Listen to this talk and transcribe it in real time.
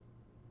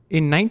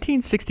In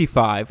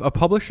 1965, a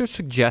publisher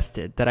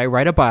suggested that I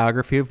write a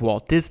biography of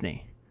Walt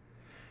Disney.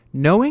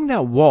 Knowing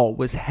that Walt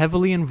was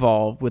heavily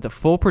involved with a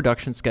full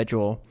production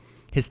schedule,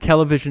 his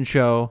television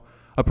show,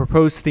 a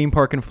proposed theme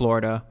park in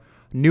Florida,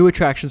 new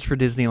attractions for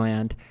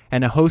Disneyland,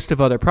 and a host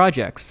of other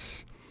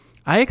projects,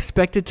 I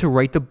expected to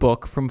write the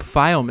book from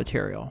file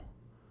material.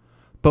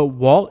 But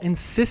Walt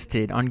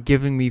insisted on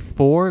giving me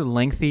 4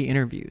 lengthy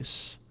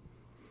interviews.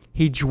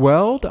 He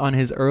dwelled on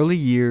his early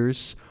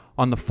years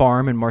on the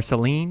farm in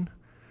Marceline,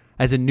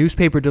 as a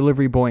newspaper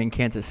delivery boy in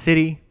Kansas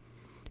City,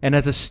 and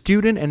as a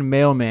student and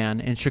mailman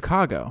in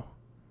Chicago.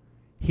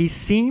 He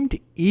seemed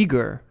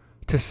eager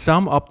to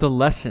sum up the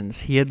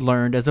lessons he had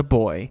learned as a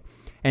boy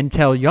and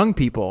tell young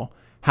people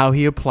how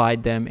he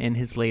applied them in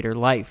his later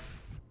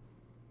life.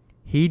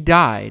 He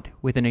died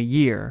within a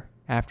year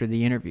after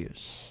the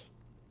interviews.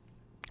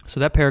 So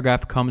that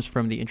paragraph comes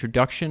from the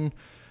introduction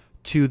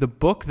to the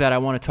book that I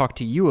want to talk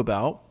to you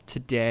about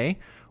today,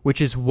 which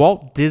is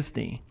Walt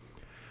Disney,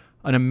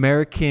 an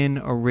American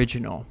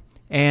original.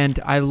 And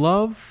I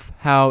love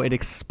how it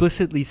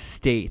explicitly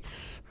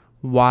states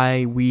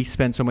why we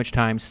spend so much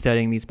time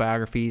studying these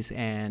biographies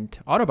and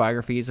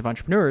autobiographies of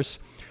entrepreneurs,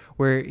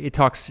 where it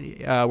talks,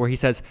 where he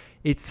says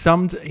he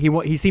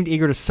seemed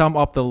eager to sum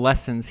up the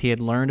lessons he had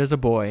learned as a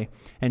boy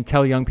and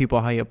tell young people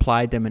how he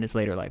applied them in his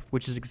later life,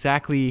 which is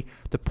exactly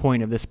the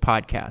point of this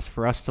podcast,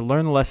 for us to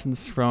learn the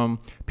lessons from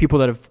people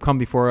that have come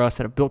before us,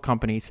 that have built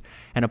companies,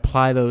 and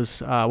apply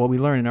those what we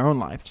learn in our own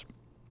lives.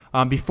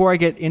 Before I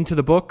get into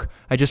the book,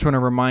 I just want to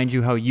remind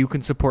you how you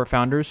can support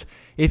founders.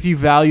 If you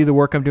value the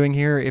work I'm doing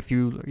here, if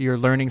you're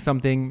learning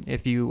something,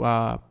 if you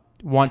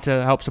want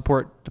to help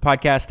support the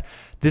podcast,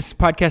 this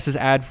podcast is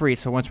ad-free.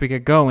 So once we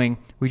get going,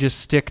 we just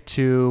stick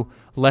to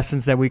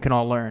lessons that we can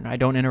all learn. I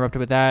don't interrupt it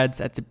with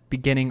ads at the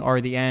beginning or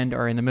the end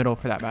or in the middle,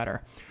 for that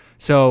matter.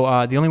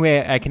 So the only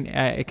way I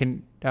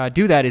can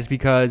do that is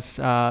because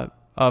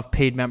of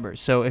paid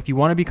members. So if you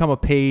want to become a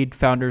paid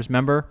founders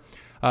member,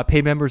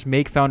 paid members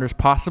make Founders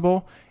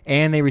possible,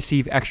 and they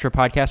receive extra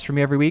podcasts from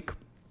me every week.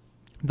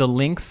 The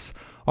links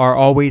are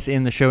always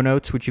in the show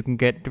notes, which you can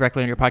get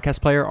directly on your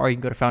podcast player, or you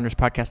can go to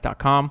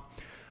founderspodcast.com.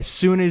 As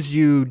soon as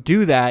you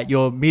do that,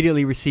 you'll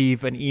immediately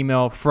receive an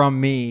email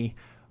from me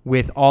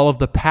with all of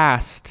the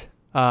past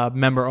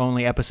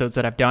member-only episodes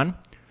that I've done.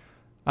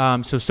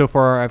 So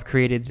far, I've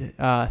created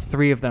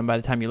 3 of them by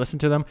the time you listen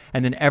to them,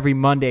 and then every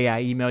Monday,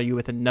 I email you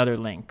with another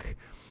link.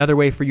 Another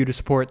way for you to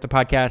support the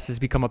podcast is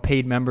become a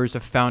paid members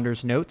of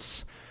Founders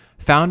Notes.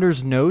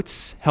 Founders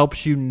Notes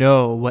helps you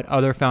know what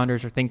other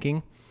founders are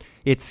thinking.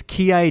 It's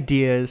key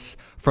ideas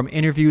from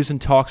interviews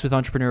and talks with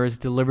entrepreneurs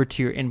delivered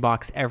to your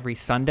inbox every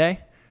Sunday.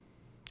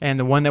 And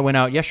the one that went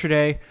out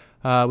yesterday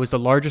was the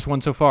largest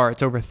one so far.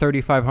 It's over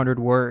 3,500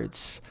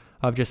 words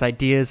of just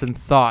ideas and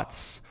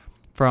thoughts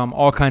from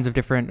all kinds of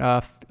different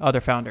other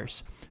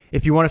founders.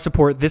 If you want to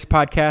support this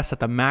podcast at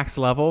the max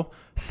level,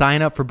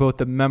 sign up for both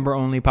the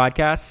member-only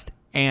podcast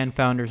and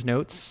Founders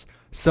Notes.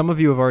 Some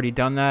of you have already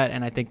done that,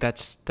 and I think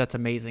that's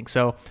amazing.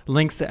 So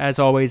links, as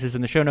always, is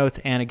in the show notes,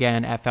 and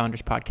again at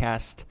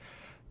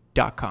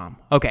founderspodcast.com.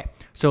 Okay,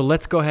 so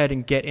let's go ahead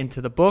and get into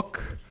the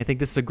book. I think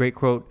this is a great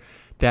quote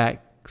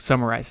that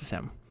summarizes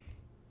him.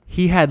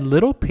 He had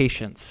little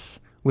patience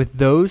with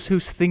those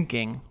whose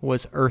thinking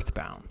was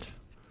earthbound.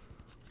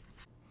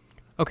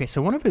 Okay,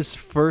 so one of his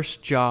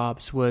first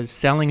jobs was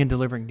selling and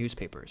delivering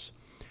newspapers.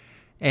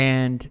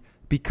 And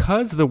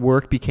because the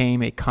work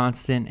became a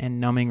constant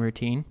and numbing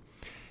routine,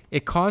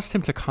 it caused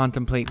him to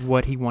contemplate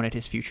what he wanted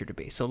his future to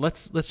be. So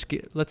let's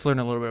learn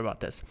a little bit about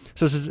this.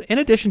 So this is, in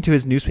addition to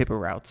his newspaper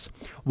routes,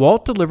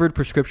 Walt delivered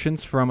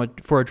prescriptions for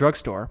a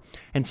drugstore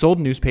and sold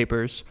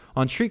newspapers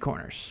on street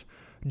corners.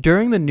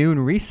 During the noon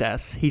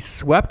recess, he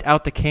swept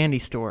out the candy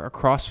store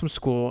across from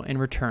school in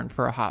return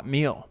for a hot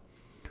meal.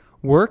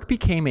 Work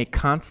became a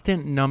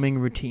constant numbing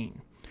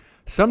routine.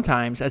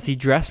 Sometimes, as he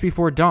dressed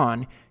before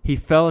dawn, he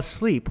fell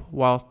asleep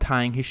while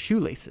tying his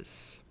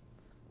shoelaces.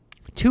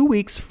 2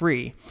 weeks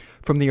free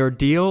from the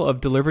ordeal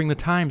of delivering the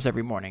Times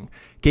every morning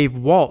gave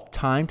Walt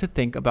time to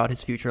think about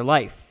his future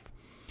life.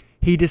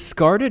 He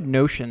discarded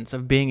notions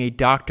of being a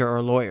doctor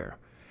or lawyer.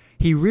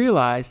 He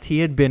realized he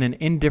had been an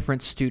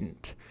indifferent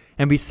student,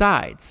 and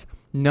besides,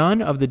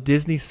 none of the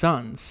Disney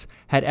sons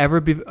had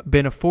ever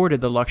been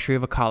afforded the luxury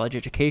of a college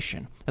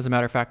education. As a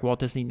matter of fact, Walt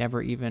Disney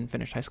never even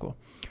finished high school.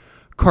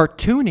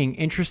 Cartooning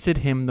interested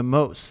him the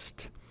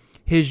most.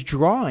 His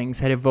drawings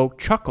had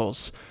evoked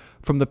chuckles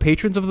from the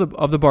patrons of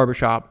the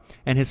barbershop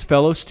and his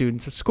fellow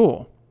students at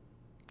school.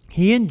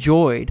 He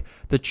enjoyed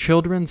the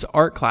children's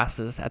art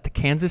classes at the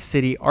Kansas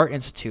City Art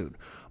Institute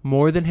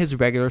more than his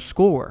regular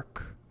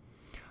schoolwork.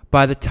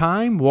 By the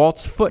time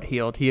Walt's foot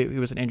healed, he had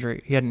an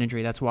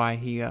injury. That's why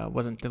he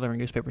wasn't delivering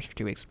newspapers for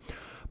 2 weeks.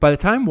 By the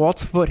time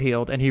Walt's foot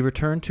healed and he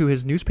returned to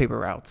his newspaper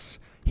routes,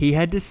 he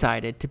had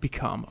decided to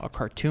become a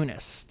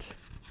cartoonist.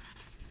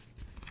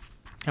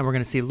 And we're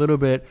going to see a little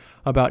bit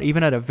about,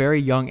 even at a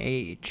very young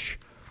age,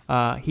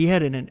 he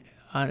had an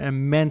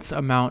immense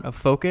amount of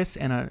focus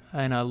and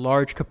a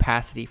large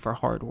capacity for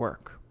hard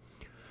work.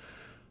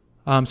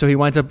 So he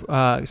winds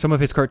up some of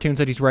his cartoons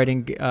that he's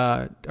writing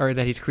or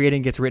that he's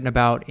creating gets written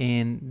about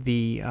in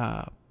the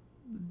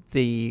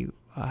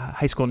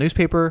high school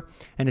newspaper,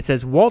 and it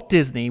says Walt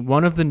Disney,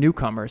 one of the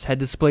newcomers, had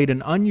displayed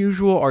an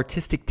unusual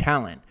artistic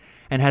talent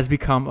and has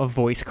become a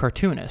voice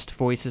cartoonist.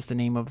 Voice is the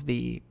name of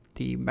the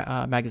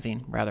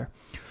magazine, rather.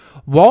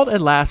 Walt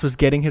at last was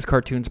getting his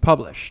cartoons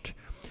published.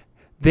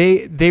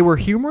 They were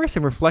humorous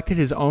and reflected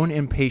his own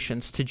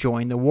impatience to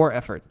join the war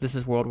effort. This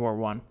is World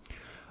War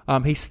I.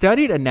 He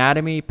studied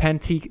anatomy, pen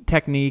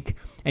technique,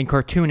 and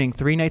cartooning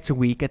 3 nights a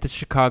week at the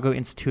Chicago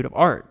Institute of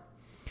Art.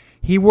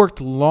 He worked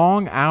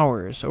long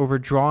hours over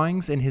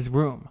drawings in his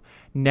room,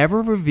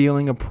 never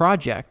revealing a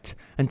project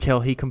until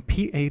he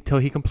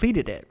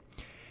completed it.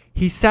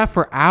 He sat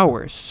for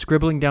hours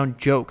scribbling down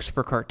jokes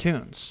for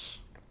cartoons.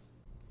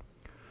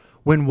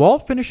 When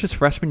Walt finished his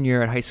freshman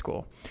year at high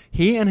school,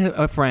 he and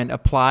a friend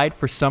applied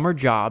for summer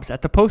jobs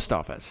at the post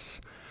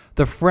office.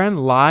 The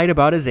friend lied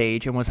about his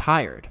age and was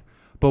hired,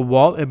 but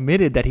Walt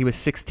admitted that he was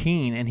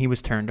 16 and he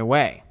was turned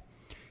away.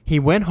 He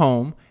went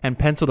home and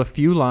penciled a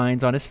few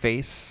lines on his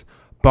face,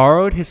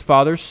 borrowed his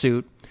father's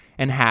suit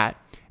and hat,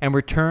 and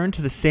returned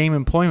to the same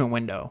employment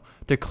window,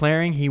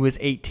 declaring he was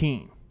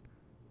 18.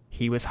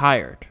 He was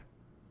hired.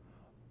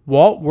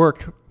 Walt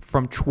worked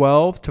from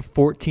 12 to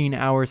 14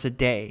 hours a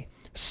day,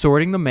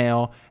 sorting the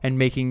mail and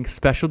making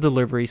special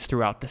deliveries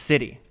throughout the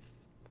city.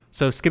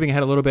 So skipping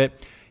ahead a little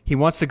bit, he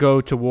wants to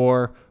go to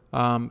war.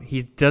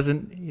 He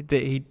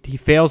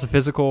fails a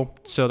physical,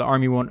 so the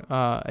army won't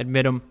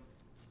admit him.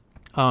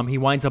 He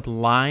winds up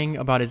lying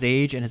about his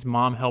age, and his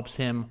mom helps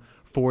him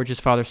forge his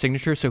father's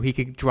signature so he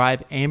could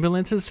drive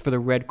ambulances for the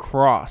Red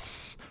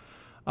Cross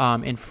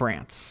in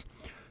France.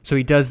 So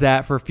he does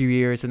that for a few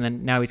years, and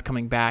then now he's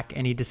coming back,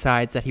 and he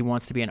decides that he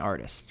wants to be an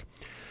artist.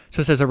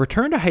 So it says, a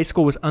return to high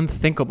school was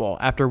unthinkable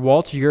after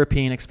Walt's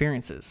European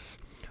experiences.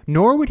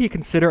 Nor would he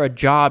consider a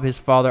job his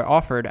father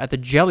offered at the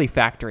jelly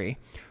factory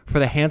for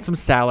the handsome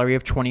salary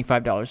of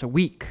 $25 a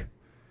week.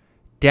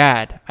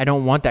 Dad, I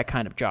don't want that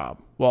kind of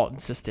job, Walt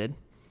insisted.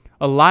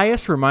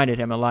 Elias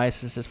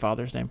is his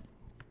father's name.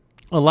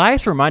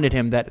 Elias reminded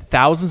him that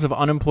thousands of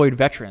unemployed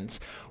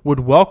veterans would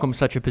welcome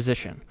such a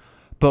position,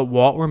 but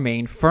Walt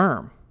remained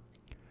firm.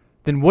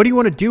 Then what do you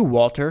want to do,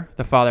 Walter?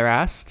 The father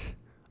asked.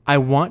 I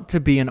want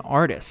to be an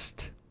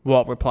artist,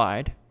 Walt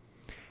replied.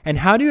 And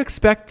how do you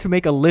expect to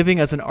make a living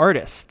as an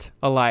artist?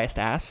 Elias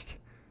asked.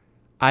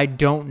 I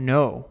don't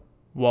know,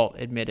 Walt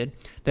admitted.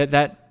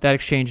 That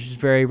exchange is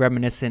very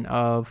reminiscent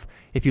of,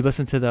 if you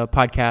listen to the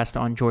podcast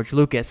on George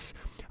Lucas,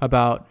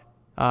 about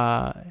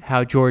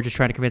how George is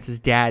trying to convince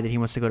his dad that he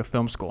wants to go to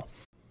film school.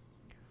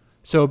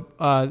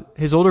 So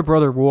his older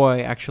brother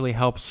Roy actually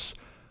helps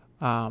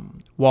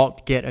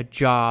Walt get a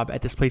job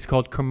at this place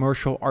called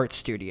Commercial Art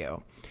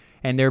Studio.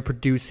 And they're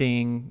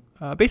producing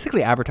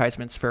basically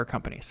advertisements for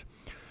companies.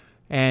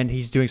 And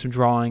he's doing some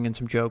drawing and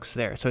some jokes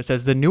there. So it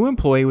says, the new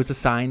employee was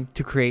assigned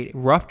to create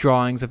rough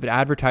drawings of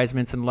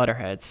advertisements and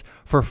letterheads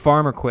for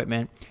farm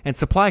equipment and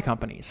supply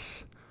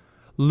companies.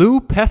 Lou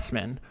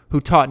Pessman,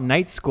 who taught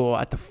night school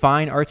at the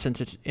Fine Arts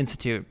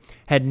Institute,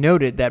 had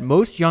noted that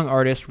most young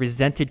artists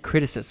resented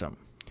criticism.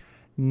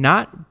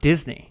 Not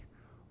Disney.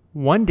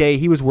 One day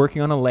he was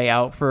working on a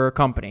layout for a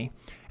company,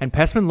 and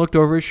Pessman looked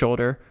over his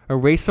shoulder,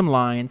 erased some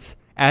lines,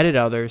 added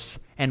others,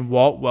 and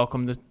Walt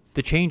welcomed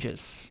the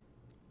changes.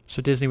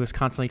 So Disney was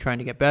constantly trying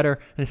to get better.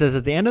 And it says,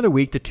 at the end of the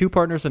week, the two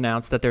partners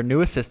announced that their new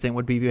assistant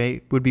would be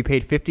paid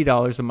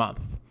 $50 a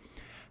month.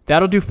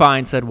 That'll do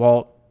fine, said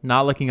Walt,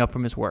 not looking up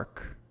from his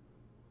work.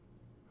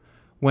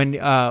 When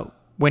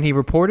he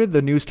reported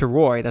the news to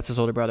Roy, that's his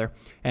older brother,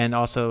 and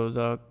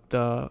also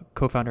the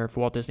co-founder of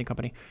Walt Disney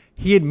Company,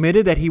 he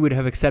admitted that he would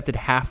have accepted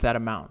half that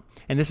amount.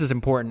 And this is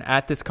important.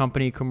 At this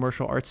company,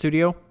 Commercial Art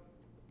Studio,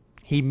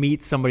 he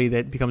meets somebody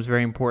that becomes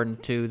very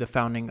important to the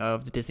founding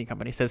of the Disney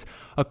Company. He says,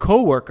 a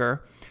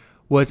co-worker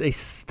was a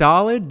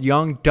stolid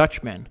young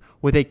Dutchman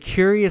with a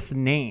curious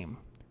name,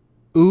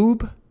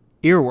 Ub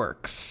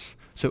Earworks.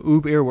 So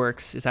Ub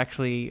Earworks is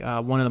actually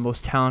one of the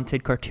most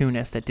talented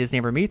cartoonists that Disney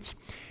ever meets,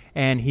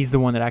 and he's the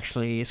one that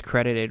actually is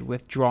credited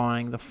with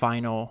drawing the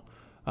final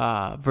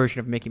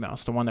version of Mickey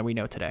Mouse, the one that we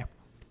know today.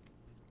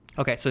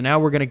 Okay, so now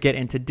we're going to get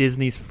into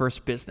Disney's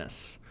first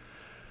business.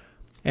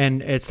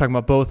 And it's talking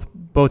about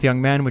both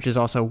young men, which is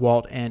also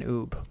Walt and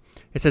Ub.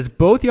 It says,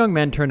 both young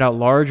men turned out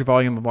large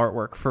volume of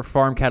artwork for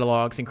farm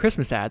catalogs and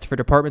Christmas ads for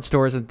department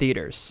stores and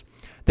theaters.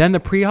 Then the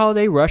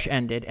pre-holiday rush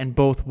ended, and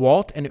both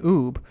Walt and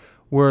Ub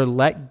were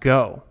let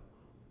go.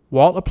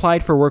 Walt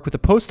applied for work with the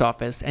post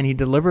office, and he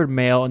delivered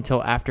mail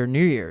until after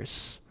New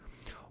Year's.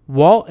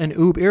 Walt and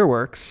Ub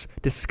Earworks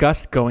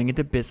discussed going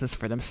into business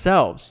for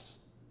themselves.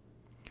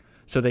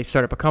 So they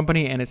start up a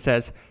company, and it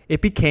says,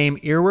 it became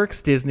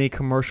Earworks Disney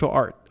Commercial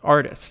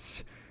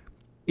Artists.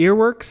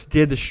 Earworks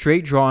did the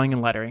straight drawing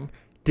and lettering.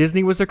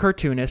 Disney was a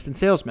cartoonist and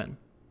salesman.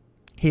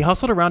 He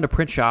hustled around to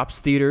print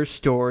shops, theaters,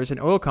 stores, and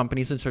oil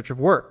companies in search of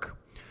work.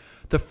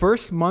 The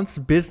first month's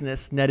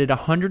business netted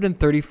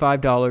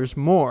 $135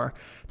 more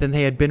than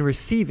they had been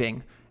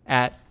receiving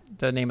at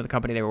the name of the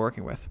company they were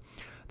working with.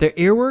 The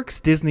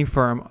Earworks Disney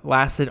firm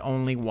lasted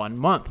only 1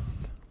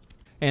 month.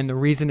 And the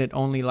reason it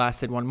only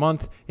lasted 1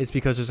 month is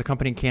because there's a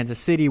company in Kansas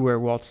City where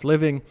Walt's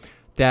living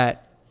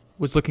that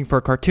was looking for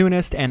a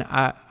cartoonist and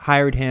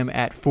hired him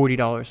at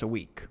 $40 a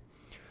week.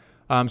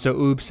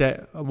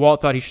 So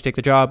Walt thought he should take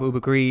the job. Oob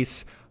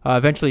agrees.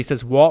 Eventually, he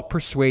says Walt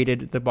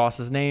persuaded the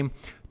boss's name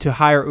to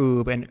hire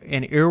Oob, and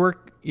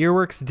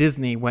Earworks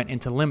Disney went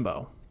into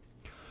limbo.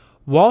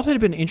 Walt had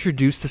been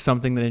introduced to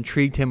something that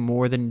intrigued him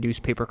more than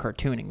newspaper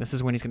cartooning. This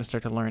is when he's going to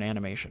start to learn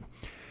animation.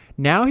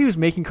 Now he was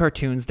making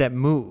cartoons that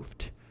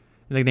moved.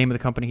 The name of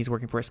the company he's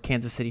working for is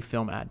Kansas City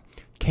Film Ad.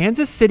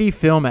 Kansas City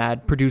Film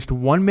Ad produced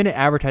 1-minute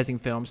advertising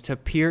films to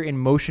appear in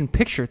motion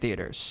picture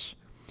theaters.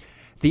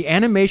 The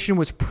animation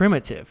was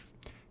primitive.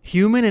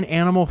 Human and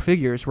animal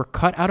figures were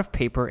cut out of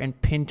paper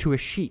and pinned to a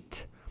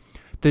sheet.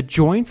 The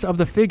joints of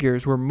the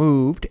figures were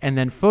moved and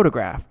then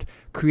photographed,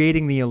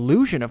 creating the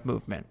illusion of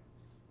movement.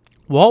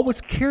 Walt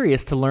was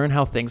curious to learn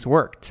how things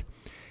worked.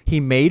 He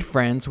made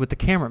friends with the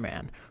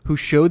cameraman, who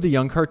showed the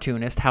young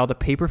cartoonist how the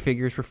paper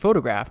figures were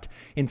photographed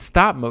in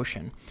stop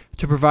motion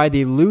to provide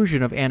the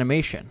illusion of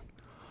animation.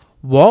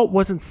 Walt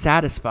wasn't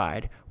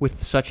satisfied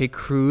with such a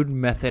crude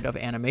method of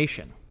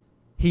animation.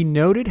 He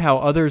noted how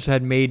others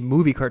had made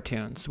movie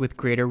cartoons with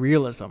greater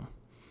realism.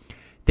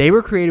 They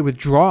were created with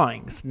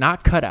drawings,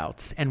 not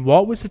cutouts, and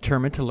Walt was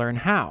determined to learn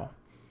how.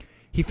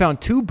 He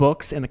found 2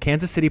 books in the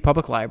Kansas City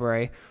Public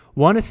Library,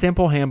 one a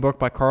simple handbook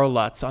by Carl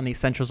Lutz on the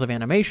essentials of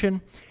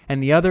animation,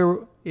 and the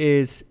other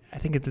is, I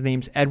think the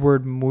name's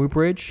Edward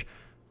Muybridge,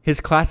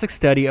 his classic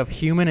study of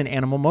human and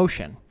animal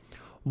motion.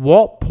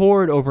 Walt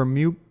pored over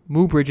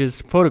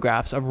Muybridge's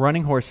photographs of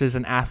running horses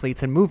and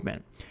athletes in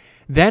movement,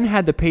 then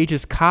had the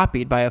pages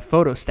copied by a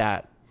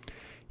photostat.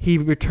 He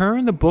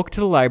returned the book to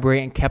the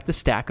library and kept a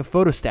stack of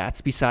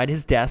photostats beside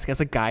his desk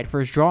as a guide for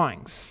his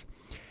drawings.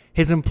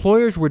 His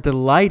employers were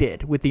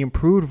delighted with the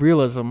improved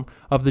realism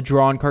of the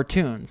drawn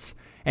cartoons,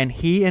 and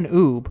he and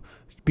Oob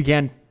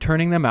began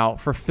turning them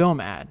out for Film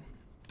Ad.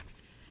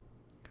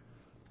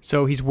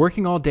 So he's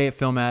working all day at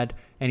Film Ad,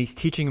 and he's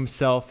teaching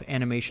himself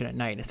animation at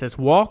night. It says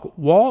Walt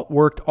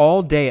worked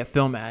all day at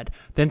Film Ad,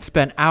 then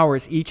spent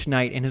hours each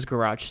night in his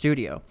garage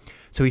studio.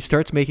 So he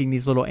starts making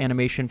these little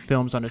animation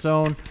films on his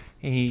own,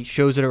 and he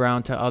shows it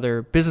around to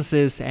other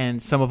businesses,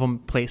 and some of them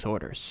place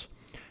orders.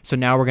 So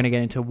now we're going to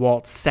get into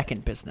Walt's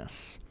second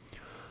business.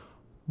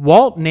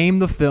 Walt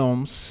named the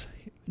films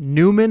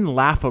Newman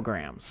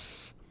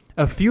Laughograms.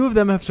 A few of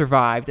them have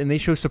survived, and they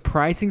show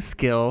surprising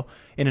skill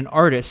in an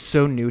artist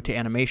so new to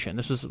animation.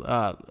 This was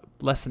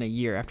less than a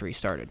year after he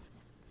started.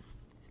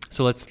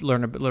 So let's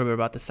learn a little bit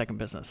about the second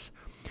business.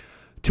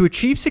 To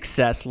achieve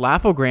success,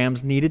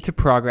 Laughograms needed to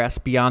progress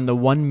beyond the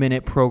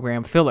 1-minute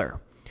program filler.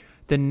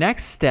 The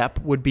next step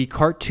would be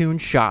cartoon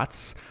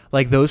shots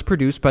like those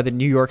produced by the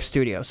New York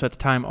studio. So at the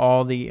time,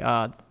 all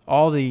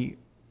the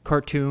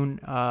cartoon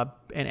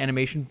and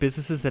animation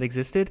businesses that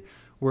existed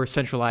were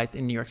centralized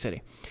in New York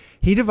City.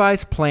 He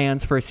devised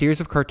plans for a series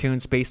of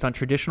cartoons based on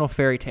traditional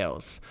fairy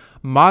tales,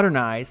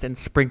 modernized and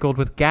sprinkled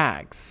with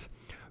gags.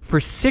 For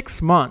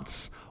 6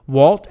 months,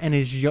 Walt and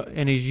his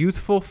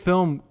youthful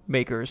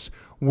filmmakers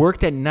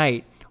worked at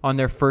night on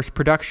their first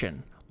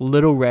production,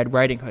 Little Red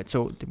Riding Hood.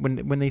 So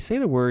when they say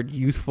the word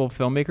youthful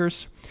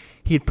filmmakers,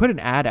 he had put an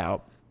ad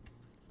out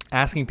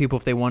asking people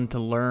if they wanted to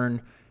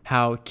learn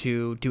how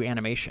to do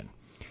animation.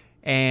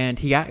 And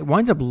he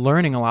winds up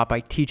learning a lot by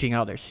teaching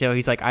others. So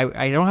he's like,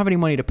 I don't have any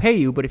money to pay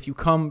you, but if you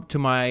come to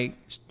my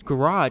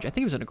garage, I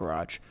think it was in a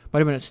garage, might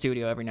have been a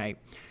studio every night,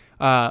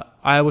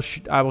 I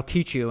will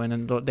teach you, and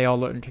then they all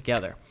learn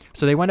together.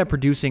 So they wind up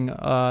producing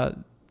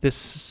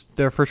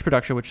their first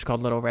production, which is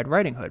called Little Red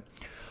Riding Hood.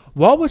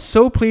 Walt was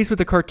so pleased with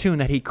the cartoon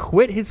that he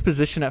quit his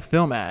position at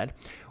Film Ad,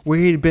 where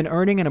he had been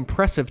earning an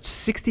impressive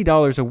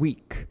 $60 a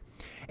week.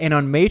 And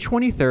on May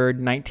 23rd,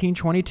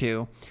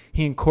 1922,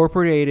 he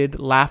incorporated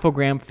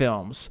Laughogram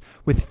Films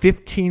with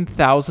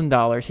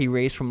 $15,000 he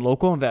raised from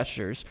local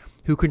investors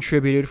who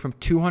contributed from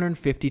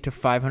 $250 to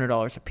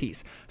 $500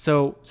 apiece.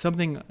 So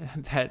something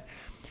that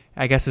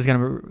I guess is going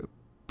to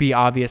be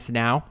obvious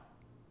now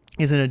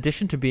is, in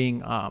addition to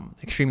being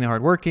extremely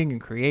hardworking and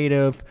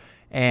creative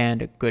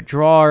and a good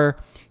drawer,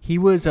 he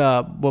was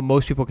what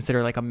most people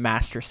consider like a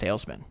master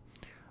salesman.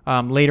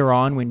 Later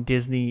on, when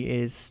Disney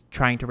is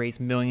trying to raise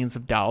millions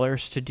of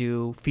dollars to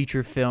do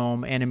feature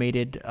film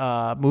animated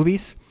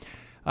movies,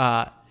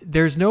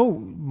 there's no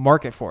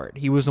market for it.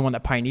 He was the one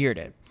that pioneered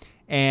it.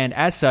 And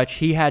as such,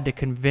 he had to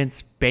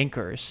convince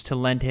bankers to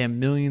lend him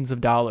millions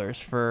of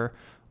dollars for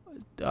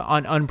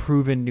an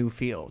unproven new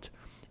field.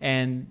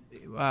 And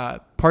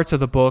parts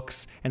of the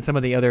books and some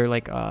of the other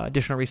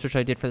additional research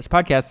I did for this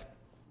podcast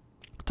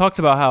talks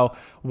about how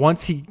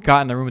once he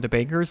got in the room with the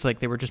bankers,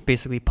 they were just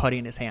basically putty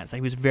in his hands.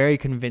 He was very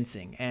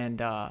convincing, and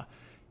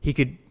he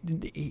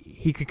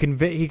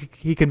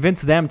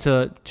convinced them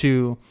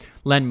to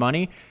lend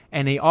money.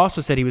 And he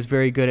also said he was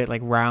very good at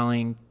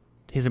rallying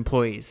his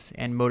employees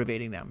and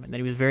motivating them, and that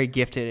he was very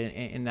gifted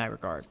in that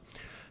regard.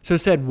 So it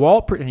said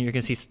and you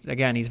can see,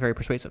 again, he's very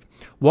persuasive.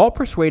 Walt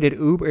persuaded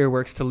Ube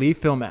Earworks to leave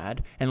FilmAd,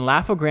 and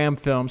Laugh-O-Gram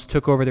Films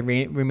took over the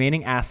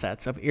remaining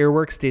assets of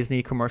Earworks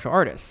Disney commercial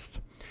artists.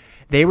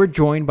 They were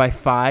joined by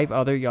 5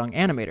 other young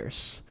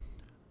animators.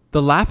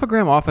 The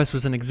Laugh-O-Gram office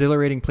was an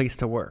exhilarating place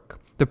to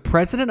work. The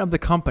president of the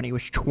company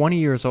was 20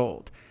 years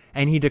old,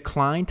 and he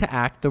declined to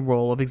act the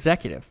role of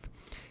executive.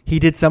 He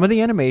did some of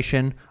the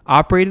animation,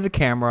 operated the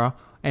camera,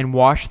 and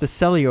washed the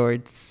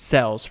celluloid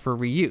cells for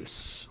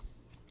reuse.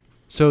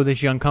 So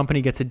this young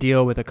company gets a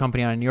deal with a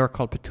company out in New York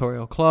called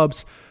Pictorial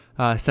Clubs,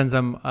 sends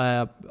them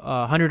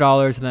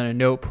 $100 and then a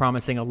note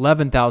promising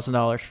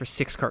 $11,000 for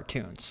 6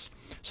 cartoons.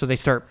 So they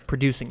start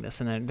producing this,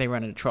 and then they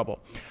run into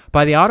trouble.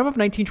 By the autumn of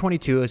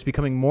 1922, it was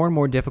becoming more and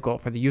more difficult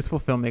for the youthful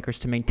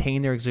filmmakers to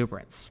maintain their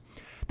exuberance.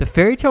 The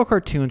fairy tale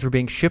cartoons were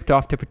being shipped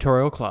off to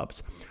Pictorial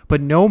Clubs, but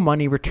no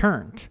money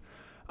returned.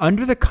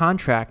 Under the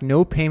contract,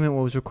 no payment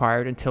was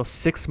required until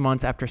 6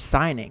 months after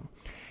signing.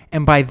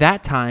 And by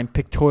that time,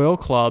 Pictorial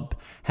Club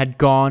had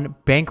gone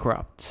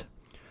bankrupt.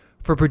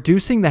 For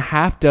producing the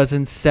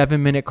half-dozen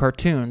 7-minute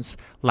cartoons,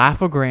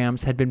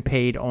 Laugh-O-Grams had been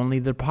paid only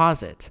the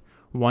deposit,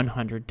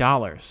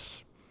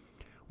 $100.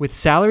 With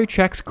salary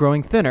checks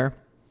growing thinner,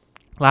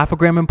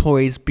 Laugh-O-Gram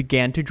employees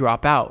began to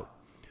drop out.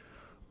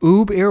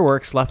 Ube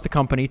Earworks left the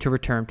company to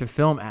return to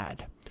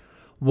FilmAd.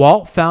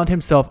 Walt found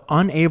himself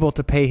unable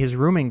to pay his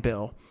rooming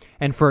bill,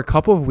 and for a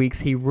couple of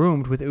weeks he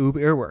roomed with Ube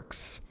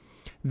Earworks.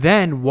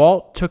 Then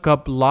Walt took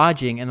up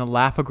lodging in the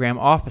Laugh-O-Gram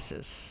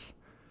offices.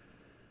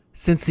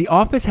 Since the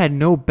office had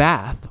no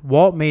bath,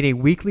 Walt made a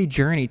weekly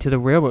journey to the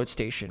railroad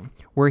station,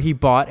 where he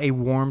bought a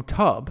warm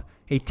tub,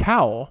 a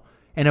towel,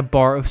 and a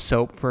bar of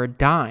soap for a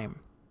dime.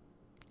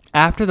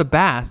 After the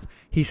bath,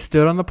 he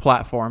stood on the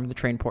platform, the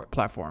train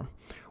platform,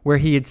 where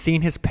he had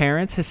seen his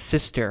parents, his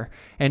sister,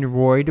 and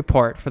Roy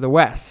depart for the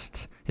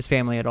West. His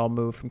family had all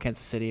moved from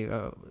Kansas City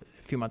a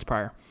few months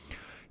prior.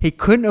 He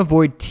couldn't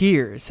avoid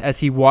tears as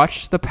he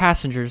watched the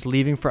passengers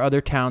leaving for other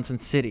towns and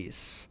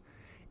cities.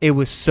 It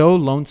was so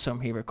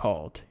lonesome, he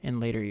recalled in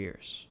later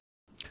years.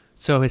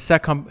 So his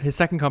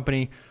second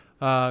company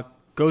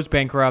goes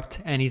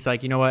bankrupt, and he's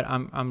like, you know what,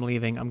 I'm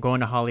leaving. I'm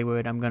going to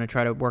Hollywood. I'm going to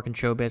try to work in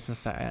show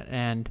business,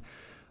 and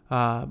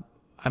I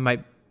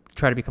might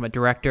try to become a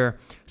director.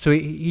 So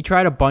he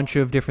tried a bunch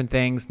of different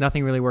things.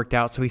 Nothing really worked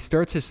out. So he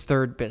starts his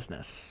third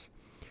business.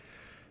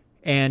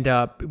 And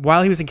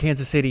while he was in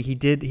Kansas City,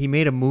 he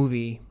made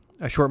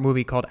a short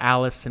movie called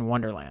Alice in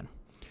Wonderland.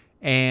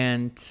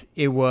 And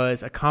it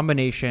was a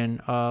combination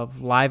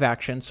of live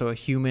action, so a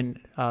human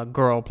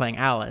girl playing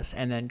Alice,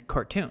 and then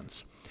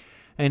cartoons.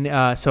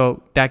 And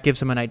so that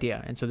gives him an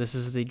idea. And so this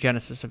is the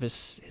genesis of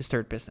his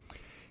third business.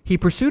 He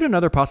pursued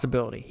another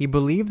possibility. He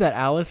believed that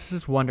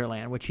Alice's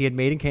Wonderland, which he had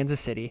made in Kansas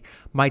City,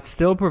 might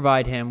still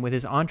provide him with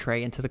his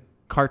entree into the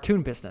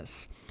cartoon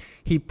business.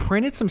 He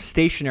printed some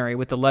stationery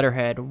with the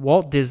letterhead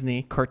Walt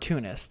Disney,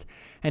 cartoonist,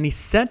 and he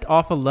sent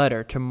off a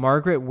letter to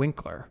Margaret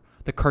Winkler,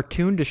 the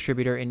cartoon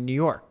distributor in New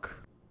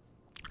York.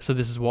 So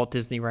this is Walt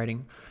Disney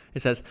writing.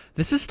 It says,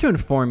 "This is to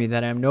inform you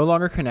that I am no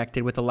longer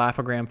connected with the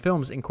Laugh-O-Gram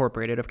Films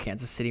Incorporated of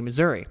Kansas City,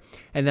 Missouri,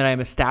 and that I am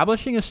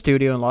establishing a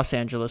studio in Los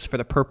Angeles for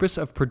the purpose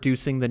of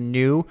producing the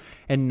new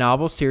and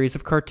novel series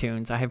of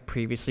cartoons I have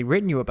previously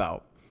written you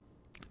about.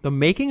 The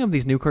making of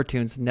these new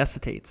cartoons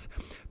necessitates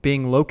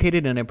being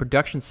located in a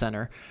production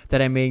center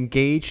that I may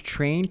engage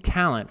trained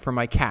talent for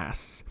my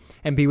casts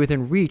and be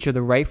within reach of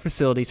the right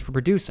facilities for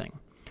producing.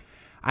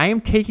 I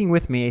am taking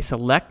with me a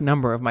select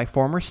number of my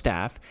former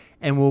staff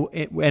and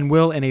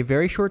will in a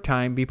very short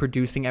time be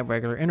producing at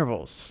regular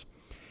intervals.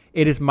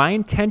 It is my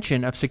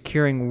intention of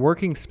securing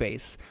working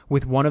space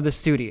with one of the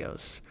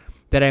studios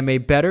that I may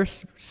better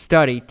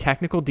study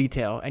technical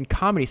detail and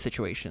comedy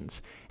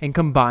situations and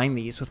combine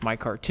these with my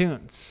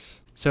cartoons."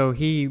 So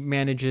he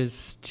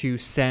manages to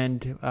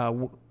send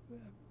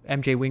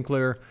MJ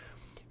Winkler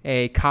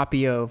a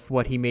copy of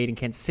what he made in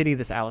Kansas City,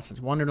 this Alice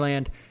in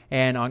Wonderland.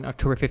 And on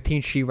October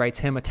 15th, she writes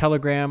him a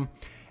telegram,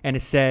 and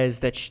it says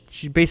that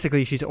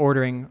she's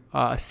ordering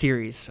a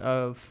series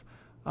of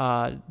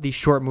these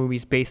short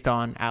movies based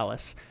on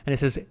Alice. And it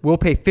says, "We'll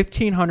pay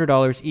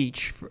 $1,500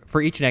 each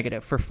for each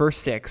negative for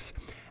first 6,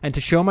 and to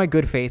show my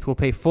good faith, we'll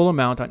pay full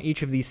amount on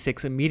each of these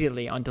 6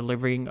 immediately on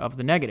delivering of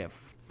the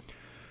negative."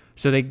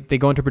 So they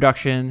go into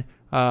production.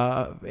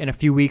 In a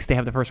few weeks, they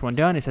have the first one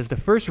done. It says, "The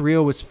first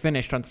reel was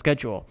finished on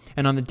schedule,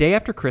 and on the day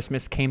after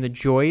Christmas came the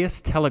joyous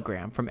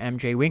telegram from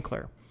MJ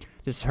Winkler."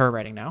 This is her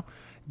writing now.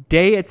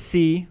 "Day at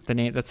Sea,"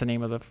 that's the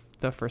name of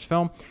the first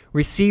film,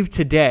 "received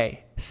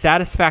today,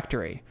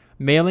 satisfactory.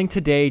 Mailing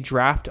today,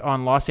 draft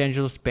on Los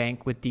Angeles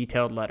Bank with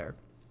detailed letter."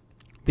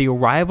 The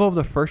arrival of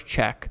the first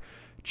check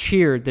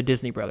cheered the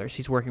Disney brothers.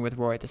 He's working with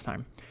Roy at this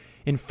time.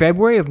 In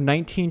February of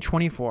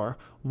 1924,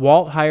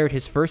 Walt hired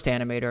his first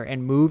animator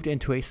and moved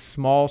into a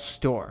small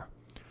store.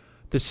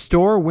 The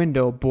store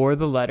window bore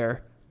the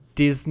letter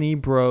Disney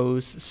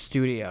Bros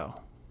Studio.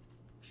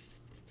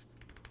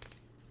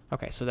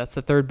 Okay, so that's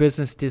the third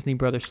business. Disney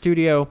Brothers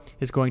Studio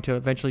is going to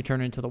eventually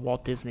turn into the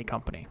Walt Disney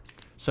Company.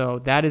 So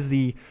that is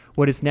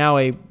what is now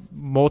a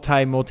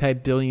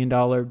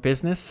multi-billion-dollar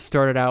business.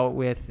 Started out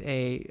with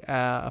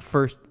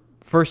first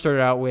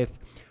started out with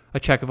a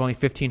check of only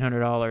 $1,500 in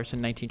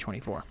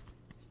 1924.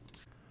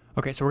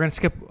 Okay, so we're gonna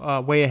skip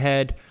way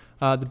ahead.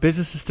 The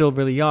business is still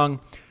really young.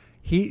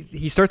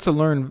 He starts to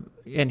learn,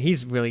 and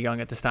he's really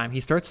young at this time. He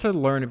starts to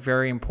learn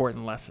very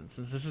important lessons.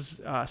 This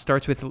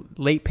starts with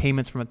late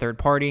payments from a third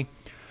party.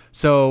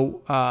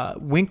 So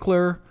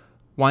Winkler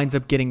winds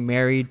up getting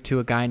married to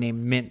a guy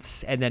named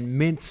Mintz, and then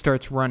Mintz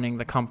starts running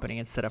the company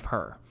instead of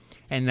her,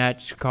 and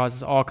that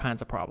causes all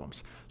kinds of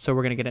problems. So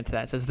we're going to get into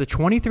that. It says the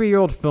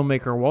 23-year-old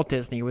filmmaker Walt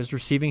Disney was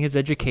receiving his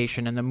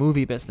education in the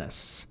movie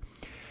business.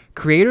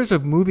 Creators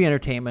of movie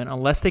entertainment,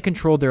 unless they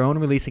controlled their own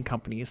releasing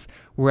companies,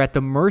 were at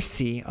the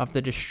mercy of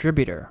the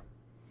distributor,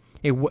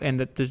 and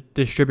the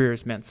distributor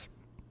is Mintz.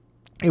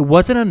 It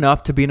wasn't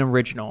enough to be an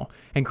original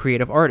and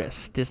creative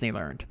artist, Disney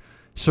learned.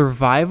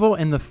 Survival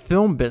in the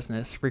film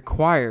business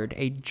required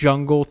a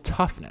jungle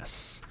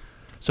toughness.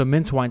 So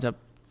Mintz winds up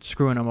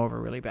screwing him over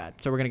really bad.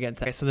 So we're going to get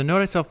into that. Okay, so the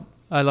note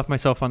I left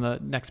myself on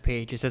the next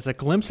page. It says a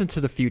glimpse into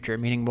the future,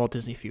 meaning Walt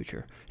Disney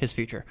his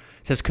future.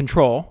 It says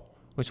control,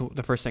 which is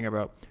the first thing I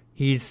wrote.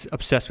 He's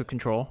obsessed with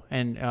control,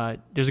 and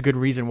there's a good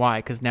reason why,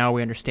 because now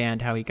we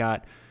understand how he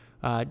got,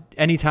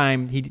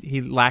 anytime he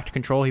lacked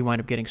control, he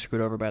wound up getting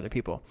screwed over by other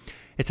people.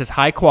 It says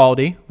high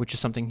quality, which is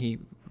something he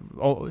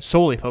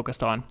solely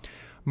focused on.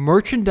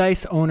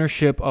 Merchandise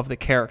ownership of the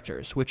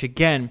characters, which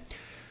again,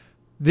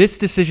 this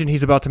decision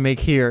he's about to make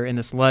here in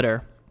this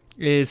letter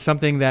is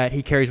something that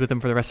he carries with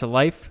him for the rest of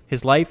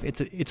his life.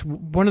 It's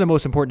one of the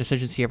most important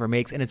decisions he ever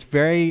makes, and it's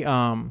very,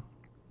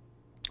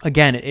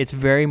 again, it's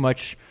very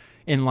much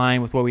in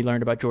line with what we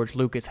learned about George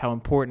Lucas, how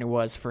important it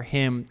was for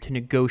him to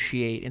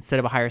negotiate, instead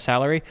of a higher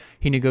salary,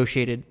 he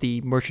negotiated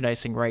the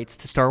merchandising rights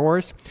to Star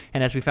Wars.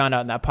 And as we found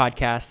out in that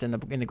podcast,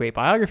 in the great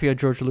biography of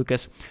George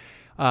Lucas,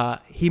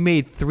 he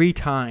made 3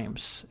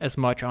 times as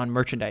much on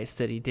merchandise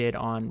that he did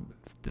on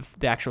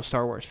the actual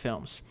Star Wars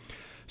films.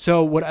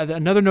 So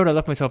another note I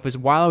left myself is,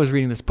 while I was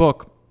reading this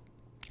book,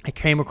 I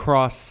came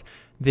across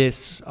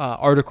this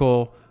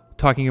article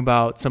talking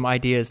about some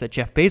ideas that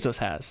Jeff Bezos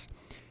has,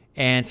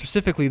 and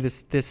specifically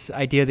this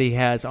idea that he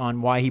has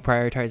on why he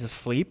prioritizes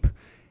sleep,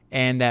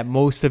 and that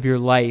most of your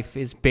life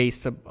is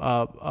based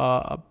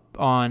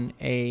on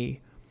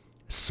a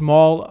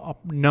small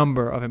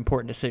number of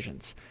important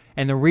decisions.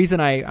 And the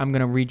reason I'm going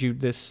to read you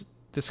this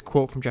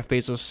quote from Jeff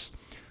Bezos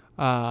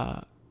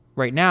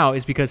right now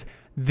is because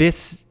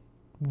this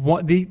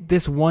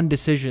one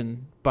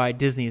decision by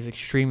Disney is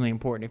extremely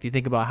important. If you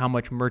think about how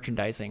much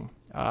merchandising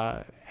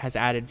has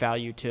added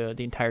value to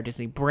the entire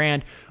Disney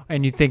brand,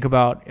 and you think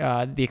about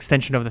the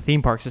extension of the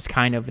theme parks is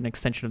kind of an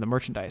extension of the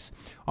merchandise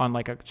on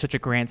such a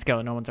grand scale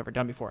that no one's ever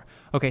done before.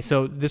 Okay,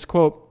 so this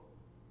quote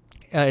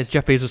is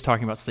Jeff Bezos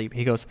talking about sleep.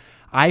 He goes,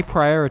 "I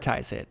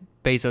prioritize it,"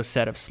 Bezos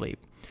said of sleep.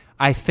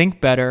 "I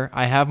think better,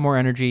 I have more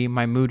energy,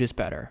 my mood is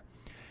better.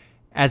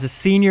 As a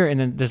senior," and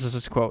then this is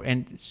his quote,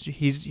 and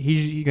he's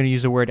going to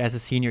use the word as a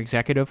senior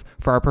executive.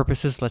 For our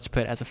purposes, let's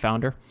put as a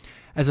founder.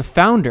 "As a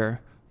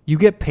founder, you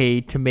get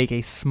paid to make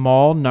a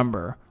small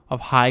number of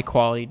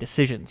high-quality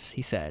decisions,"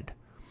 he said.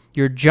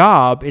 "Your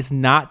job is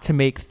not to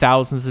make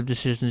thousands of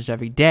decisions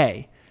every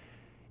day.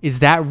 Is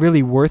that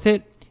really worth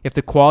it if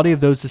the quality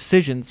of those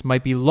decisions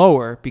might be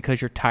lower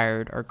because you're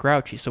tired or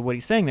grouchy?" So what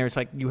he's saying there is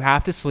you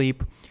have to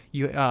sleep,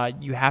 you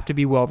have to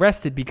be well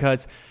rested,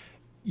 because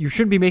you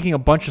shouldn't be making a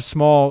bunch of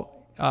small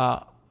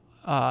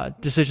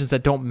decisions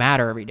that don't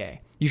matter every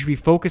day. You should be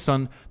focused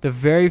on the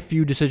very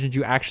few decisions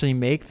you actually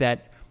make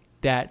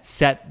that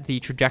set the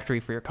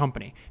trajectory for your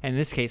company. And in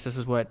this case, this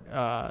is what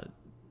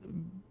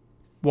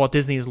Walt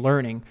Disney is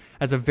learning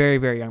as a very,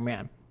 very young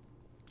man.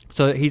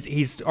 So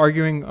he's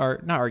arguing, or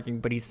not arguing,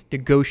 but he's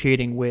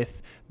negotiating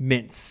with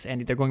Mintz,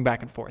 and they're going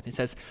back and forth. He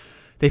says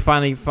they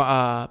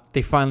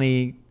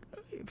finally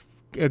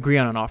agree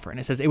on an offer, and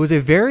it says it was a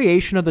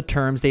variation of the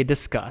terms they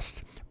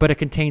discussed, but it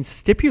contains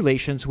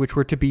stipulations which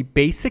were to be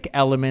basic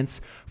elements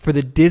for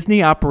the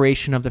Disney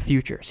operation of the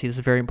future. See, this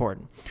is very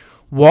important.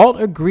 Walt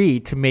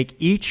agreed to make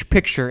each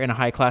picture in a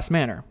high-class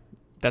manner.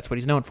 That's what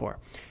he's known for.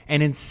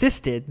 And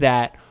insisted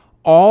that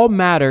all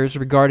matters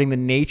regarding the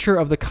nature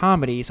of the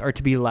comedies are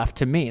to be left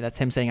to me. That's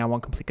him saying, I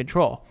want complete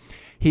control.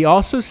 He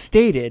also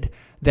stated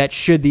that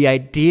should the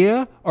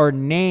idea or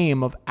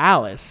name of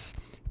Alice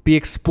be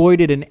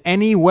exploited in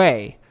any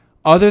way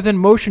other than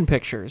motion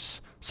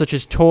pictures, such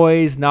as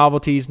toys,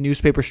 novelties,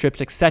 newspaper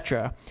strips,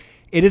 etc.,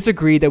 it is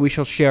agreed that we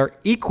shall share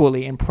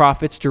equally in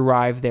profits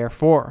derived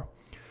therefore.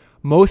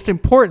 Most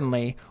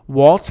importantly,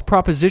 Walt's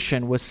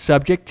proposition was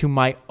subject to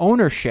my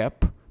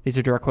ownership, these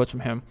are direct quotes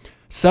from him,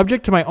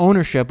 subject to my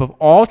ownership of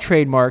all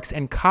trademarks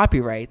and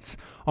copyrights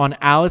on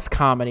Alice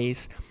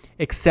comedies,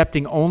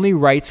 accepting only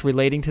rights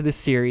relating to the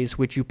series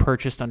which you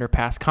purchased under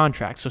past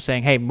contracts. So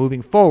saying, hey,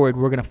 moving forward,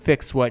 we're going to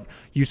fix what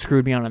you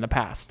screwed me on in the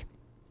past.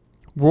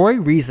 Roy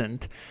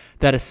reasoned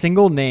that a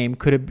single name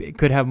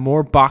could have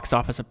more box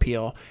office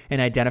appeal and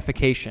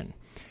identification.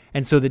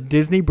 And so the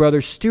Disney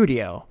Brothers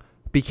Studio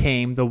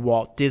became the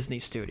Walt Disney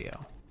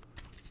Studio.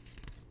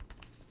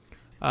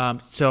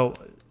 So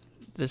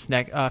this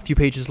next few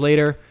pages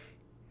later,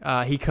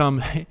 he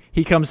comes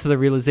to the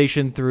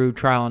realization through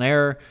trial and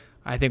error.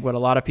 I think what a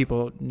lot of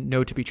people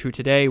know to be true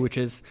today, which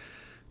is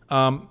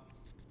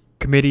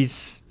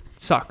committees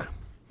suck.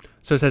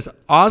 So it says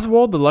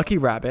Oswald the Lucky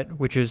Rabbit,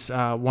 which is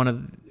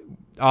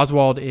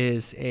Oswald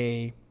is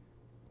a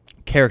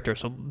character.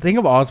 So think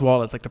of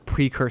Oswald as like the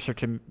precursor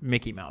to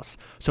Mickey Mouse.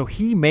 So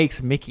he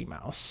makes Mickey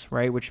Mouse,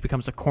 right, which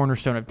becomes the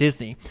cornerstone of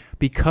Disney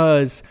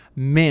because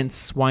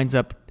Mintz winds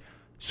up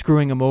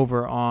screwing him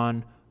over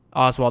on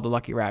Oswald the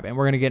Lucky Rabbit. And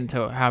we're going to get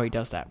into how he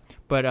does that.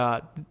 But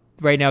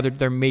right now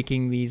they're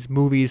making these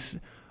movies,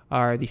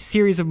 these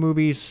series of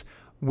movies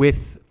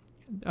with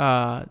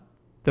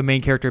the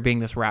main character being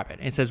this rabbit.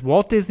 And it says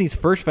Walt Disney's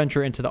first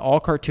venture into the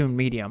all-cartoon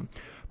medium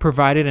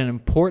provided an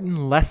important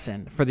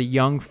lesson for the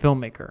young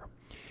filmmaker.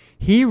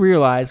 He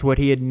realized what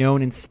he had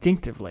known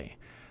instinctively,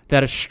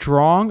 that a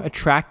strong,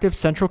 attractive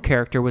central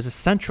character was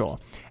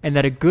essential, and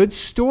that a good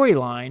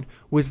storyline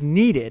was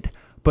needed,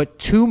 but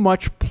too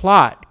much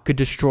plot could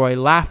destroy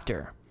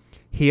laughter.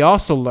 He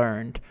also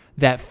learned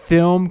that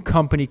film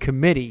company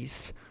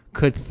committees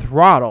could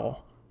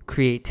throttle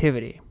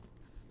creativity.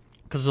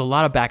 Because there's a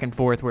lot of back and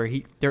forth where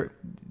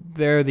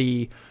they're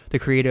the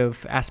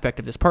creative aspect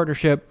of this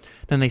partnership.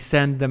 Then they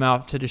send them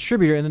out to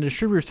distributor, and the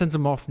distributor sends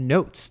them off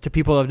notes to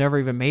people who have never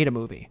even made a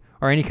movie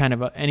or any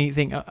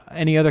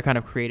other kind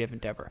of creative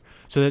endeavor.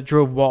 So that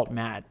drove Walt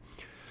mad.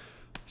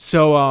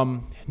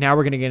 So now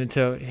we're going to get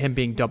into him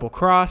being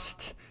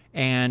double-crossed,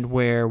 and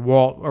where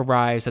Walt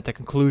arrives at the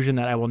conclusion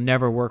that I will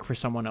never work for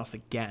someone else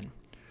again.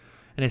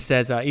 And it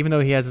says, even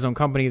though he has his own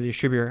company, the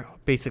distributor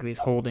basically is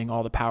holding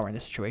all the power in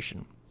this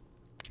situation.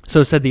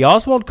 So it said the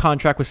Oswald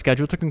contract was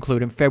scheduled to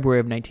conclude in February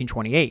of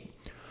 1928.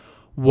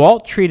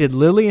 Walt treated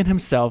Lillian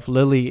himself,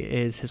 Lily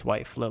is his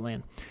wife,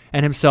 Lillian,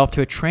 and himself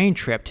to a train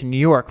trip to New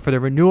York for the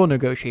renewal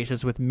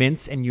negotiations with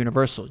Mintz and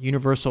Universal.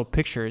 Universal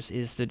Pictures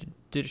is the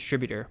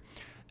distributor.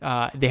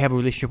 They have a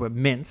relationship with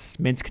Mintz.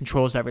 Mintz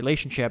controls that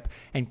relationship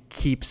and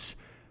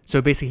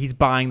so basically he's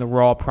buying the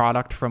raw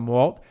product from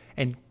Walt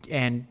and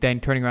then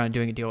turning around and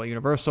doing a deal with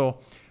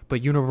Universal.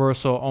 But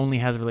Universal only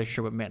has a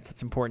relationship with Mintz.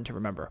 It's important to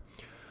remember.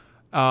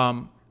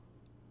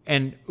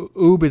 And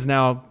Oob is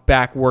now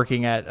back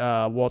working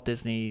at Walt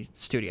Disney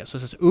Studios. So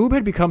it says, Oob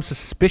had become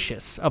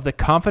suspicious of the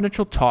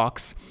confidential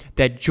talks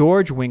that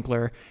George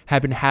Winkler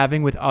had been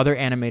having with other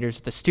animators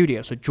at the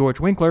studio. So George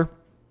Winkler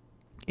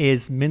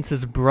is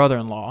Mintz's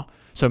brother-in-law.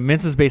 So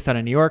Mintz is based out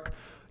of New York.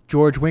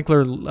 George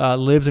Winkler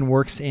lives and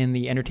works in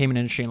the entertainment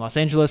industry in Los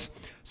Angeles.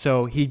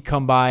 So he'd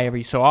come by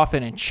every so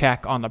often and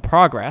check on the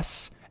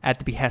progress at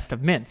the behest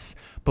of Mintz.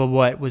 But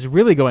what was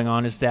really going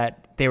on is that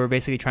they were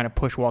basically trying to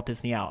push Walt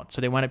Disney out.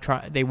 So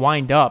they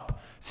wind up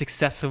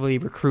successfully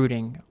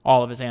recruiting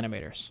all of his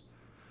animators.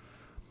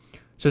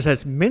 So it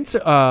says Mintz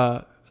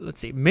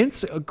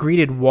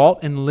greeted Walt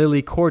and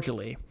Lily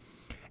cordially,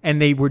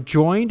 and they were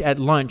joined at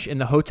lunch in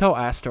the Hotel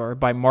Astor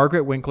by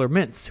Margaret Winkler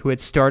Mintz, who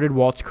had started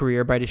Walt's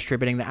career by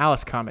distributing the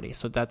Alice comedy.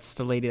 So that's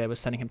the lady that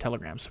was sending him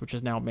telegrams, which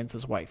is now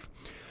Mintz's wife.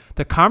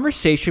 The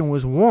conversation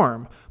was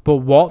warm, but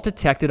Walt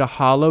detected a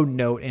hollow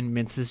note in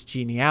Mintz's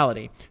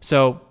geniality.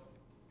 So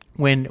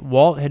when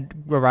Walt had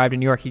arrived in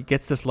New York, he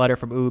gets this letter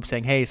from Oob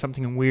saying, hey,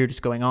 something weird is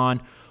going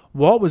on.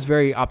 Walt was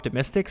very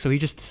optimistic, so he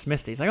just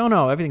dismissed it. He's like, oh,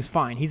 no, everything's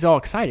fine. He's all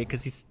excited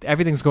because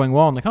everything's going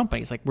well in the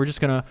company. He's like, we're just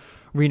going to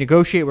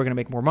renegotiate. We're going to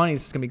make more money.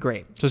 This is going to be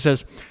great. So it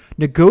says,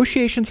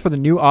 negotiations for the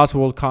new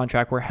Oswald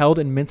contract were held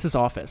in Mintz's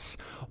office.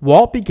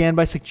 Walt began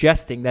by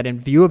suggesting that in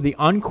view of the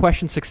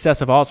unquestioned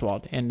success of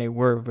Oswald, and they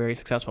were very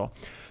successful,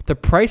 the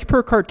price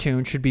per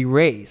cartoon should be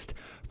raised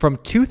from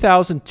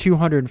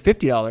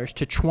 $2,250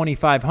 to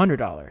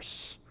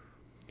 $2,500.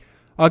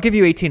 I'll give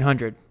you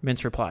 $1,800,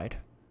 Mintz replied.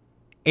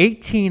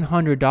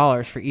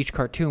 $1,800 for each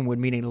cartoon would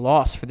mean a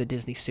loss for the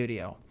Disney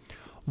studio.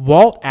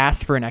 Walt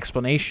asked for an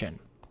explanation.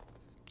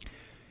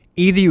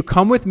 Either you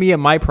come with me at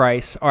my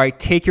price or I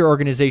take your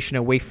organization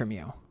away from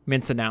you,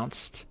 Mintz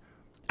announced.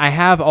 I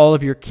have all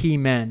of your key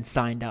men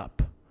signed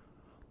up.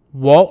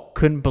 Walt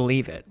couldn't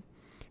believe it.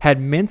 Had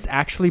Mintz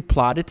actually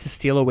plotted to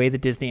steal away the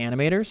Disney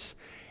animators?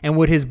 And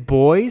would his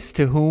boys,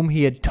 to whom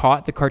he had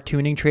taught the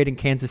cartooning trade in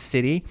Kansas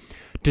City,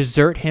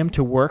 desert him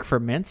to work for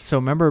Mintz? So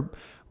remember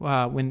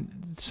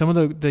when some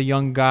of the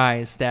young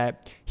guys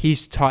that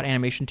he's taught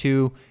animation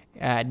to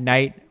at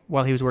night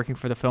while he was working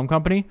for the film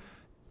company,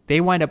 they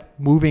wind up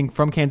moving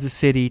from Kansas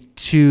City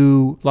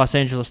to Los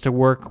Angeles to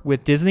work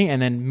with Disney,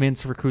 and then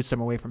Mintz recruits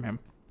them away from him.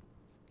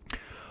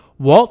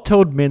 Walt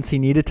told Mintz he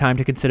needed time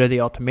to consider the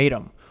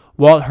ultimatum.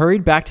 Walt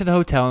hurried back to the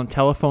hotel and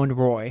telephoned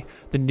Roy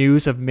the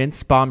news of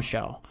Mintz's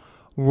bombshell.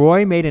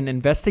 Roy made an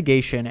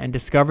investigation and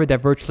discovered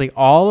that virtually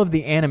all of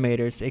the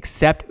animators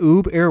except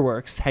Oob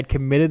Earworks had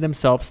committed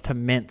themselves to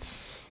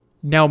Mintz.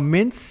 Now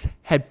Mintz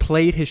had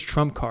played his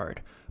trump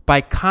card. By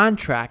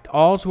contract,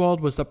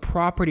 Oswald was the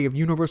property of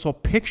Universal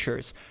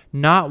Pictures,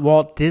 not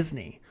Walt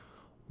Disney.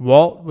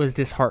 Walt was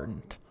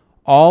disheartened.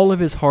 All of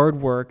his hard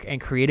work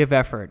and creative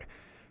effort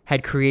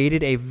had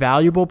created a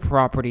valuable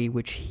property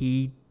which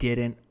he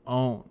didn't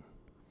own.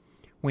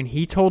 when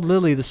he told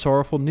Lily the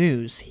sorrowful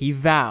news, he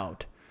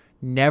vowed,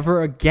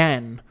 "Never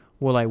again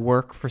will I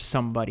work for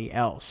somebody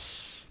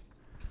else."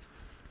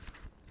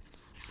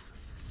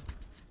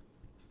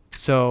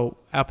 So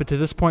up until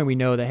this point, we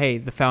know that, hey,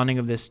 the founding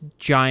of this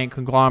giant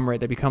conglomerate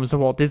that becomes the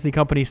Walt Disney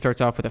Company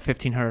starts off with a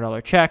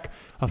 $1,500 check.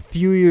 A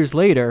few years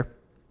later,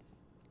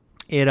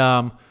 it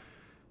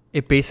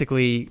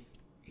basically,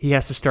 he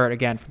has to start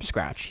again from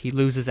scratch. He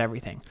loses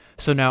everything.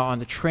 So now on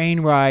the train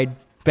ride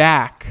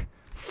back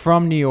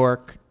from New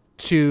York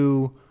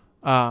to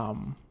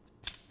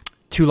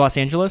Los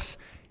Angeles,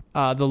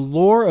 the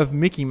lore of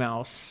Mickey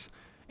Mouse,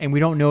 and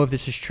we don't know if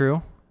this is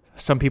true.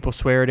 Some people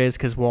swear it is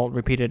because Walt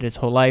repeated it his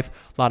whole life.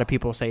 A lot of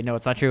people say, no,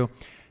 it's not true.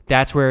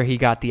 That's where he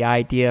got the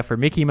idea for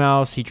Mickey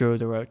Mouse. He drew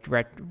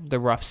the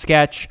rough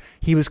sketch.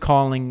 He was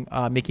calling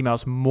Mickey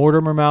Mouse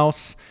Mortimer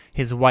Mouse.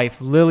 His wife,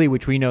 Lily,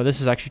 which we know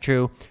this is actually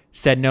true,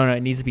 said, no,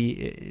 it needs to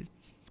be,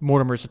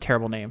 Mortimer's a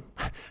terrible name.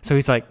 So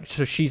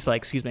she's like,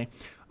 excuse me,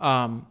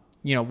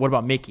 what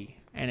about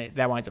Mickey? And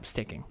that winds up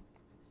sticking.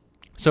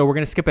 So we're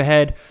going to skip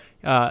ahead.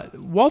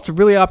 Walt's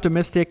really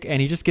optimistic,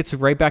 and he just gets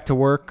right back to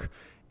work.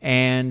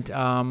 And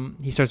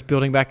he starts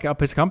building back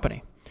up his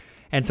company.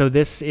 And so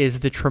this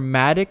is the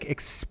traumatic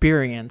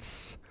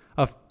experience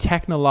of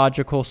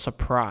technological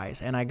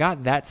surprise. And I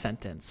got that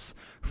sentence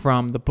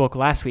from the book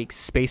last week,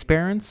 Space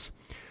Barons.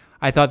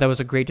 I thought that was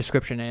a great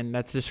description, and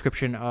that's a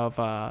description of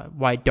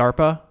why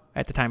DARPA,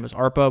 at the time it was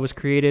ARPA, was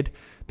created,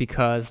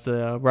 because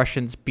the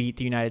Russians beat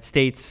the United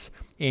States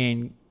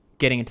in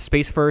getting into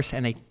space first,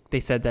 and they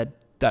said that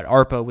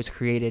ARPA was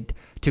created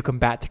to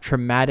combat the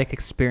traumatic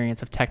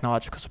experience of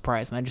technological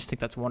surprise. And I just think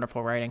that's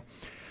wonderful writing.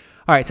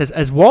 All right, it says,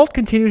 as Walt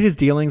continued his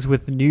dealings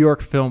with the New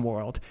York film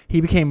world,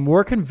 he became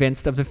more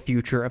convinced of the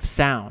future of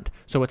sound.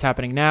 So what's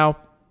happening now?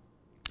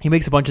 He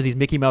makes a bunch of these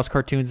Mickey Mouse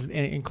cartoons,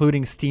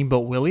 including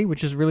Steamboat Willie,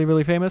 which is really,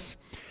 really famous.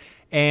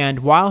 And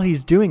while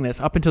he's doing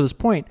this, up until this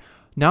point,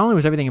 not only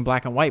was everything in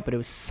black and white, but it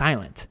was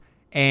silent.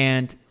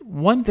 And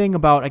one thing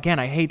about, again,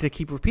 I hate to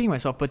keep repeating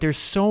myself, but there's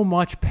so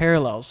much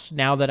parallels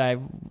now that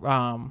I've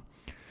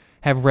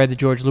have read the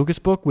George Lucas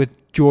book with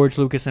George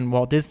Lucas and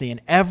Walt Disney.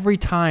 And every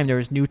time there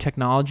was new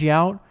technology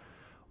out,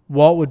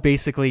 Walt would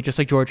basically, just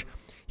like George,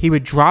 he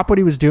would drop what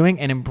he was doing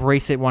and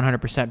embrace it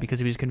 100% because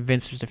he was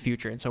convinced there's a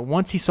future. And so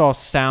once he saw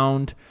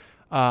sound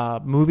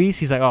movies,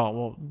 he's like, oh,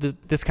 well,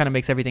 this kind of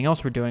makes everything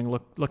else we're doing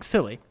look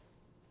silly.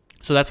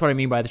 So that's what I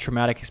mean by the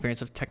traumatic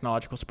experience of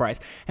technological surprise.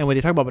 And what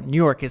they talk about New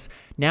York is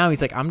now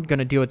he's like, I'm going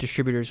to deal with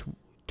distributors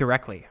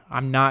directly.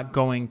 I'm not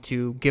going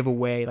to give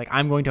away, like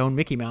I'm going to own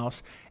Mickey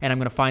Mouse and I'm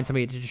going to find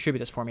somebody to distribute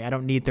this for me. I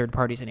don't need third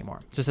parties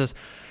anymore. So it says,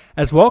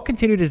 as Walt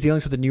continued his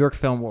dealings with the New York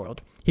film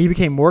world, he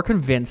became more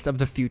convinced of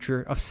the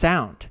future of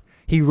sound.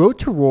 He wrote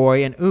to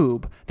Roy and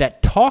Oob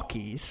that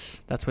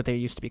talkies, that's what they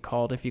used to be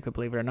called if you could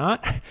believe it or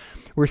not,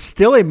 were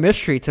still a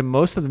mystery to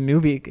most of the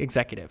movie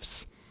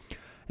executives.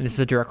 And this is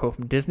a direct quote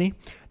from Disney.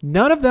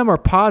 None of them are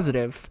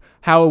positive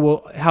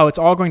how it's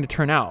all going to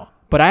turn out.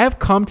 But I have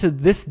come to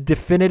this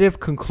definitive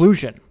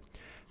conclusion.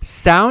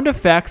 Sound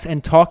effects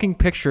and talking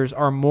pictures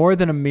are more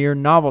than a mere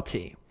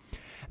novelty.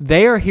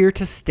 They are here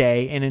to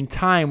stay and in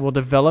time will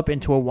develop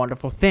into a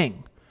wonderful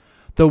thing.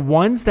 The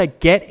ones that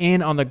get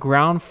in on the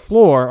ground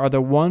floor are the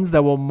ones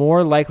that will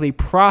more likely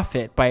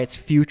profit by its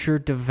future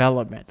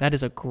development. That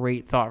is a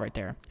great thought right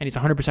there. And he's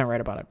 100% right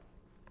about it.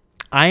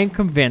 I am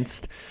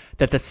convinced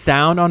that the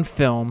sound on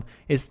film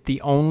is the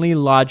only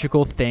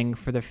logical thing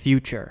for the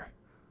future.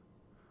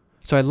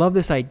 So I love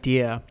this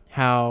idea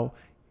how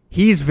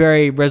he's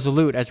very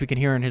resolute, as we can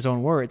hear in his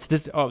own words.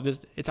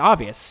 It's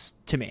obvious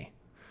to me.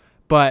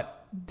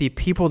 But the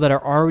people that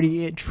are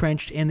already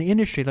entrenched in the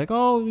industry, like,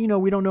 we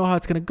don't know how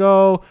it's going to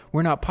go.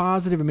 We're not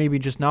positive. It may be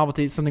just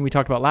novelty. It's something we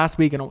talked about last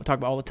week and we talk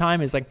about all the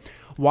time is like,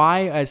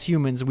 why as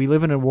humans, we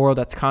live in a world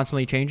that's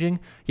constantly changing,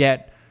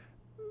 yet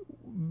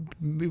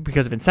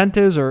because of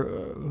incentives or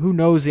who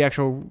knows the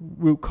actual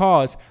root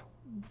cause,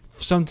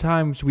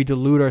 sometimes we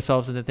delude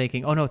ourselves into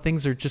thinking, oh no,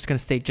 things are just going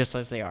to stay just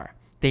as they are.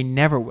 They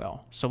never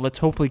will. So let's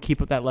hopefully keep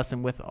that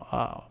lesson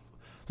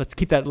let's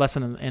keep that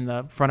lesson in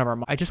the front of our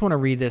mind. I just want to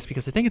read this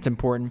because I think it's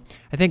important.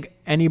 I think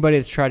anybody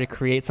that's trying to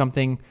create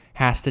something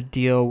has to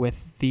deal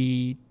with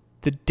the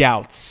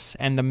doubts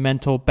and the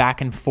mental back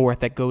and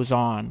forth that goes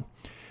on.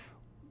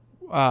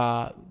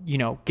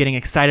 Getting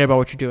excited about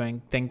what you're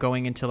doing, then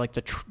going into like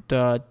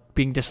the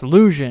being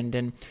disillusioned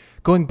and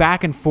going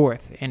back and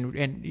forth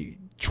and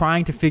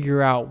trying to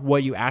figure out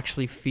what you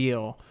actually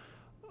feel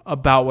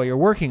about what you're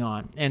working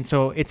on. And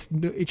so it's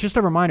just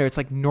a reminder. It's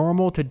like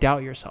normal to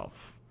doubt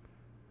yourself.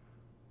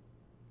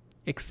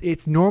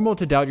 It's normal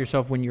to doubt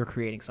yourself when you're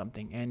creating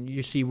something. And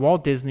you see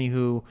Walt Disney,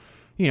 who,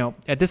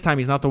 at this time,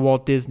 he's not the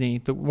Walt Disney.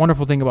 The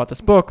wonderful thing about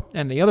this book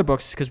and the other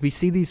books is because we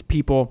see these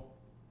people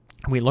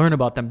and we learn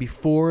about them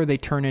before they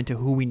turn into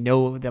who we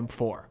know them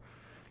for.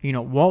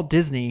 Walt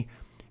Disney,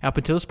 up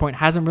until this point,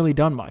 hasn't really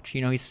done much.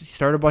 He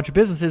started a bunch of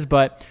businesses,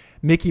 but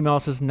Mickey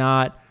Mouse has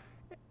not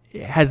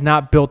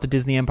built the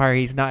Disney empire.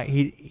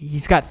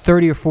 He's got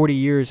 30 or 40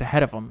 years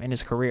ahead of him in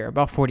his career,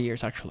 about 40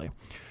 years actually.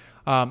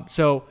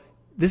 So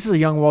this is a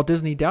young Walt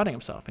Disney doubting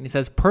himself. And he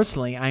says,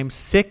 personally, I am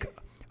sick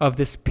of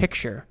this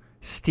picture,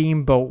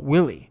 Steamboat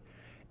Willie.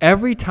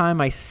 Every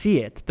time I see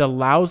it, the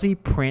lousy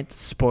print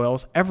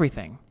spoils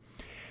everything.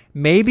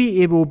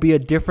 Maybe it will be a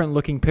different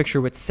looking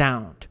picture with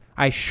sound.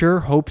 I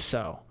sure hope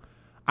so.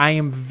 I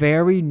am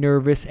very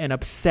nervous and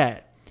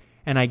upset,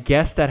 and I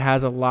guess that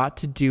has a lot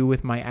to do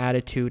with my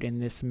attitude in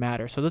this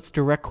matter. So that's a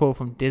direct quote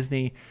from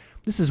Disney.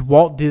 This is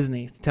Walt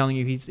Disney telling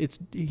you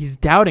he's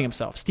doubting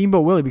himself.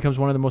 Steamboat Willie becomes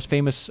one of the most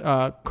famous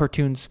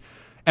cartoons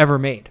ever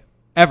made,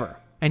 ever.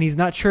 And he's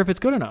not sure if it's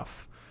good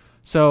enough.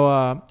 So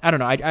I don't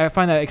know. I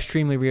find that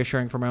extremely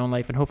reassuring for my own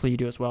life, and hopefully you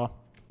do as well.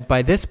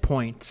 By this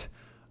point,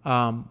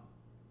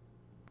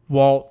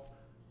 Walt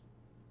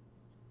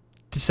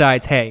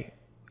decides, hey,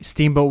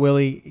 Steamboat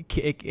Willie,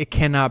 it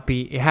cannot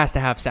be, it has to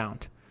have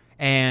sound.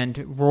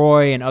 And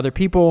Roy and other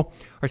people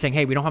are saying,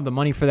 hey, we don't have the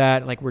money for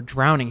that. Like, we're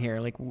drowning here.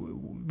 Like,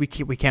 we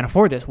can't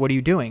afford this. What are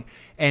you doing?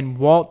 And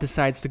Walt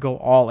decides to go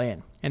all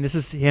in. And this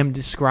is him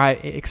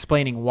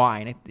explaining why.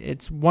 And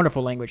it's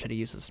wonderful language that he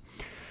uses.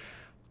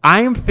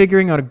 I am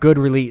figuring out a good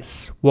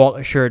release, Walt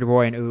assured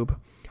Roy and Oob.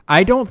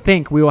 I don't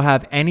think we will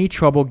have any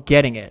trouble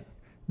getting it.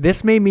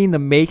 This may mean the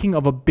making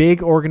of a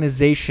big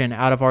organization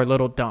out of our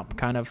little dump.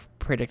 Kind of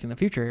predicting the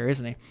future here,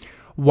 isn't he?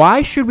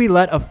 Why should we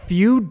let a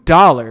few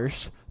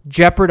dollars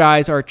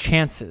jeopardize our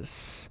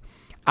chances?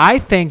 I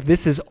think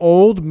this is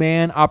old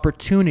man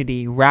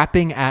opportunity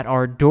rapping at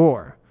our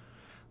door.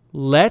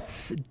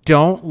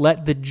 Don't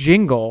let the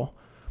jingle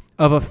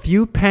of a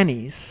few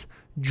pennies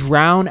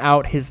drown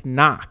out his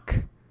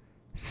knock.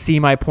 See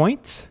my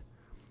point?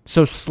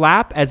 So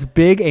slap as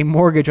big a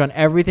mortgage on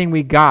everything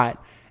we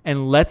got,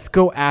 and let's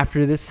go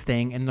after this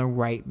thing in the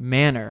right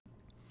manner.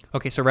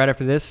 Okay, so right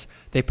after this,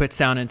 they put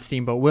sound in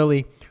Steamboat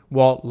Willie.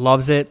 Walt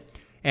loves it.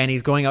 And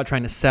he's going out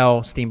trying to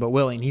sell Steamboat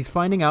Willie. And he's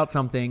finding out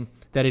something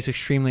that is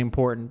extremely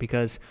important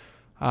because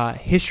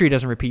history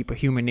doesn't repeat, but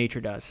human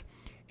nature does.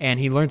 And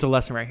he learns a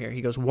lesson right here.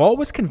 He goes, Walt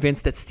was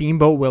convinced that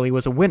Steamboat Willie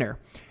was a winner,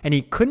 and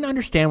he couldn't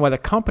understand why the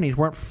companies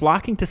weren't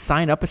flocking to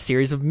sign up a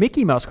series of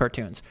Mickey Mouse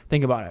cartoons.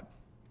 Think about it.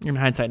 In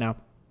hindsight now.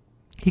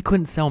 He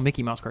couldn't sell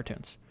Mickey Mouse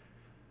cartoons.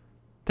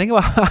 Think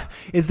about,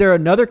 is there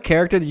another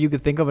character that you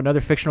could think of,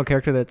 another fictional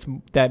character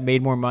that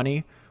made more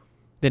money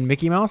than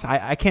Mickey Mouse?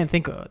 I can't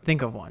think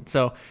of one.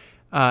 So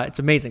it's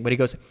amazing. But he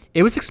goes,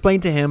 it was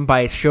explained to him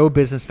by a show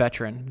business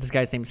veteran. This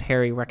guy's name is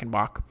Harry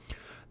Rechenbach.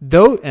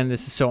 And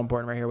this is so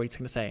important right here, what he's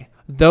going to say.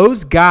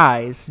 Those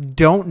guys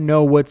don't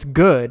know what's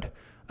good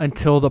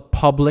until the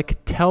public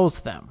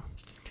tells them.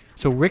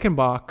 So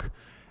Rickenbach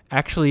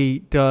actually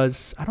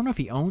does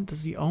he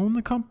own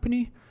the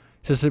company?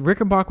 So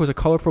Rickenbach was a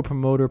colorful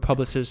promoter,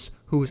 publicist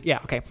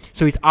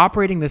So he's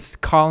operating this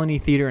Colony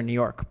Theater in New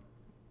York.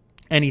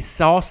 And he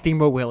saw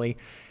Steamboat Willie,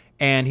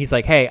 and he's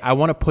like, hey, I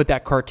want to put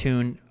that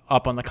cartoon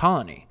up on the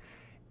Colony.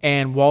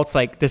 And Walt's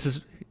like,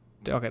 okay,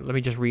 let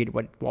me just read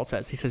what Walt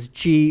says. He says,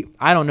 gee,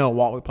 I don't know,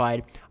 Walt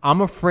replied.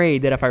 I'm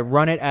afraid that if I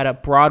run it at a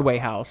Broadway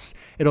house,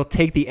 it'll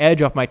take the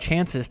edge off my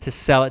chances to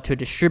sell it to a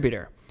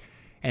distributor.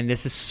 And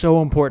this is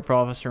so important for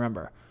all of us to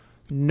remember.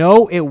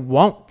 No, it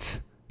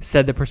won't,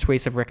 said the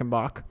persuasive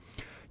Rickenbach.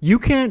 You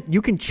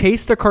can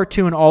chase the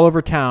cartoon all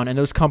over town and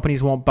those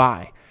companies won't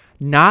buy.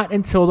 Not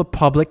until the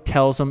public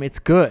tells them it's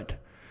good.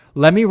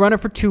 Let me run it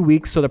for 2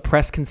 weeks so the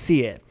press can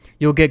see it.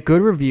 You'll get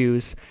good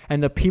reviews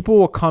and the people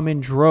will come in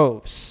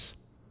droves.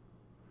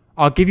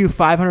 I'll give you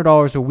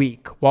 $500 a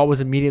week. Walt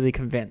was immediately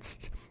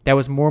convinced. That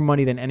was more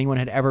money than anyone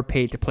had ever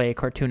paid to play a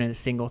cartoon in a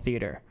single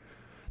theater.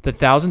 The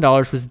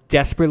 $1,000 was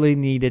desperately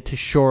needed to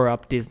shore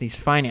up Disney's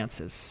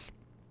finances.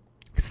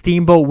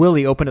 Steamboat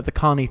Willie opened at the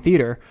Colony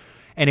Theater,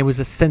 and it was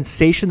a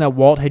sensation that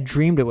Walt had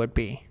dreamed it would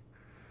be.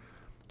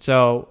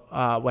 So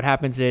what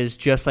happens is,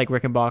 just like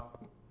Rickenbach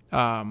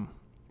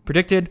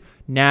predicted,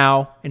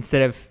 now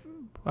instead of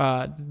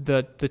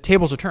the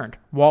tables are turned.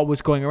 Walt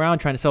was going around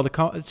trying to sell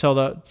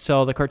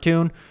the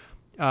cartoon.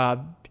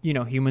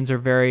 Humans are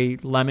very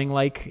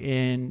lemming-like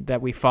in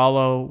that we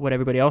follow what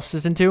everybody else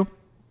is into.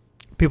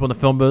 People in the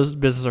film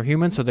business are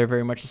humans, so they're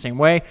very much the same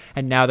way.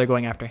 And now they're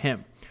going after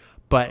him.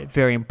 But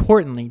very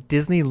importantly,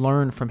 Disney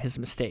learned from his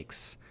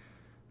mistakes.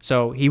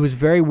 So he was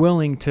very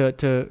willing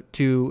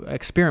to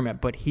experiment,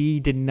 but he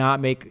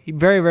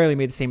very rarely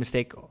made the same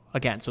mistake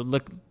again. So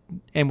look,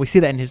 and we see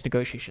that in his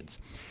negotiations.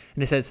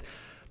 And it says,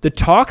 the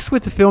talks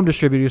with the film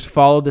distributors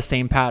followed the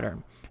same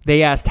pattern.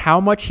 They asked how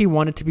much he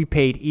wanted to be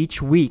paid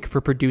each week for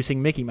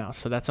producing Mickey Mouse.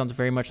 So that sounds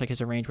very much like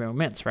his arrangement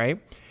with Mintz, right?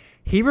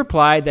 He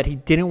replied that he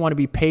didn't want to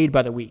be paid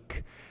by the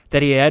week,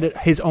 that he had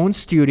his own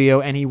studio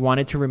and he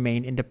wanted to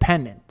remain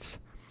independent.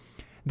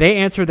 They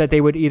answered that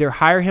they would either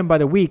hire him by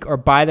the week or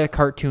buy the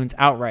cartoons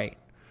outright.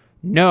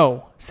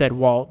 No, said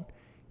Walt.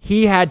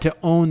 He had to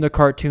own the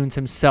cartoons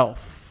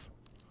himself.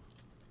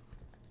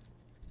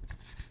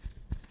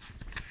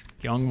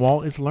 Young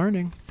Walt is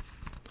learning.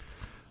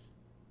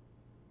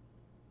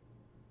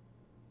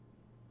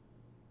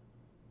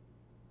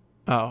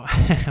 Oh,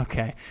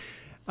 okay.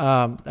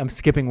 I'm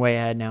skipping way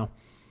ahead now.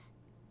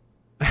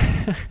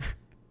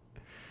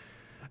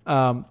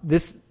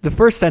 The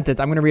first sentence,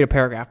 I'm going to read a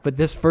paragraph, but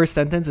this first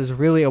sentence is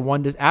really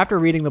after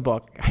reading the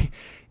book,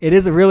 it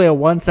is really a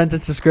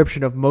one-sentence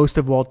description of most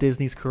of Walt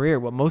Disney's career.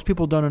 What most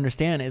people don't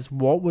understand is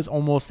Walt was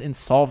almost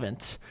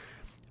insolvent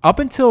up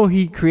until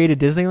he created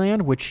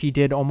Disneyland, which he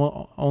did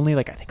only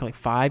like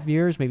 5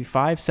 years, maybe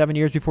 7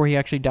 years before he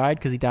actually died,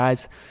 because he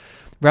dies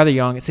rather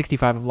young at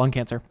 65 of lung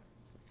cancer.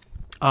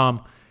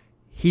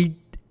 He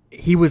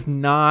did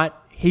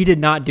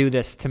not do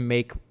this to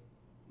make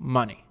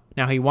money.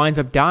 Now, he winds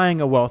up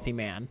dying a wealthy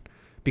man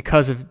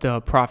because of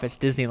the profits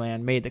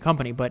Disneyland made the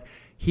company, but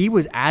he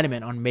was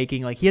adamant on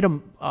making,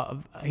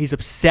 he's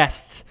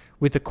obsessed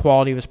with the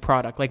quality of his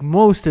product, like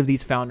most of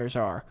these founders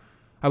are.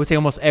 I would say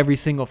almost every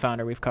single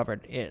founder we've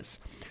covered is.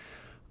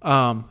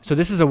 So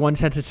this is a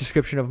one-sentence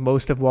description of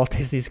most of Walt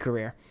Disney's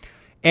career.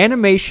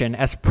 Animation,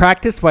 as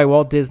practiced by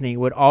Walt Disney,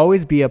 would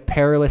always be a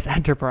perilous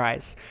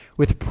enterprise,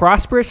 with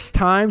prosperous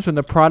times when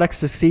the product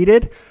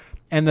succeeded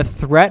and the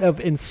threat of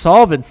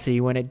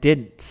insolvency when it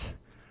didn't.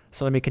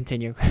 So let me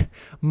continue.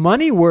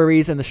 Money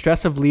worries and the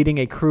stress of leading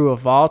a crew of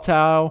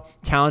volatile,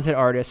 talented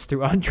artists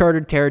through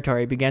uncharted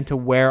territory began to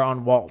wear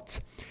on Walt.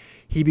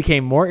 He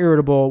became more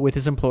irritable with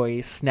his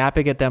employees,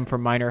 snapping at them for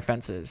minor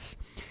offenses.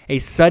 A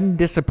sudden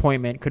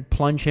disappointment could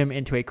plunge him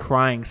into a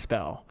crying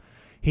spell.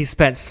 He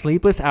spent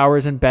sleepless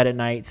hours in bed at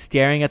night,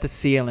 staring at the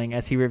ceiling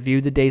as he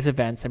reviewed the day's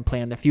events and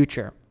planned the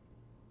future.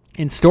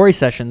 In story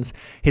sessions,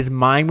 his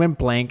mind went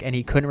blank and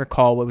he couldn't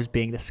recall what was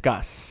being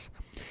discussed.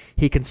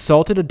 He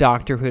consulted a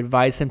doctor who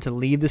advised him to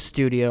leave the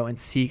studio and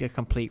seek a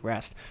complete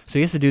rest. So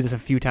he has to do this a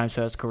few times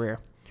throughout his career.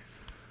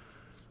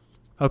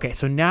 Okay,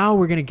 so now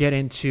we're going to get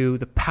into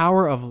the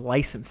power of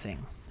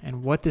licensing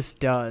and what this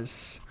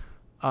does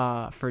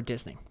for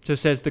Disney. So it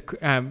says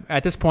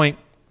at this point,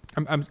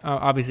 I'm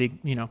obviously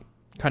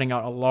cutting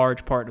out a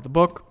large part of the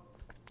book.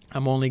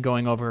 I'm only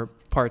going over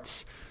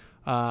parts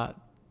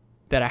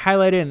that I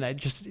highlighted and that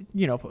just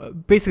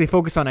basically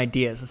focus on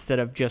ideas instead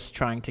of just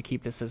trying to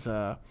keep this as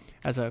a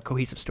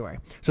cohesive story.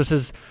 So it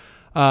says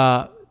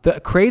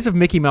the craze of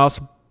Mickey Mouse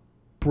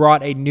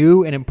brought a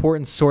new and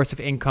important source of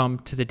income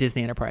to the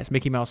Disney enterprise.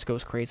 Mickey Mouse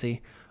goes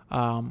crazy.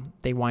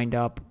 They wind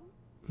up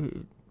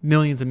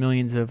millions and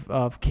millions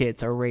of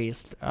kids are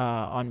raised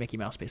on Mickey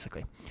Mouse,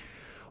 basically.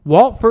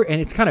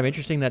 And it's kind of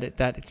interesting that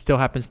it still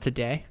happens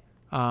today.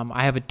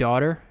 I have a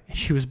daughter, and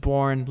she was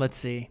born,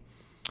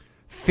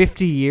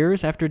 50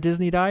 years after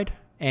Disney died,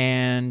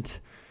 and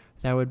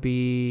that would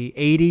be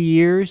 80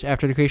 years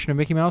after the creation of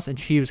Mickey Mouse, and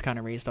she was kind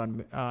of raised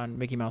on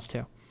Mickey Mouse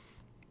too.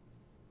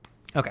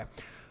 Okay.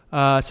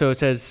 So it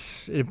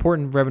says, an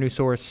important revenue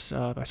source,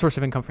 a source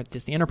of income for the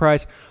Disney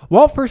enterprise.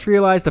 Walt first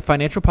realized the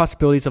financial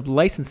possibilities of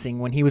licensing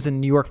when he was in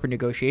New York for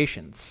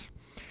negotiations.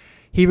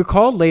 He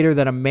recalled later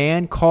that a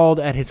man called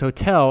at his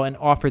hotel and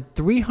offered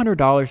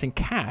 $300 in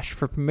cash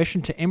for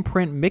permission to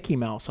imprint Mickey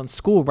Mouse on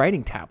school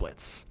writing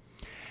tablets.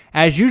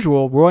 As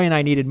usual, Roy and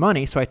I needed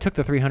money, so I took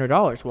the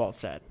 $300, Walt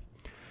said.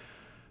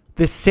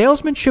 The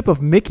salesmanship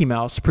of Mickey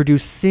Mouse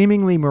produced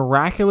seemingly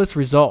miraculous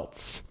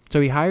results.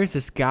 So he hires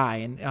this guy,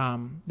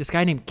 and this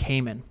guy named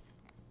Cayman,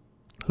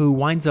 who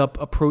winds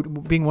up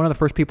being one of the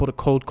first people to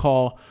cold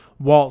call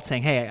Walt,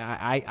 saying, "Hey,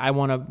 I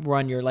want to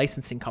run your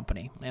licensing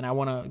company, and I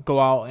want to go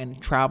out and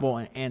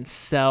travel and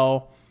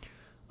sell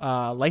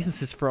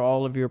licenses for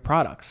all of your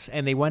products."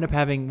 And they wind up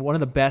having one of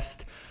the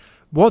best.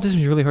 Walt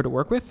Disney was really hard to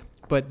work with,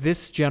 but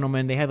this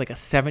gentleman, they had a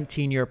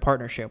 17-year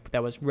partnership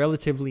that was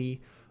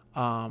relatively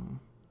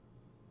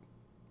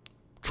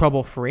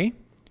trouble-free.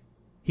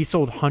 He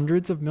sold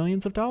hundreds of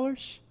millions of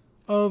dollars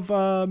of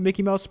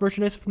Mickey Mouse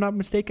merchandise, if I'm not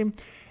mistaken,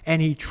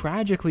 and he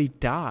tragically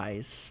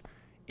dies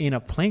in a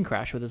plane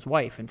crash with his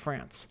wife in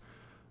France.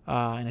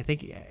 And I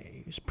think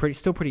he was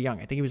still pretty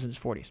young. I think he was in his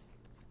 40s.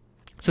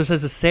 So it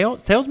says the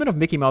salesman of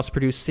Mickey Mouse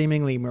produced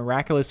seemingly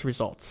miraculous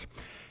results.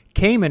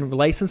 Cayman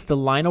licensed the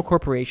Lionel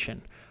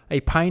Corporation, a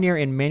pioneer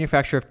in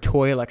manufacture of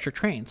toy electric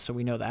trains, so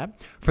we know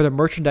that, for the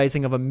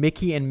merchandising of a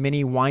Mickey and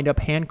Minnie wind-up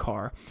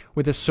handcar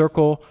with a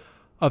circle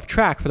of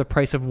track for the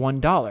price of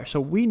 $1. So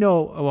we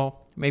know,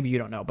 well, maybe you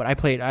don't know, but I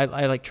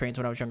liked trains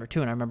when I was younger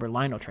too, and I remember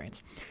Lionel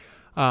trains.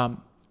 And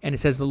it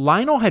says the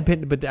Lionel had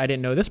been, but I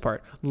didn't know this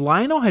part.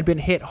 Lionel had been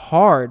hit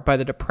hard by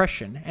the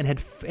Depression and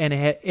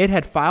it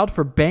had filed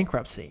for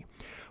bankruptcy.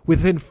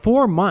 Within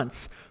 4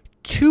 months,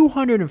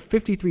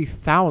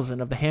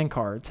 253,000 of the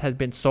handcards had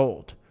been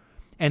sold,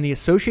 and the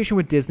association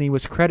with Disney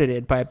was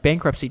credited by a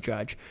bankruptcy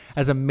judge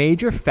as a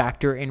major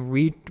factor in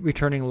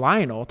returning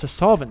Lionel to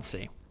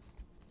solvency.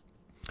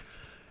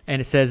 And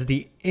it says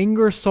the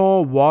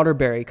Ingersoll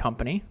Waterbury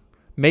Company,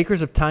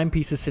 makers of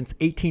timepieces since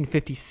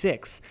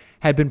 1856,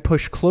 had been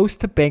pushed close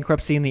to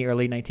bankruptcy in the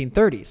early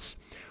 1930s,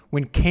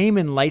 when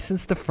Cayman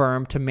licensed the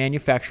firm to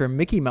manufacture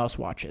Mickey Mouse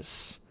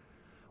watches.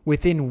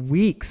 Within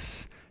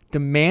weeks,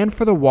 demand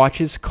for the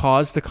watches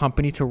caused the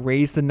company to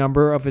raise the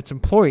number of its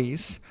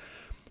employees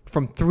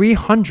from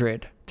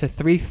 300 to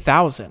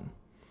 3,000.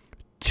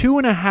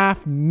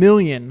 2.5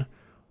 million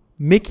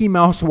Mickey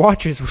Mouse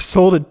watches were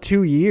sold in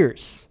 2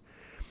 years.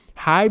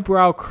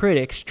 Highbrow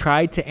critics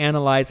tried to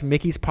analyze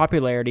Mickey's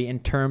popularity in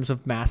terms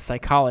of mass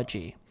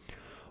psychology.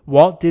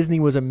 Walt Disney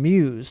was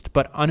amused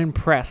but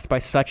unimpressed by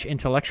such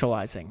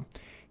intellectualizing.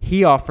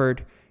 He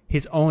offered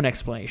his own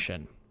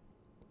explanation.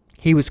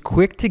 He was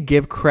quick to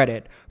give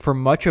credit for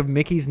much of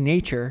Mickey's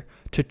nature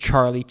to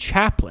Charlie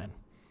Chaplin.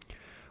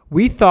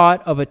 We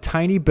thought of a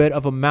tiny bit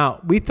of a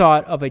mouse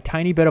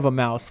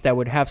that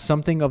would have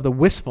something of the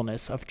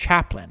wistfulness of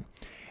Chaplin,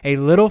 a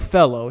little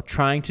fellow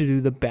trying to do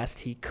the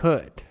best he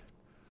could.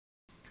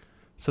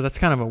 So that's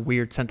kind of a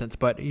weird sentence,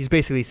 but he's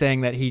basically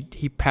saying that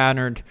he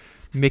patterned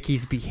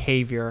Mickey's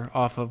behavior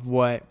off of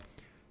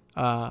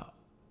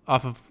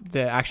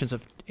the actions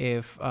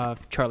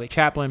of Charlie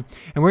Chaplin.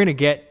 And we're going to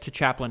get to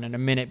Chaplin in a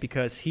minute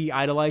because he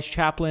idolized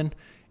Chaplin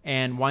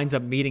and winds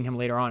up meeting him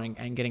later on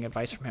and getting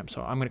advice from him.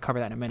 So I'm going to cover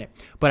that in a minute.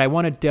 But I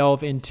want to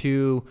delve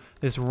into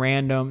these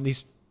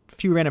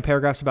few random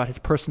paragraphs about his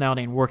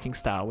personality and working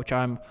style, which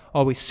I'm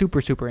always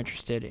super, super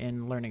interested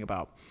in learning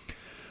about.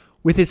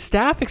 With his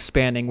staff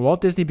expanding,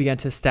 Walt Disney began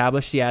to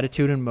establish the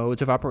attitude and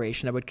modes of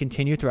operation that would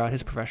continue throughout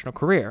his professional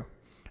career.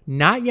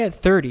 Not yet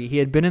 30, he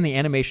had been in the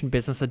animation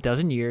business a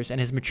dozen years,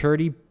 and his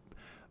maturity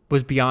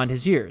was beyond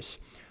his years.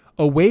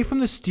 Away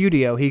from the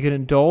studio, he could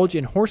indulge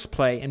in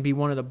horseplay and be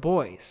one of the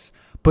boys.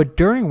 But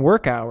during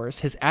work hours,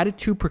 his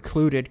attitude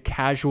precluded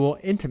casual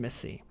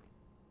intimacy.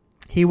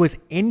 He was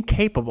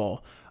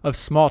incapable of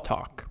small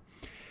talk.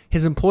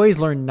 His employees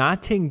learned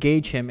not to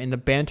engage him in the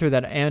banter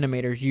that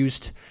animators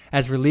used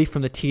as relief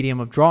from the tedium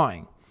of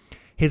drawing.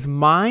 His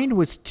mind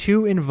was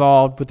too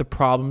involved with the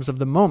problems of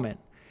the moment,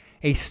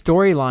 a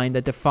storyline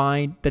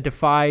that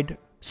defied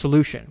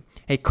solution,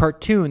 a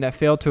cartoon that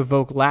failed to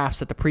evoke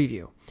laughs at the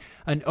preview,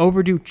 an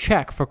overdue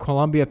check for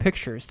Columbia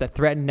Pictures that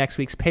threatened next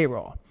week's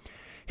payroll.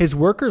 His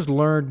workers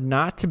learned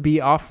not to be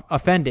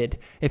offended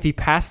if he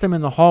passed them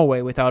in the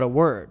hallway without a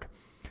word.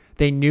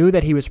 They knew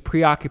that he was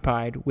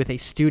preoccupied with a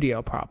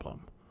studio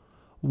problem.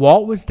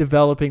 Walt was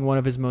developing one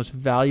of his most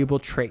valuable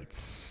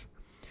traits,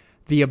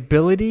 the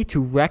ability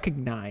to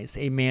recognize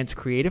a man's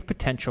creative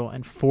potential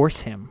and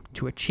force him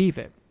to achieve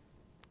it.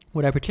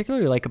 What I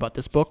particularly like about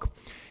this book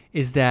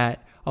is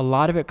that a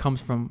lot of it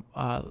comes from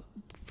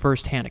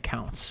first-hand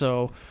accounts.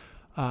 So,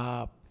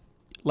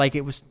 like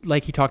the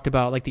author talked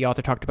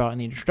about in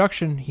the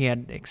introduction, he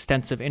had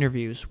extensive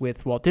interviews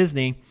with Walt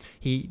Disney.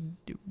 He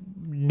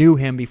knew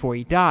him before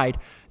he died.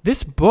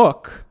 This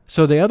book,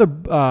 so the other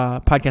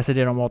podcast I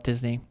did on Walt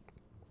Disney,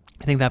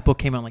 I think that book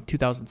came out in like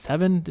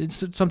 2007,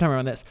 it's sometime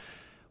around this.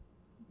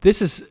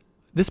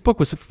 This book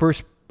was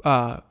first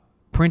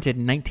printed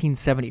in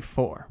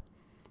 1974.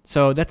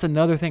 So that's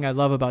another thing I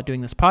love about doing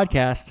this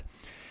podcast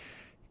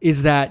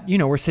is that,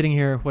 we're sitting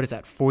here,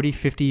 40,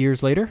 50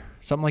 years later?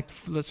 Something like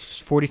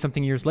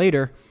 40-something years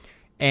later,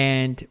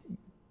 and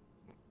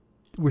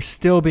we're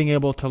still being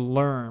able to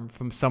learn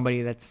from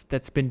somebody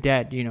that's been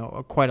dead,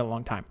 quite a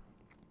long time.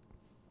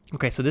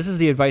 Okay, so this is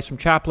the advice from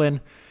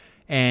Chaplin,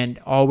 and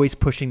always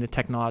pushing the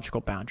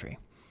technological boundary.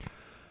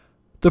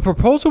 The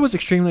proposal was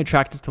extremely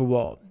attractive to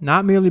Walt,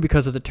 not merely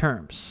because of the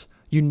terms.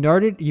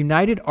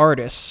 United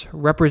Artists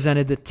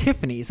represented the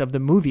Tiffany's of the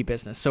movie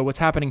business. So what's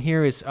happening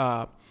here is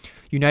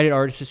United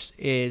Artists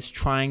is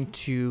trying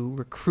to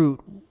recruit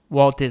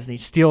Walt Disney,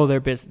 steal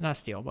their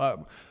business,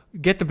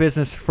 get the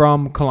business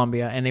from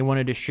Columbia, and they want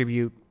to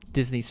distribute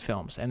Disney's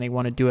films, and they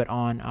want to do it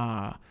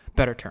on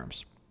better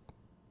terms.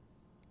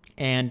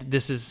 And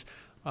this is,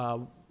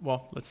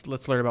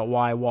 let's learn about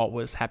why Walt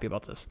was happy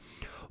about this.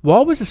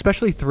 Walt was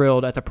especially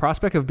thrilled at the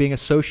prospect of being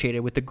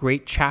associated with the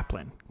great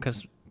Chaplin,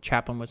 because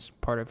Chaplin was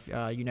part of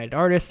United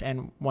Artists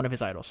and one of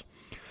his idols.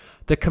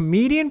 The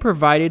comedian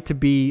proved to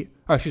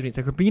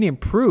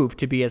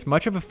be as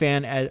much of a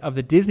fan of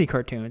the Disney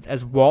cartoons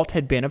as Walt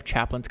had been of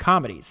Chaplin's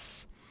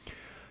comedies.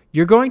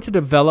 You're going to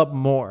develop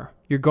more.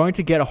 You're going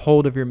to get a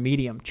hold of your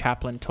medium,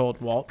 Chaplin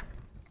told Walt.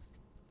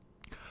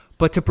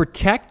 But to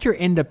protect your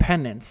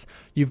independence,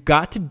 you've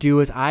got to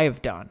do as I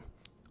have done.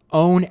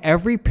 Own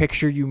every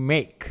picture you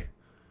make.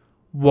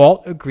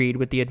 Walt agreed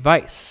with the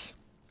advice.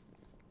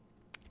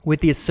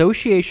 With the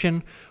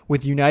association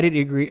with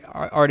United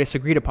Artists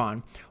agreed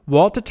upon,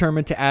 Walt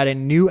determined to add a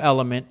new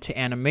element to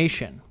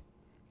animation: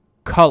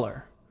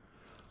 color.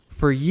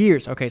 For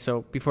years,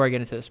 so before I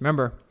get into this,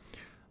 remember,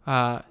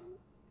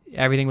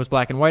 everything was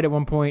black and white at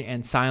one point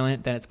and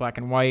silent, then it's black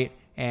and white,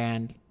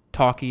 and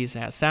talkies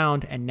has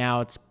sound, and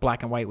now it's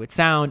black and white with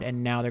sound,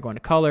 and now they're going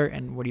to color,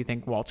 and what do you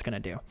think Walt's going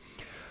to do?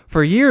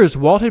 For years,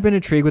 Walt had been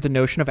intrigued with the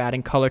notion of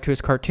adding color to his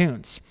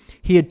cartoons.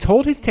 He had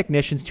told his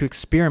technicians to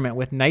experiment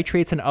with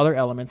nitrates and other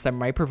elements that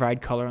might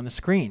provide color on the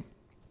screen.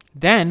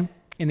 Then,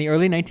 in the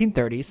early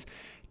 1930s,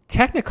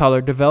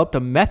 Technicolor developed a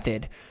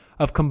method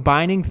of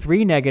combining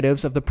three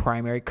negatives of the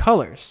primary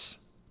colors.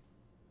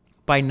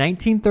 By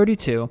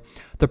 1932,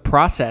 the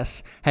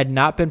process had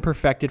not been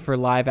perfected for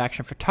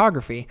live-action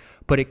photography,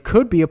 but it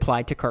could be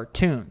applied to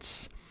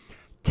cartoons.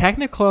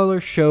 Technicolor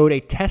showed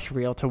a test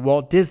reel to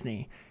Walt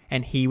Disney,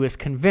 and he was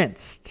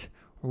convinced.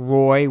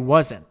 Roy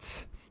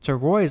wasn't. So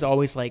Roy is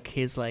always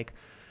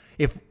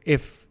if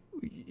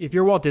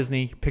you're Walt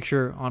Disney,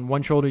 picture on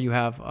one shoulder you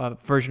have a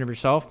version of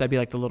yourself. That'd be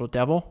like the little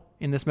devil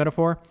in this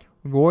metaphor.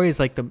 Roy is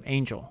like the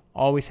angel,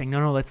 always saying,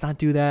 no, let's not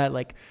do that.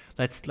 Like,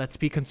 let's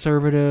be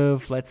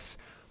conservative. Let's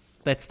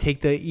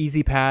take the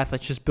easy path.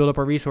 Let's just build up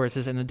our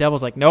resources. And the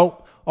devil's like,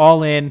 nope,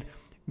 all in,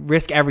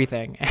 risk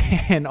everything.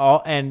 and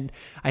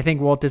I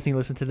think Walt Disney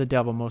listened to the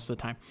devil most of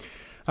the time.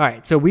 All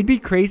right, so we'd be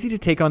crazy to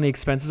take on the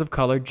expenses of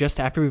color just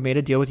after we made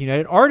a deal with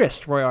United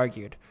Artists, Roy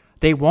argued.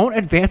 They won't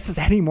advance us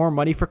any more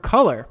money for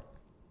color.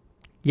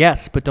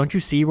 Yes, but don't you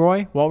see,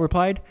 Roy? Walt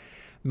replied.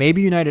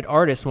 Maybe United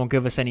Artists won't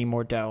give us any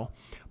more dough,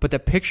 but the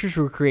pictures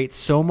will create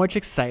so much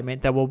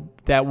excitement that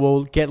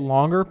we'll get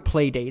longer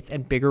play dates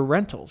and bigger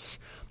rentals.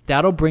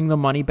 That'll bring the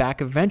money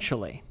back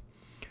eventually.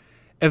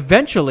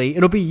 Eventually,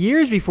 it'll be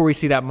years before we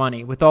see that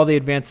money with all the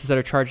advances that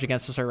are charged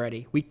against us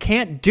already. We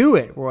can't do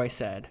it, Roy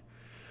said.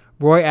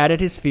 Roy added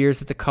his fears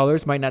that the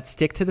colors might not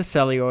stick to the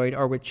celluloid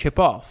or would chip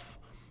off.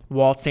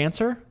 Walt's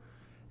answer?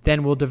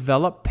 Then we'll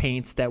develop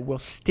paints that will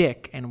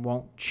stick and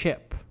won't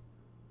chip.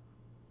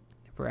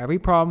 For every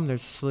problem,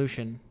 there's a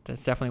solution.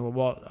 That's definitely what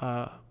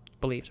Walt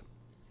believed.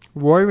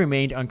 Roy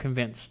remained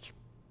unconvinced.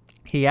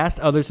 He asked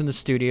others in the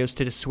studios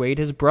to dissuade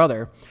his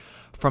brother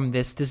from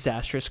this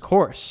disastrous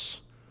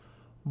course.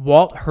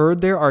 Walt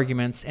heard their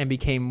arguments and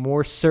became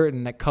more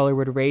certain that color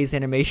would raise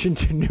animation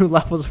to new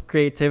levels of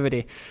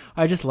creativity.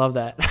 I just love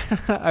that.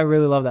 I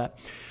really love that.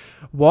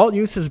 Walt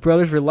used his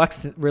brother's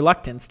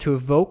reluctance to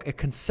evoke a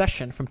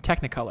concession from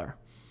Technicolor.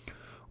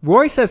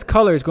 Roy says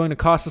color is going to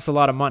cost us a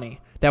lot of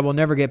money that we'll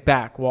never get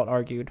back, Walt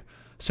argued.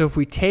 So if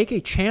we take a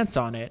chance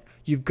on it,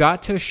 you've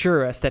got to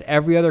assure us that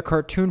every other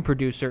cartoon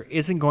producer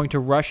isn't going to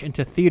rush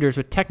into theaters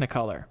with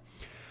Technicolor.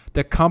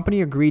 The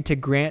company agreed to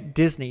grant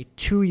Disney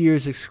 2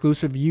 years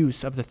exclusive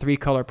use of the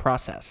 3-color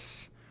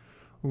process.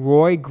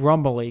 Roy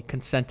grumbly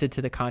consented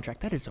to the contract.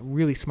 That is a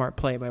really smart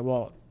play by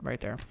Walt right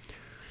there.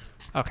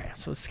 Okay,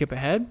 so let's skip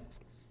ahead.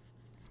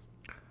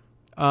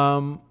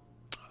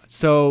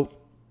 So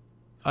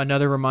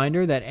another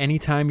reminder that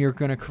anytime you're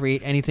going to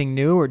create anything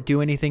new or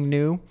do anything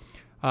new,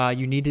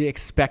 you need to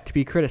expect to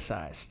be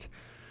criticized.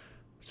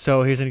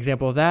 So here's an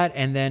example of that.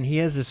 And then he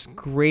has this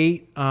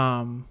great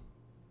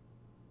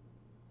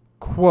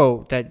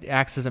quote that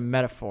acts as a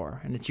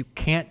metaphor, and it's, you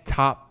can't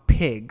top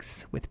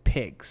pigs with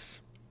pigs.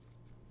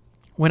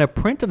 When a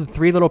print of the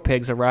 3 Little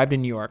Pigs arrived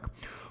in New York,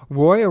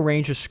 Roy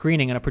arranged a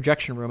screening in a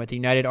projection room at the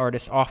United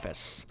Artists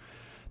office.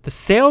 The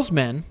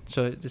salesmen,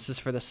 so this is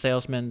for the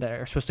salesmen that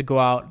are supposed to go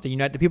out,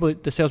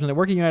 the salesmen that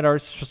work at United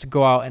Artists are supposed to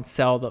go out and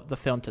sell the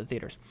film to the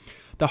theaters.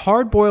 The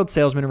hard-boiled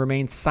salesman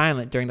remained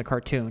silent during the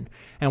cartoon,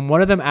 and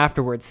one of them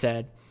afterwards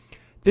said,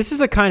 "This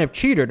is a kind of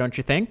cheater, don't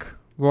you think?"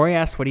 Roy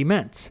asked what he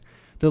meant.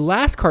 The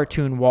last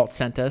cartoon Walt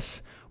sent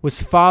us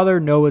was Father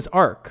Noah's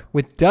Ark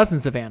with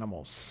dozens of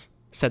animals,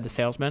 said the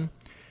salesman.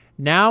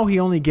 Now he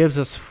only gives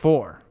us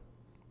 4.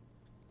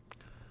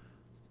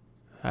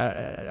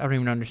 I don't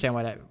even understand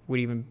why that would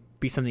even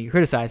be something you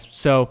criticize.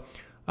 So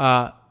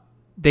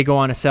they go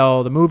on to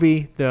sell the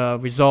movie. The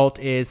result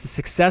is the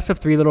success of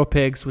 3 Little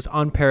Pigs was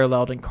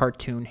unparalleled in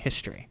cartoon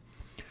history.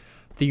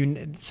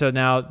 So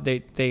now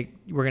we're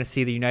going to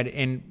see the United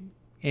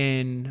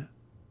in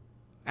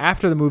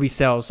after the movie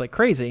sells like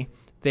crazy.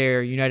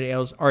 Their United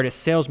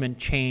Artists salesmen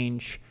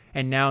change,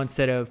 and now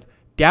instead of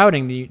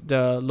doubting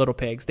the Little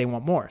Pigs, they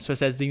want more. So it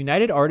says the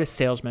United Artists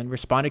salesmen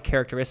responded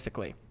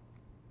characteristically.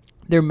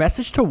 Their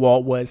message to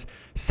Walt was,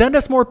 "Send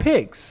us more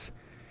pigs."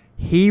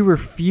 He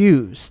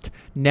refused,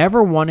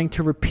 never wanting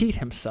to repeat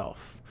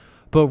himself.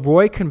 But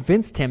Roy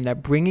convinced him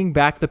that bringing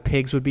back the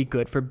pigs would be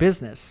good for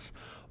business.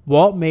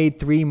 Walt made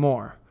 3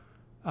 more.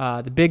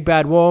 The Big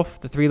Bad Wolf,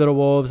 the 3 Little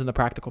Wolves, and the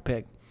Practical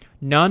Pig.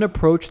 None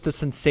approached the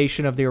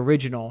sensation of the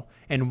original,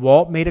 and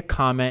Walt made a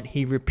comment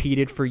he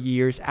repeated for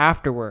years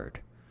afterward.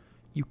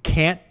 You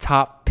can't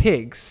top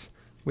pigs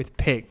with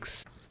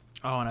pigs.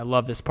 Oh, and I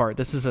love this part.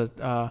 This is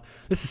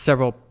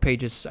several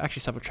pages,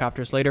 actually several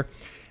chapters later,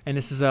 and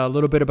this is a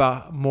little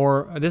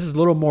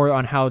more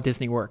on how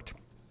Disney worked.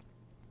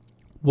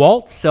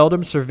 Walt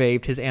seldom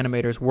surveyed his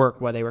animators'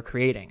 work while they were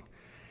creating.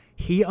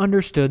 He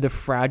understood the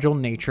fragile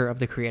nature of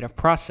the creative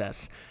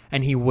process,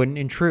 and he wouldn't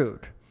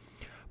intrude.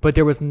 But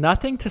there was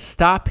nothing to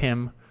stop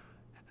him.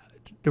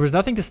 There was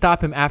nothing to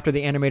stop him after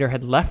the animator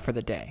had left for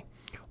the day.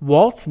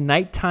 Walt's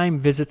nighttime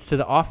visits to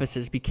the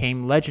offices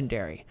became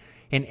legendary,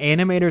 and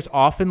animators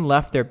often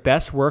left their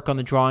best work on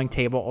the drawing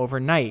table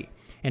overnight,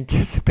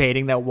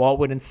 anticipating that Walt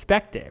would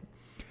inspect it.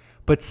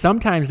 But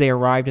sometimes they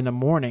arrived in the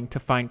morning to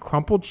find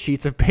crumpled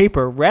sheets of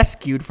paper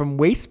rescued from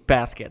waste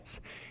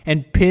baskets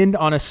and pinned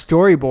on a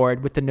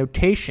storyboard with the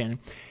notation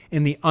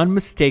in the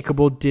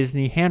unmistakable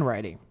Disney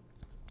handwriting: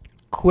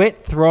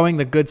 "Quit throwing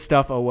the good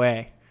stuff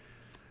away."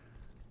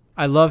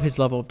 I love his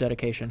level of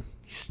dedication.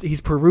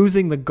 He's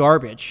perusing the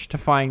garbage to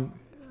find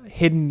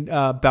hidden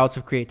bouts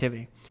of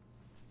creativity.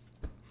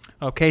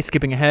 Okay,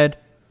 skipping ahead.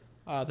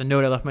 The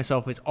note I left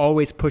myself was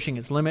always pushing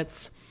his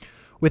limits.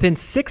 Within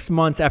 6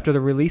 months after the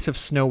release of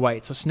Snow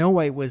White, so Snow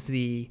White was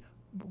the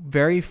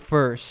very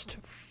first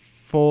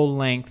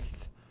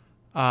full-length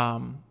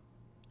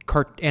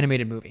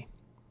animated movie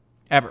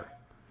ever.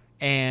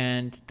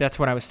 And that's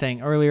what I was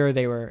saying earlier.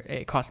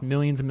 It cost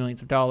millions and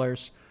millions of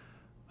dollars.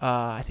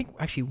 I think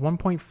actually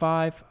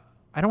 1.5.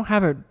 I don't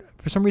have it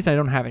for some reason. I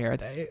don't have it here.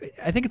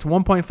 I think it's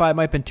 1.5.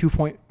 Might have been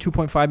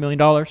 $2.5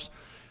 million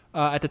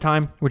at the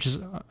time, which is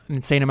an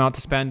insane amount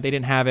to spend. They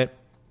didn't have it.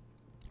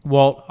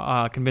 Walt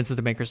convinces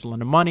the bankers to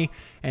lend him money,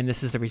 and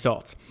this is the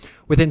results.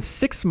 Within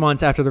 6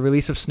 months after the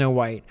release of Snow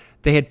White,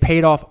 they had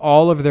paid off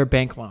all of their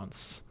bank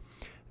loans.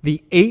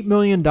 The $8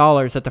 million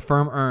that the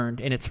firm earned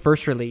in its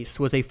first release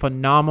was a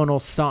phenomenal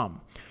sum,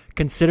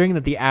 considering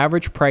that the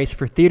average price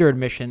for theater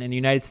admission in the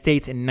United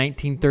States in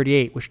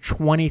 1938 was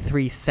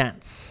 23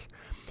 cents.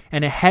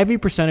 And a heavy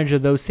percentage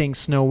of those seeing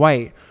Snow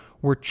White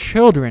were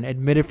children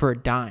admitted for a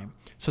dime.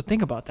 So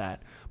think about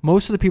that.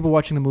 Most of the people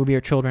watching the movie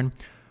are children.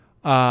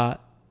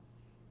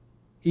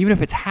 Even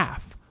if it's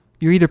half,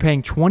 you're either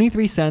paying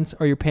 23 cents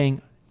or you're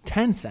paying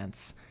 10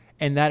 cents.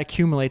 And that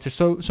accumulates. There's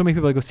so many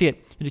people that go see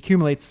it. It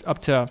accumulates up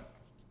to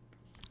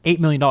 $8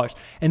 million.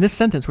 And this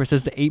sentence where it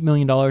says the $8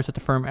 million that the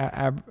firm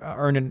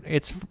earned in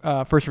its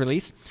first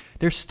release,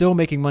 they're still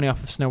making money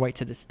off of Snow White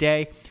to this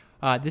day.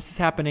 This is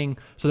happening.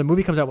 So the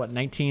movie comes out,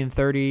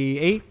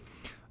 1938?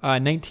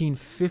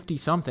 1950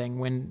 something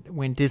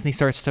when Disney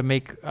starts to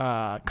make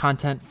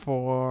content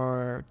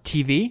for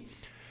TV.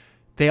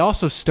 They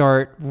also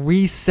start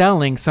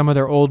reselling some of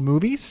their old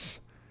movies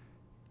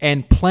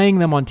and playing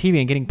them on TV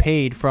and getting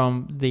paid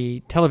from the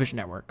television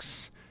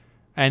networks.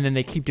 And then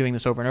they keep doing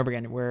this over and over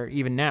again, where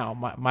even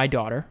now, my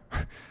daughter,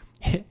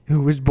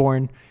 who was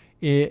born,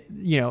 let's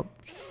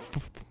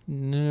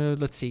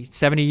see,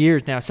 70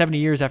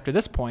 years after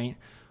this point,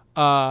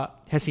 has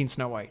seen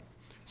Snow White.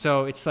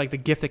 So it's like the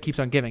gift that keeps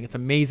on giving. It's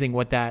amazing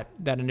what that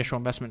initial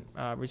investment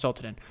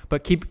resulted in.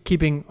 But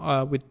keeping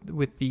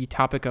with the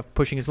topic of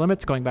pushing his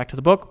limits, going back to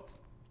the book,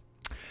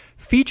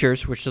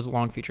 features, which is the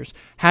long features,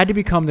 had to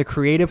become the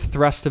creative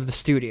thrust of the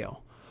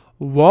studio.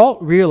 Walt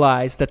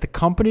realized that the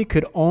company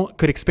could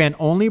expand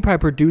only by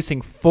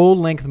producing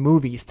full-length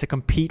movies to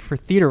compete for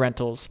theater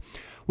rentals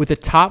with the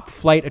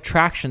top-flight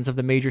attractions of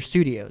the major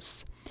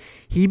studios.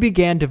 He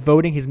began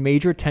devoting his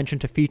major attention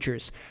to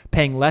features,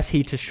 paying less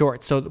heed to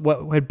shorts. So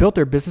what had built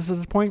their business at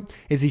this point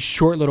is these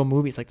short little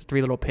movies like The Three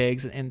Little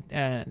Pigs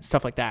and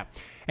stuff like that.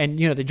 And,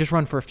 they just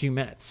run for a few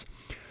minutes.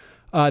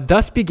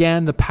 Thus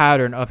began the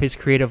pattern of his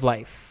creative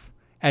life.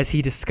 As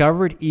he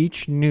discovered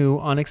each new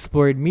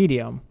unexplored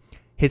medium,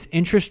 his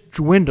interest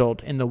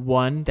dwindled in the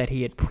one that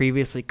he had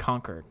previously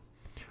conquered.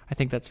 I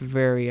think that's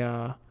very,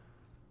 I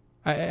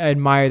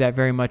admire that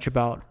very much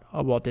about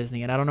Walt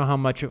Disney. And I don't know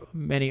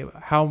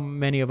how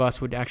many of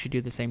us would actually do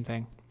the same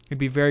thing. It'd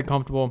be very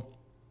comfortable.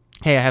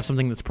 Hey, I have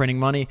something that's printing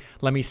money.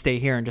 Let me stay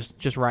here and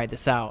just ride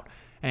this out.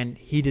 And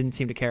he didn't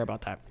seem to care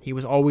about that. He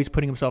was always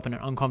putting himself in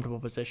an uncomfortable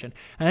position.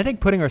 And I think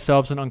putting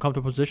ourselves in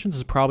uncomfortable positions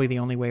is probably the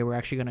only way we're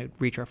actually going to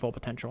reach our full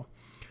potential.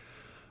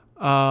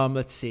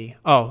 Let's see.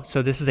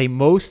 So this is a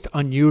most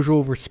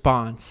unusual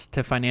response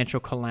to financial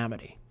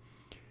calamity.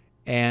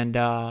 And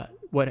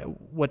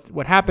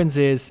what happens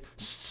is,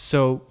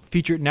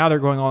 now they're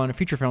going on a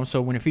feature film.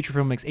 So when a feature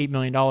film makes $8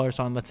 million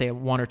on, let's say, a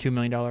 $1 or $2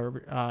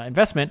 million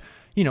investment,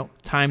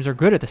 times are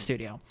good at the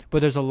studio.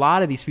 But there's a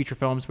lot of these feature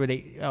films where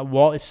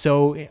Walt is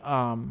so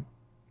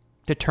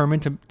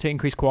determined to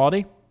increase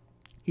quality,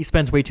 he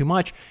spends way too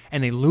much,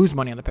 and they lose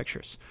money on the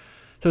pictures.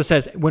 So it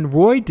says, when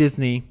Roy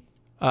Disney...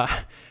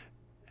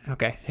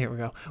 Okay, here we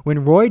go.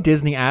 When Roy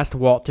Disney asked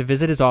Walt to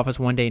visit his office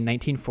one day in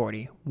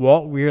 1940,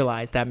 Walt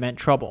realized that meant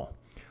trouble.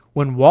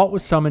 When Walt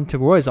was summoned to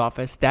Roy's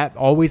office, that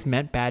always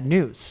meant bad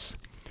news.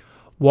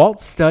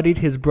 Walt studied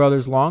his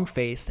brother's long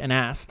face and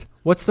asked,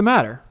 "What's the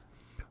matter?"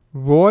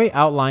 Roy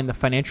outlined the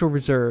financial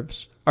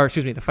reverses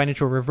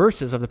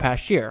of the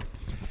past year.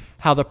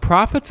 How the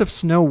profits of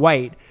Snow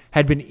White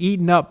had been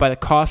eaten up by the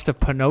cost of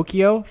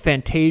Pinocchio,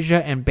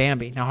 Fantasia, and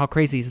Bambi. Now, how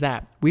crazy is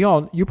that?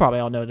 You probably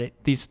all know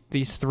that these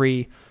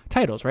three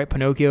titles, right?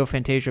 Pinocchio,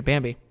 Fantasia,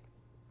 Bambi.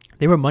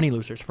 They were money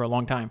losers for a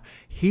long time.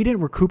 He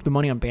didn't recoup the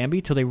money on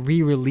Bambi till they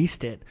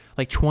re-released it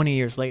like 20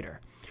 years later.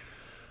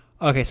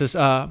 Okay, so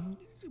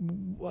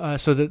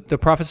the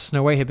profits of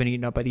Snow White had been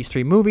eaten up by these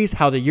three movies.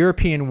 How the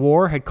European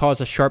War had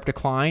caused a sharp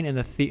decline in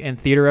in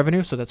theater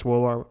revenue. So that's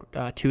World War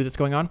II that's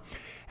going on.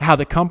 How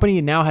the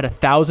company now had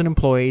 1,000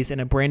 employees in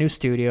a brand new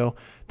studio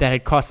that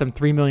had cost them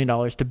 $3 million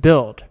to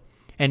build.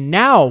 And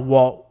now,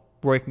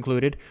 Roy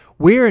concluded,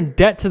 we're in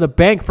debt to the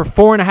bank for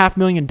 $4.5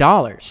 million.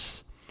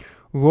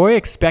 Roy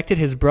expected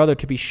his brother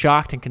to be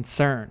shocked and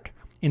concerned.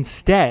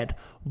 Instead,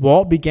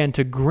 Walt began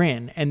to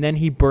grin, and then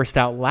he burst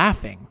out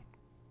laughing.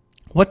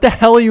 "What the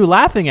hell are you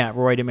laughing at?"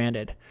 Roy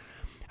demanded.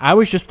 "I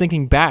was just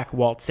thinking back,"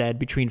 Walt said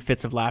between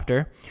fits of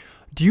laughter.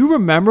 "Do you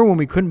remember when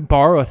we couldn't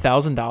borrow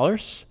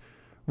 $1,000?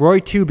 Roy,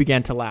 too,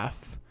 began to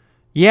laugh.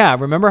 "Yeah,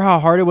 remember how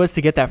hard it was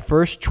to get that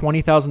first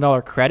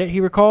 $20,000 credit," he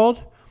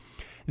recalled.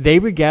 They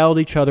regaled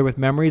each other with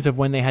memories of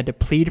when they had to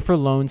plead for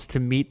loans to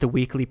meet the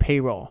weekly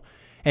payroll.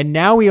 "And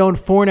now we own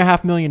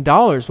 $4.5 million,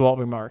 Walt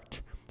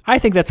remarked. "I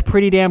think that's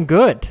pretty damn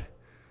good."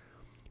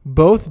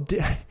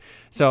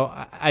 So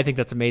I think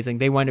that's amazing.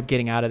 They wind up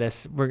getting out of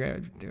this. I'm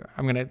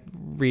going to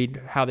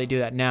read how they do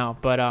that now.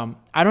 But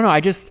I don't know.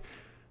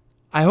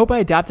 I hope I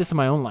adapt this in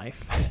my own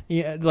life.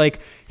 Yeah,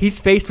 like he's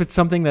faced with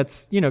something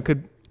that's,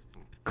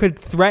 could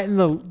threaten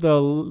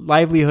the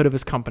livelihood of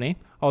his company,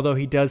 although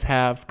he does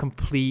have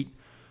complete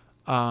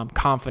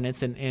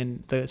confidence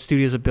in the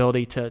studio's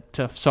ability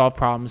to solve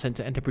problems and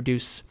to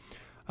produce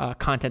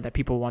content that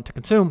people want to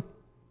consume.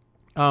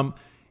 And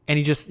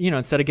he just,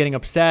 instead of getting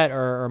upset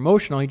or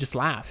emotional, he just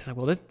laughs. He's like,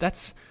 well,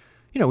 that's,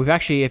 we've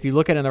actually, if you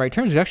look at it in the right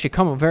terms, we've actually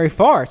come very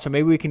far. So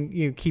maybe we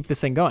can keep this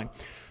thing going.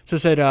 So it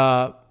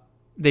said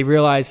they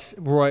realized,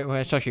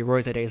 Roy's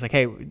idea is like,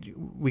 hey,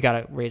 we got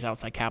to raise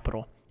outside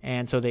capital.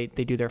 And so they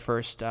do their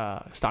first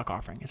stock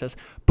offering. It says,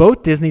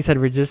 both Disneys had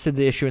resisted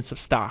the issuance of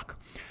stock.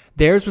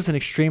 Theirs was an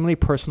extremely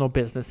personal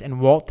business, and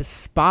Walt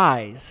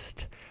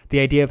despised the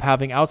idea of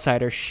having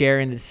outsiders share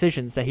in the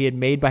decisions that he had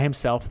made by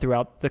himself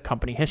throughout the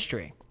company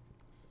history.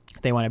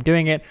 They wound up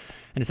doing it,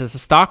 and it says the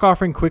stock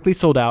offering quickly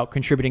sold out,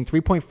 contributing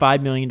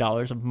 $3.5 million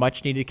of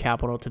much-needed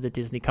capital to the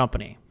Disney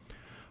company.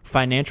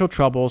 Financial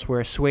troubles were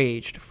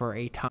assuaged for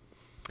a time.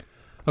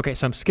 Okay,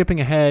 so I'm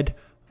skipping ahead.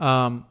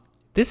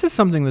 This is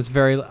something that's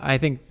very, I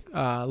think,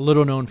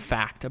 little-known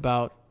fact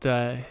about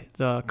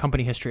the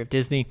company history of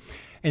Disney,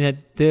 and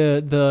that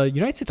the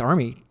United States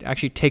Army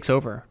actually takes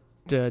over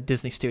the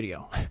Disney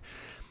studio.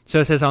 So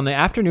it says, on the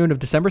afternoon of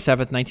December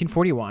 7th,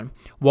 1941,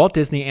 Walt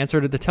Disney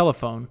answered the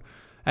telephone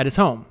at his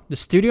home. The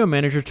studio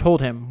manager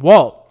told him,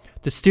 Walt,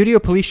 the studio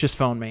police just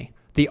phoned me.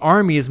 The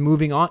Army is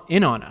moving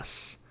in on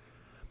us.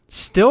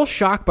 Still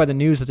shocked by the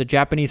news that the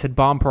Japanese had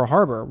bombed Pearl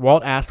Harbor,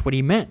 Walt asked what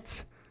he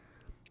meant.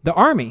 The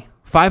Army,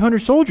 500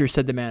 soldiers,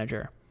 said the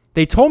manager.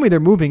 They told me they're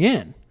moving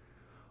in.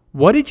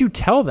 What did you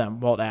tell them?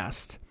 Walt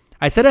asked.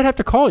 I said I'd have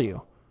to call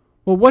you.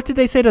 Well, what did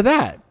they say to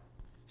that?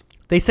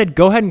 They said,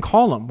 go ahead and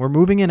call them. We're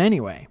moving in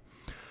anyway.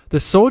 The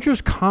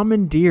soldiers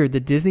commandeered the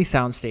Disney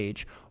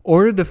soundstage,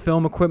 ordered the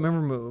film equipment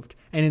removed,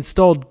 and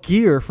installed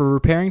gear for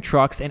repairing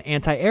trucks and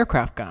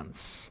anti-aircraft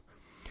guns.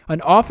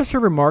 An officer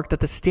remarked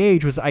that the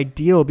stage was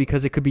ideal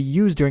because it could be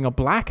used during a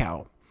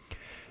blackout.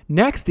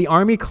 Next, the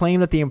Army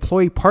claimed the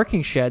employee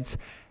parking sheds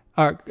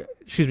and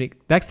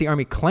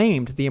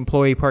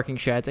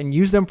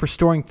used them for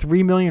storing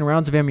 3 million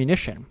rounds of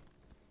ammunition.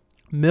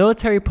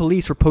 Military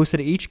police were posted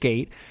at each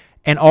gate,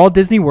 and all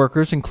Disney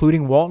workers,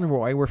 including Walt and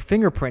Roy, were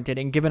fingerprinted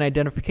and given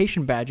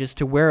identification badges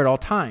to wear at all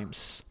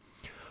times.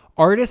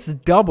 Artists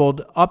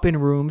doubled up in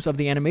rooms of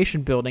the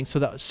animation building so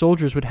that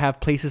soldiers would have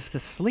places to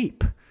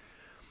sleep.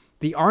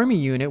 The Army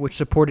unit, which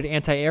supported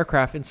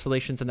anti-aircraft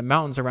installations in the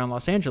mountains around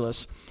Los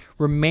Angeles,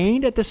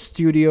 remained at the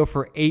studio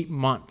for 8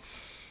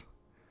 months.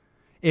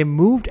 It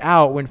moved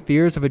out when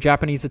fears of a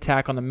Japanese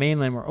attack on the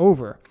mainland were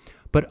over,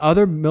 but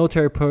other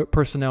military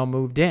personnel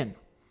moved in.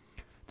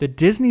 The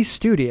Disney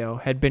studio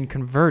had been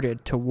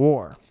converted to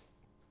war.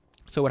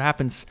 So what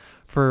happens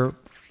for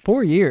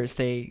 4 years,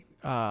 the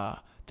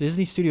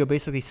Disney studio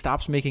basically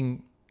stops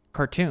making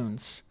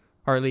cartoons,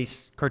 or at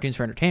least cartoons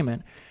for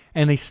entertainment,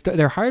 and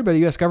they're hired by the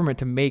U.S. government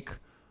to make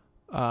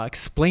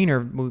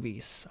explainer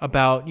movies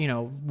about,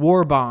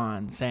 war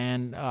bonds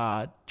and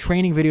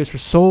training videos for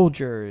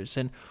soldiers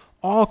and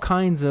all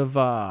kinds of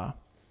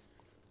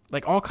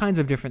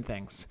different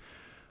things.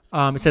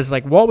 It says,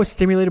 Walt was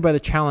stimulated by the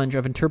challenge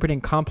of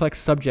interpreting complex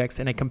subjects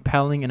in a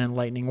compelling and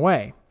enlightening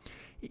way.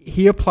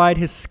 He applied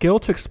his skill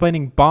to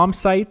explaining bomb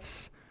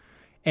sites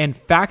and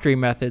factory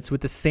methods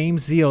with the same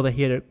zeal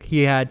that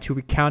he had to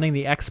recounting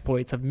the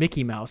exploits of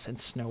Mickey Mouse and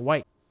Snow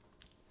White.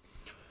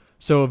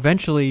 So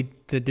eventually,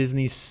 the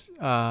Disney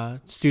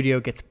studio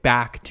gets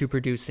back to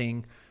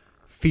producing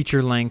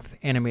feature-length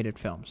animated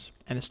films.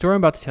 And the story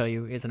I'm about to tell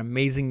you is an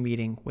amazing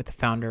meeting with the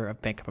founder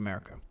of Bank of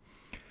America.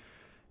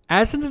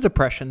 As in the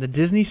Depression, the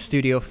Disney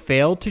studio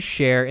failed to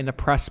share in the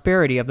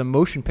prosperity of the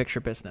motion picture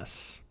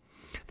business.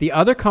 The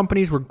other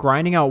companies were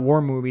grinding out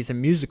war movies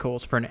and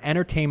musicals for an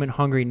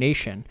entertainment-hungry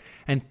nation,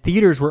 and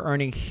theaters were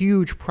earning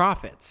huge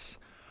profits.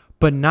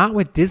 But not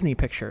with Disney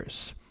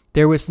Pictures.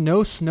 There was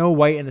no Snow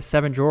White and the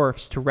Seven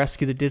Dwarfs to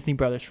rescue the Disney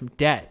brothers from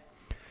debt.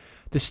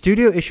 The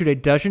studio issued a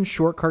dozen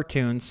short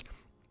cartoons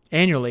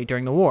annually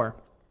during the war.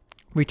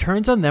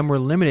 Returns on them were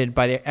limited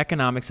by the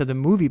economics of the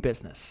movie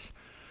business.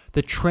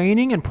 The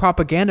training and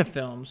propaganda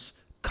films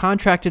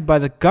contracted by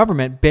the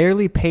government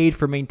barely paid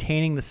for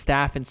maintaining the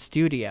staff and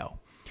studio.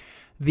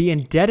 The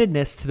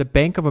indebtedness to the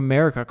Bank of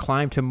America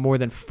climbed to more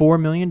than $4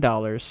 million,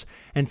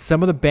 and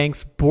some of the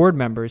bank's board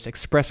members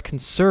expressed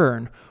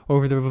concern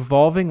over the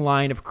revolving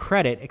line of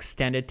credit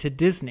extended to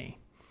Disney.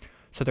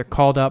 So they're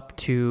called up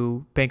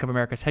to Bank of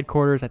America's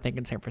headquarters, I think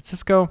in San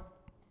Francisco,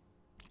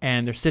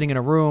 and they're sitting in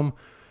a room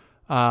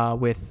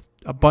with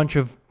a bunch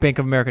of Bank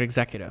of America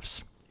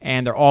executives,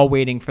 and they're all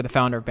waiting for the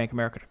founder of Bank of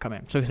America to come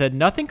in. So he said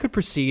nothing could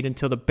proceed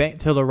until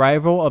the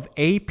arrival of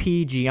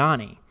A.P.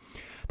 Gianni,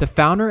 the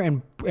founder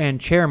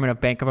and chairman of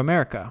Bank of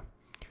America.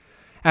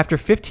 After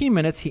 15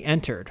 minutes, he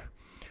entered.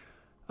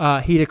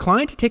 He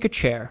declined to take a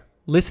chair,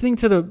 listening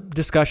to the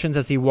discussions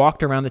as he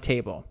walked around the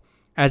table.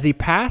 As he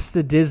passed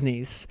the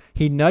Disneys,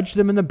 he nudged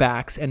them in the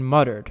backs and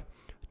muttered,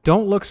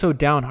 "Don't look so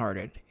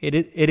downhearted.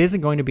 It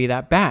isn't going to be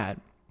that bad."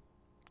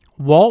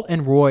 Walt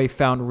and Roy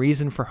found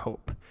reason for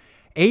hope.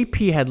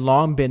 AP had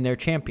long been their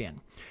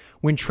champion.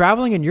 When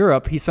traveling in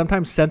Europe, he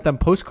sometimes sent them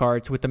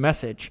postcards with the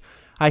message,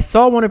 "I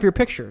saw one of your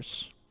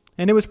pictures,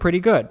 and it was pretty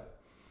good."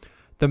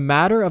 The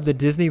matter of the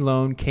Disney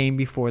loan came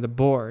before the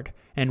board,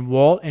 and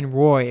Walt and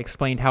Roy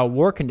explained how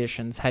war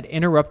conditions had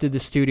interrupted the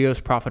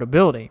studio's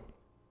profitability.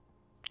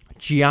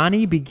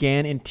 Gianni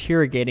began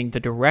interrogating the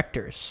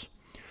directors.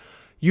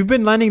 "You've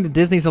been lending the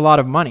Disneys a lot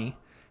of money.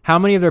 How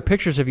many of their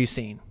pictures have you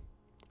seen?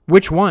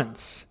 Which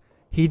ones?"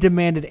 He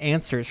demanded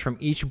answers from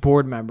each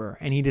board member,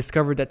 and he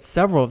discovered that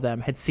several of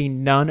them had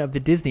seen none of the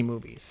Disney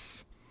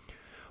movies.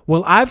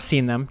 "Well, I've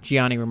seen them,"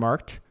 Gianni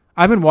remarked.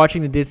 "I've been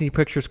watching the Disney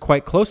pictures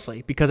quite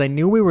closely because I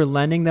knew we were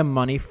lending them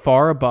money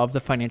far above the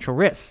financial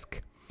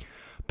risk.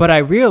 But I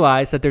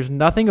realized that there's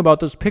nothing about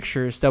those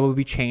pictures that will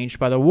be changed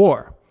by the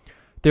war.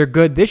 They're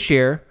good this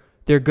year,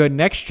 they're good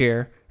next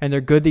year, and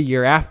they're good the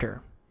year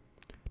after.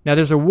 Now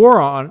there's a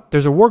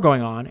war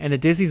going on, and the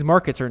Disney's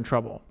markets are in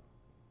trouble.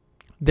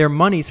 Their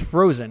money's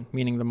frozen,"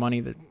 meaning the money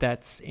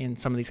that's in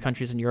some of these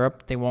countries in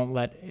Europe. They won't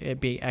let it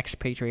be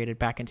expatriated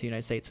back into the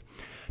United States.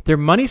 "Their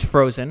money's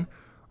frozen,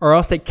 or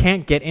else they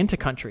can't get into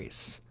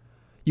countries.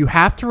 You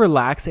have to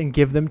relax and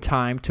give them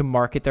time to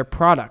market their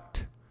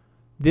product.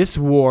 This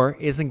war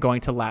isn't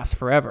going to last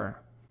forever."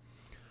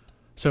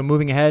 So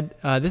moving ahead,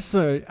 this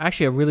is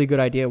actually a really good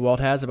idea Walt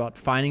has about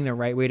finding the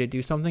right way to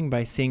do something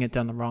by seeing it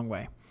done the wrong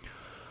way.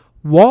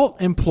 Walt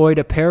employed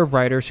a pair of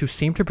writers who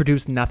seemed to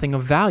produce nothing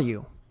of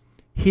value.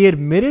 He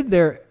admitted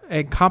their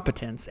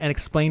incompetence and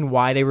explained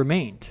why they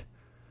remained.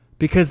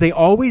 "Because they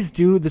always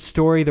do the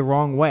story the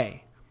wrong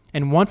way.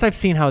 And once I've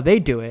seen how they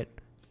do it,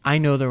 I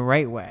know the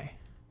right way."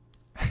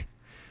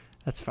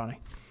 That's funny.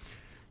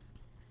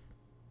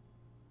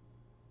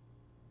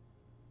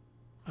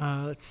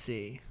 Let's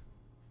see.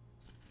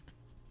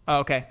 Oh,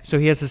 okay, so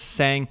he has this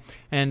saying,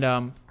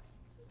 and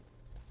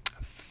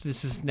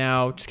this is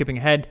now skipping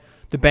ahead.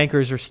 The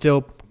bankers are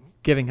still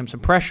giving him some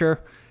pressure.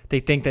 They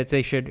think that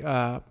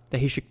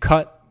he should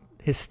cut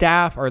his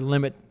staff or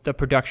limit the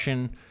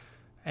production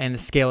and the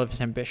scale of his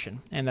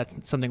ambition, and that's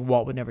something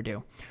Walt would never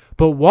do.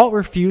 But Walt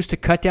refused to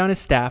cut down his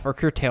staff or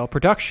curtail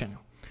production.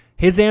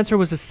 His answer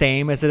was the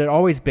same as it had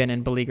always been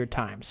in beleaguered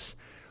times.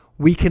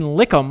 "We can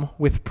lick 'em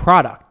with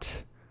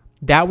product."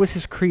 That was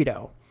his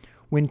credo.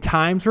 When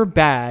times were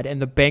bad and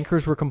the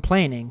bankers were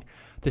complaining,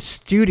 the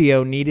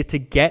studio needed to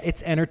get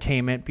its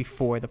entertainment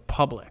before the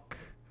public.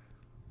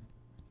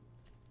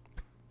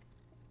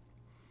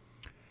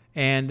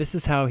 And this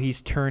is how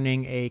he's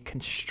turning a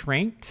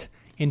constraint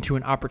into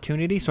an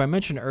opportunity. So I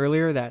mentioned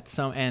earlier that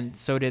and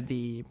so did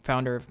the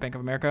founder of Bank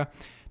of America,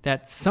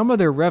 that some of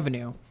their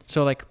revenue,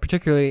 so like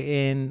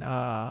particularly in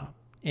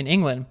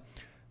England,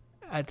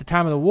 at the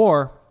time of the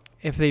war,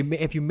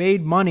 if you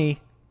made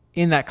money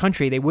in that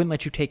country, they wouldn't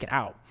let you take it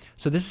out.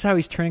 So this is how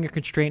he's turning a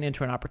constraint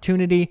into an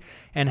opportunity,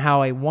 and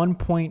how a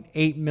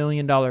 $1.8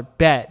 million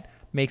bet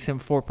makes him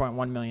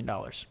 $4.1 million.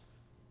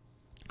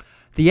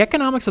 The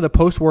economics of the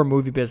post-war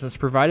movie business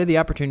provided the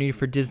opportunity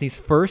for Disney's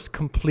first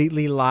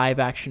completely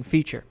live-action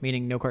feature,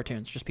 meaning no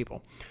cartoons, just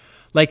people.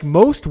 Like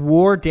most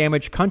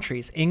war-damaged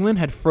countries, England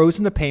had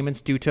frozen the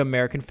payments due to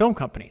American film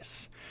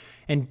companies,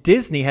 and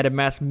Disney had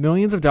amassed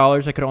millions of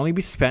dollars that could only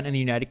be spent in the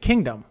United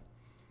Kingdom.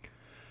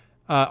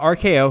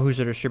 RKO, who's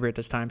the distributor at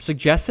this time,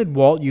 suggested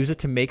Walt use it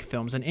to make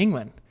films in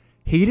England.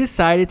 He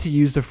decided to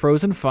use the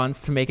frozen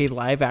funds to make a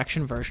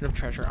live-action version of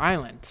Treasure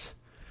Island.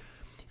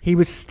 He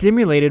was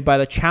stimulated by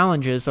the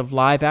challenges of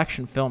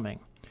live-action filming.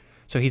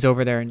 So he's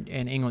over there in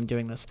England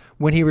doing this.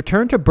 When he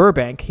returned to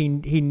Burbank, he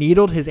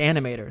needled his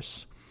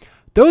animators.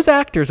 "Those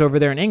actors over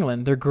there in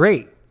England, they're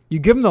great. You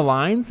give them the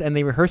lines, and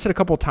they rehearse it a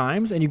couple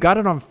times, and you got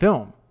it on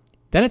film.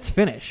 Then it's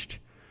finished.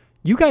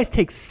 You guys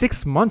take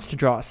 6 months to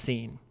draw a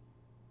scene."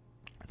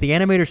 The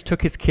animators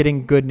took his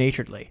kidding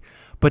good-naturedly,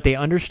 but they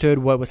understood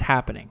what was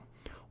happening.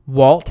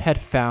 Walt had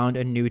found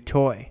a new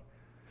toy.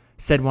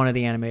 Said one of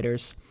the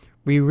animators,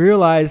 "We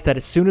realized that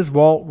as soon as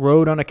Walt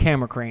rode on a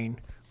camera crane,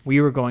 we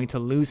were going to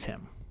lose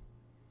him."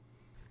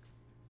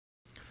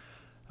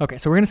 Okay,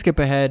 so we're going to skip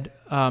ahead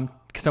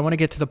because I want to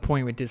get to the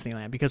point with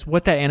Disneyland, because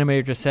what that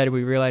animator just said,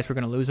 we realized we're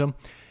going to lose him.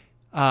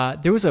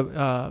 There was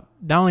not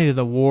only did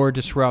the war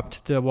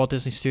disrupt the Walt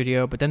Disney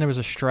Studio, but then there was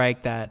a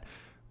strike that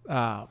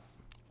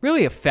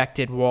really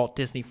affected Walt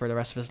Disney for the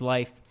rest of his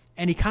life,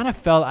 and he kind of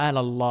fell out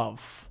of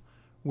love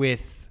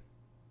with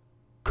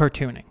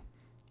cartooning.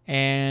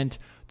 And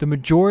the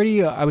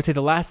majority, I would say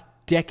the last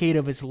decade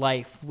of his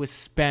life was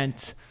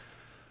spent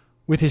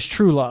with his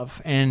true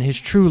love, and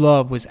his true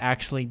love was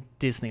actually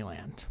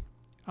Disneyland.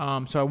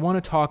 So I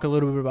want to talk a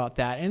little bit about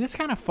that, and this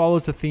kind of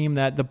follows the theme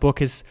that the book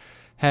has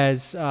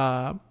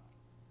taught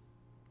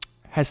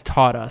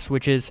us,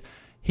 which is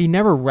he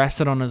never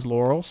rested on his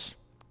laurels.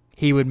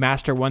 He would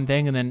master one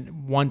thing, and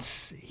then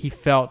once he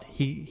felt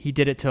he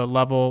did it to a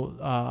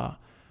level,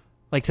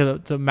 like to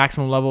the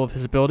maximum level of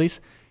his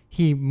abilities,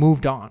 he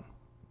moved on.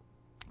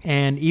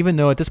 And even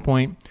though at this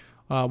point,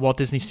 Walt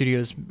Disney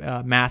Studios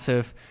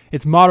massive,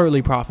 it's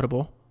moderately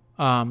profitable,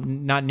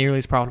 not nearly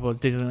as profitable as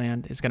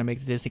Disneyland is going to make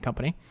the Disney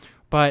company,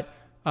 but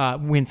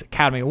wins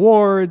Academy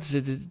Awards.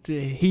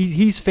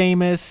 He's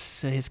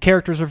famous. His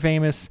characters are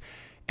famous,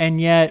 and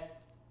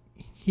yet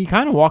he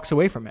kind of walks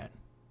away from it.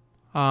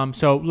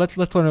 So let's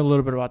learn a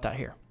little bit about that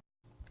here.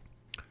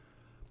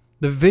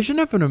 The vision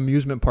of an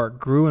amusement park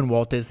grew in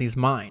Walt Disney's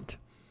mind.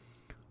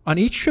 On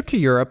each trip to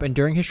Europe and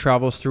during his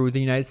travels through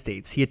the United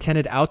States, he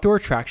attended outdoor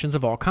attractions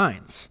of all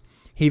kinds.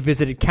 He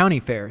visited county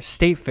fairs,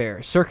 state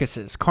fairs,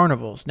 circuses,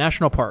 carnivals,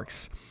 national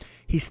parks.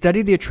 He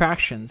studied the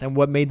attractions and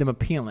what made them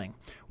appealing,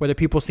 whether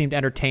people seemed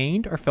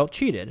entertained or felt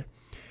cheated.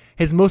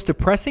 His most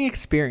depressing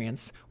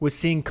experience was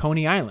seeing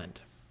Coney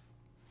Island.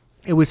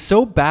 It was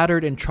so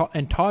battered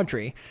and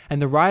tawdry,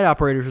 and the ride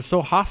operators were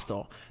so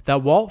hostile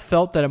that Walt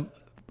felt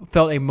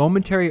a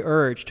momentary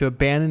urge to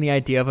abandon the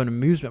idea of an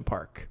amusement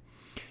park.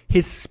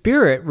 His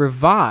spirit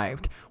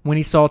revived when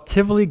he saw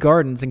Tivoli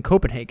Gardens in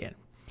Copenhagen.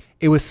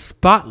 It was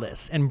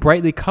spotless and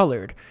brightly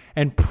colored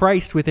and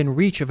priced within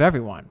reach of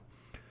everyone.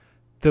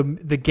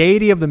 The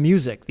gaiety of the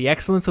music, the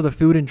excellence of the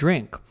food and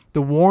drink,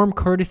 the warm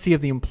courtesy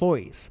of the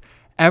employees,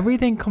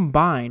 everything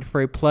combined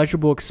for a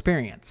pleasurable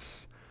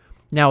experience.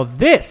 Now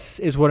this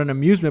is what an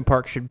amusement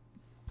park should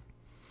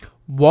be.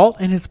 Walt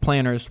and his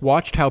planners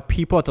watched how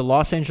people at the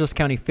Los Angeles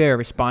County Fair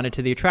responded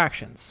to the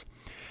attractions.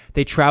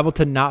 They traveled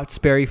to Knott's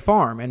Berry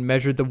Farm and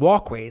measured the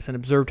walkways and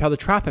observed how the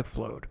traffic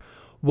flowed.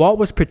 Walt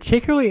was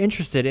particularly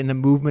interested in the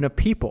movement of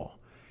people.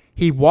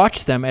 He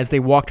watched them as they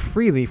walked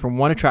freely from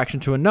one attraction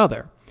to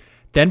another,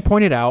 then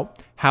pointed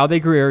out how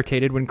they grew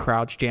irritated when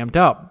crowds jammed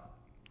up.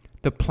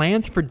 The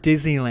plans for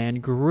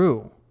Disneyland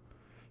grew.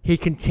 He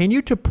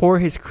continued to pour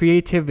his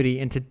creativity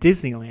into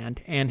Disneyland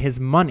and his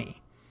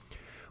money.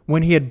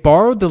 When he had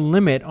borrowed the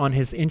limit on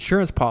his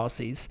insurance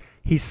policies,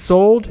 he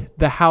sold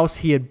the house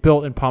he had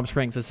built in Palm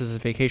Springs. This is his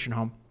vacation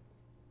home.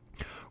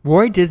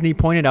 Roy Disney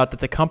pointed out that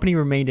the company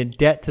remained in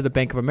debt to the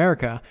Bank of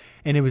America,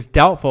 and it was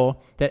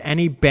doubtful that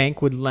any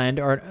bank would lend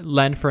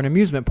for an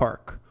amusement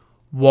park.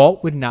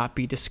 Walt would not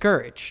be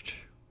discouraged.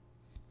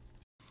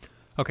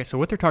 Okay, so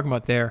what they're talking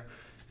about there,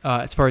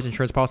 as far as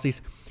insurance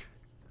policies,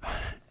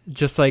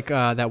 just like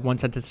that one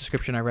sentence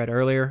description I read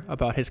earlier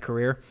about his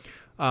career,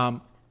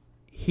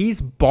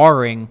 he's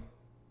borrowing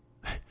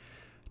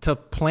to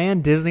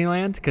plan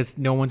Disneyland because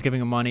no one's giving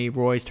him money.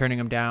 Roy's turning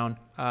him down.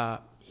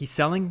 He's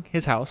selling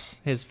his house,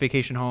 his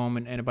vacation home,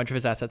 and a bunch of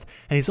his assets.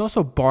 And he's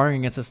also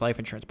borrowing against his life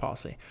insurance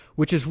policy,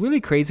 which is really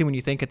crazy when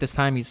you think at this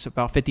time he's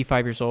about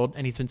 55 years old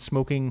and he's been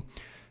smoking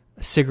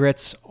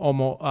cigarettes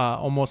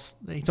almost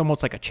he's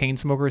almost like a chain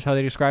smoker is how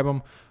they describe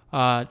him.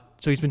 So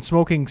he's been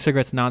smoking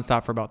cigarettes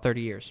nonstop for about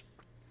 30 years.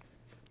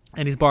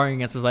 And he's borrowing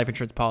against his life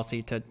insurance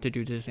policy to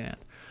do Disneyland.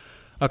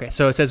 Okay,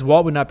 so it says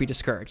Walt would not be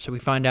discouraged. So we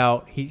find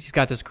out he's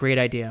got this great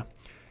idea.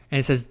 And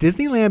it says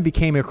Disneyland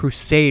became a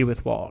crusade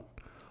with Walt,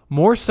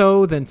 more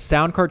so than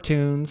sound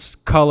cartoons,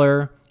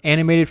 color,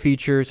 animated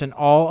features, and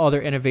all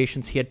other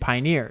innovations he had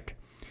pioneered.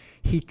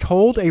 He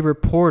told a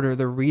reporter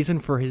the reason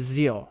for his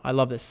zeal. I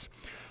love this.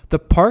 The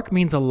park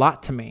means a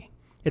lot to me.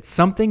 It's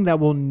something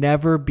that will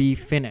never be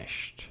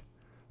finished.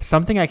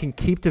 Something I can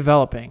keep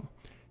developing,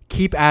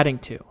 keep adding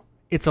to.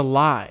 It's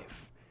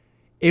alive.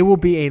 It will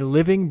be a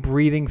living,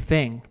 breathing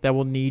thing that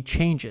will need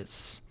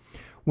changes.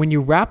 When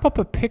you wrap up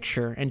a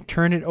picture and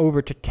turn it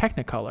over to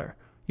Technicolor,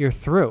 you're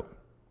through.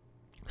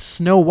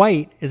 Snow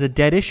White is a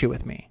dead issue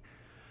with me.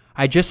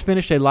 I just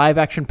finished a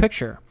live-action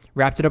picture,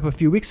 wrapped it up a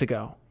few weeks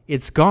ago.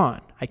 It's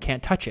gone. I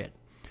can't touch it.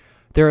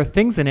 There are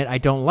things in it I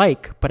don't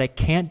like, but I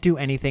can't do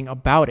anything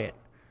about it.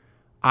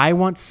 I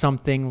want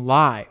something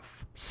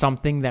live,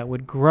 something that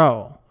would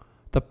grow.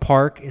 The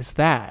park is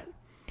that.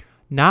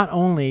 Not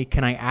only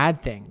can I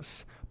add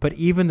things, but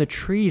even the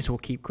trees will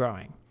keep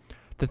growing.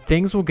 The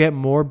things will get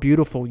more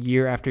beautiful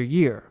year after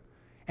year,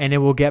 and it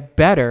will get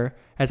better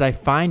as I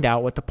find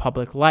out what the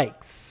public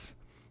likes.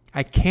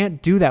 I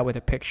can't do that with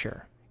a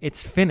picture.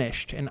 It's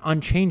finished and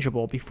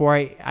unchangeable before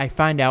I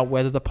find out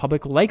whether the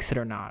public likes it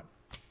or not.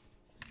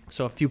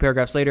 So a few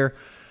paragraphs later,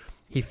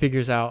 he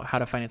figures out how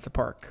to finance the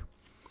park.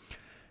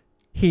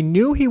 He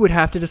knew he would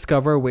have to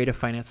discover a way to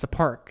finance the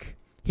park.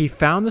 He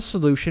found the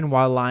solution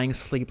while lying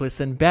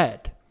sleepless in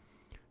bed.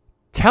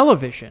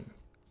 Television,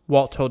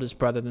 Walt told his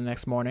brother the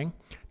next morning.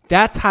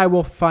 That's how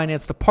we'll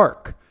finance the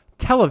park.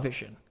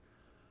 Television.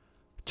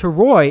 To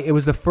Roy, it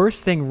was the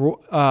first thing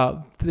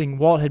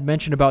Walt had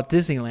mentioned about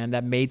Disneyland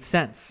that made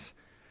sense.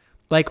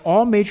 Like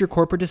all major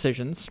corporate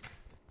decisions,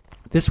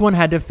 this one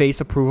had to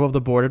face approval of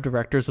the board of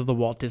directors of the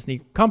Walt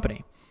Disney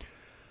Company.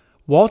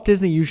 Walt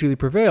Disney usually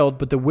prevailed,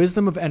 but the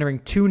wisdom of entering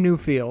two new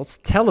fields,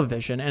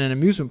 television and an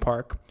amusement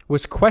park,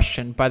 was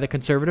questioned by the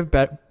conservative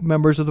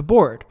members of the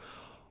board.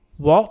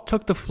 Walt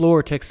took the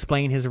floor to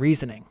explain his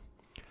reasoning.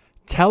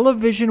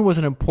 Television was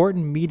an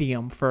important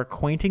medium for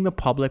acquainting the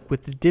public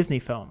with the Disney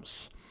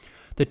films.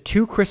 The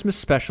two Christmas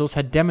specials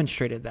had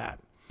demonstrated that.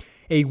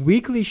 A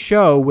weekly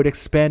show would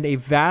expend a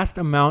vast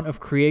amount of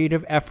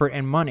creative effort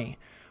and money,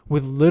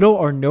 with little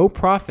or no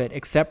profit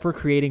except for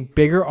creating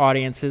bigger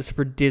audiences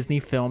for Disney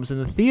films in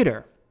the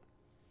theater.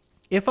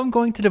 If I'm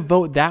going to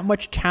devote that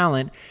much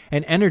talent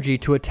and energy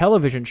to a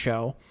television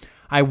show,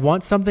 I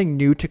want something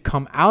new to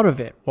come out of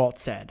it, Walt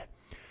said.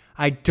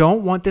 I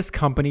don't want this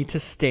company to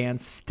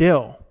stand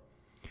still.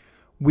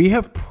 We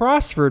have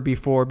prospered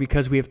before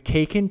because we have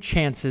taken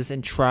chances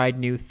and tried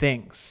new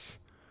things.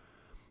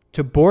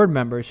 To board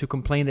members who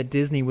complained that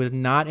Disney was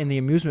not in the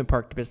amusement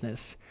park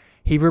business,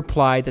 he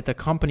replied that the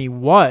company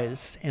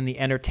was in the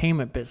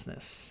entertainment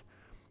business.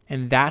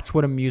 And that's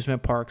what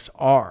amusement parks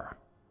are.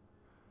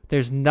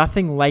 There's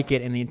nothing like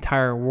it in the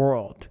entire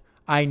world.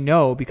 I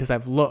know because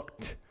I've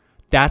looked.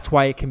 That's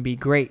why it can be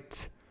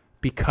great,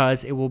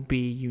 because it will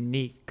be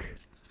unique.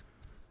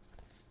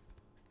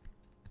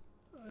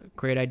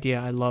 Great idea.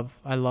 I love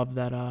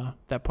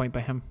that point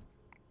by him.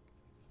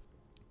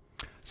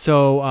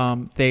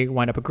 So they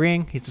wind up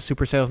agreeing. He's a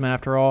super salesman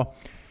after all.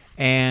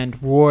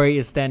 And Roy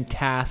is then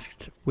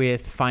tasked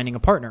with finding a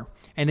partner.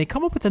 And they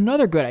come up with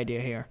another good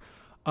idea here.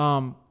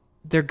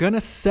 They're going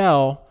to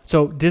sell.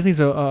 So Disney's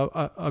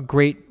a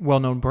great,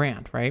 well-known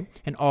brand, right?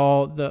 And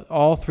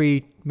all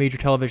three major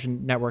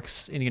television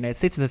networks in the United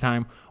States at the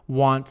time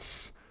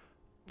wants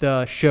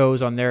the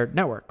shows on their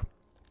network.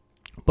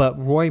 But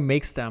Roy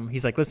makes them.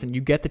 He's like, listen,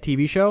 you get the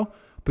TV show,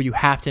 but you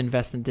have to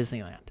invest in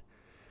Disneyland.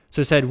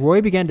 So it said,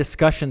 Roy began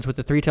discussions with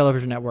the three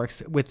television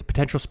networks with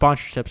potential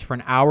sponsorships for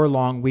an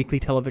hour-long weekly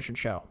television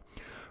show.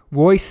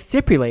 Roy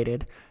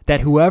stipulated that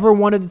whoever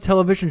wanted the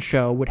television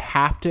show would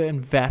have to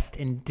invest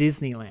in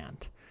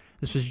Disneyland.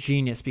 This was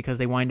genius because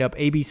they wind up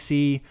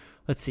ABC.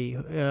 Let's see,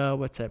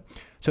 what's it?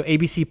 So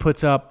ABC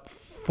puts up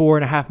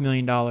 $4.5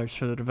 million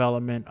for the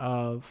development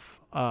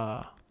of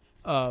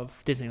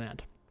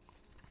Disneyland.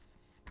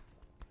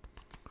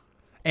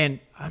 And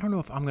I don't know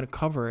if I'm going to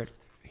cover it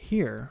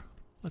here.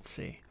 Let's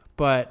see.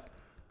 But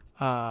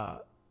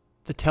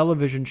the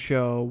television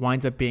show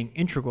winds up being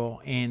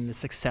integral in the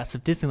success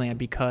of Disneyland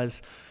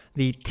because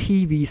the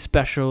TV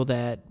special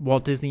that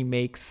Walt Disney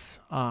makes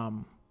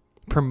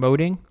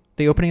promoting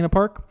the opening of the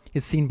park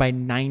is seen by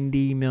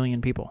 90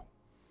 million people.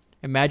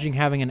 Imagine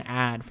having an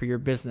ad for your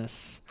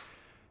business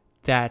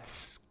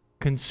that's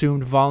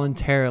consumed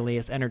voluntarily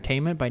as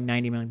entertainment by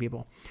 90 million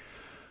people.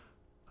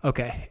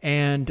 Okay,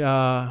 and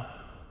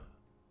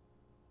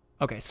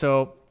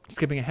so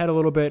skipping ahead a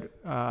little bit,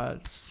 we're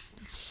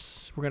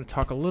going to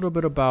talk a little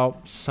bit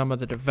about some of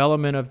the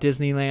development of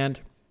Disneyland.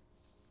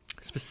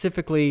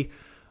 Specifically,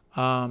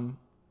 there's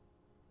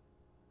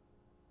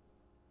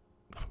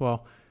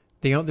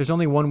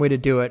only one way to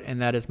do it, and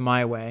that is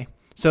my way.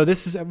 So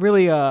this is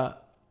really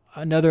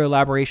another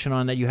elaboration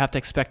on that you have to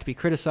expect to be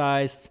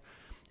criticized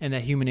and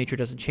that human nature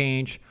doesn't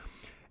change.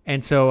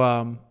 And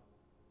so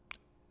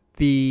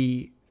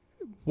the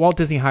Walt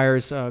Disney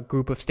hires a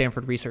group of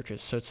Stanford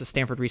researchers. So it's the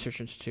Stanford Research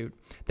Institute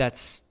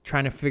that's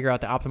trying to figure out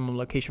the optimum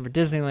location for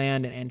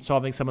Disneyland and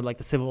solving some of like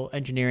the civil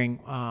engineering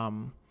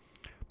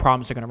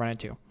problems they're going to run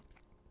into.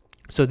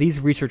 So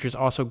these researchers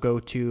also go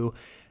to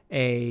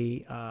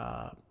a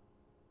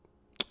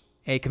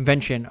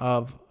convention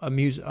of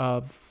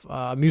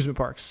amusement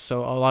parks.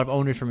 So a lot of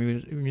owners from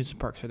amusement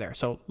parks are there.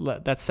 So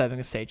that's setting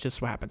the stage. This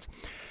is what happens.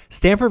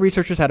 Stanford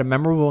researchers had a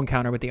memorable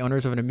encounter with the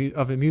owners of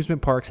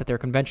amusement parks at their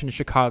convention in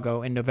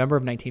Chicago in November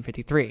of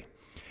 1953.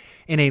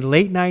 In a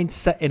late night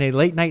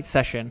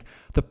session,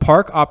 the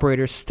park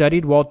operators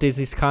studied Walt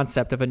Disney's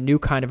concept of a new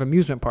kind of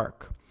amusement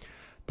park.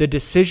 The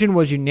decision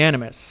was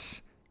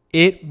unanimous.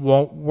 It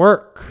won't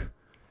work.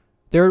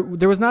 There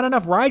was not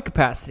enough ride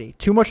capacity.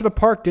 Too much of the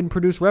park didn't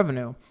produce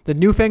revenue. The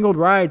newfangled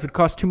rides would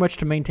cost too much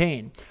to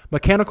maintain.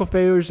 Mechanical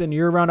failures and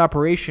year-round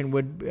operation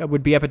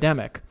would be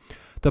epidemic.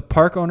 The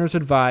park owners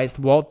advised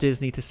Walt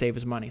Disney to save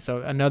his money. So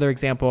another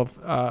example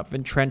of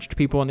entrenched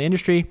people in the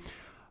industry,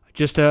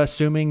 just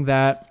assuming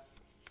that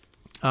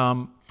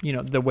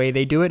the way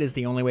they do it is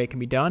the only way it can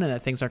be done and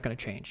that things aren't going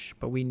to change.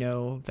 But we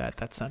know that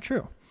that's not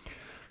true.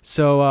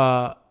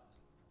 So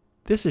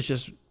this is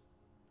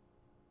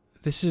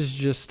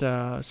just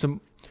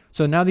some.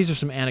 So now these are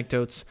some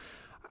anecdotes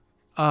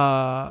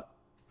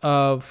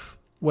of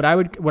what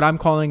I'm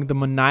calling the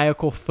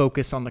maniacal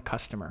focus on the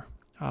customer.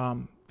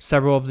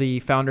 Several of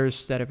the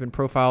founders that have been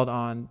profiled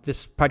on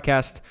this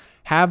podcast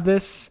have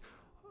this.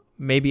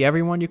 Maybe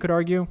everyone, you could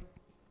argue.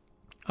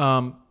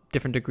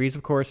 Different degrees,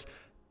 of course.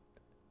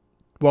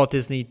 Walt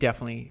Disney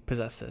definitely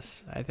possessed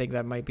this. I think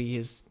that might be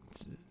his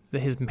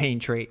main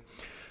trait.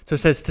 So it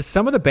says, to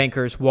some of the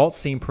bankers, Walt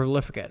seemed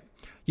prolific.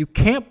 You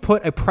can't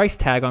put a price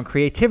tag on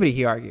creativity,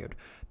 he argued.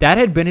 That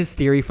had been his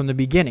theory from the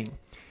beginning.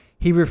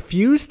 He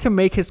refused to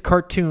make his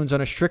cartoons on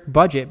a strict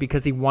budget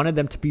because he wanted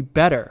them to be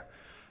better.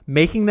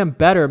 Making them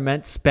better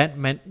meant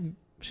spending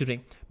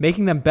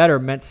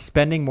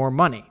more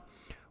money.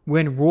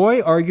 When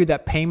Roy argued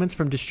that payments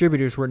from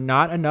distributors were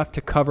not enough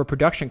to cover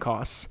production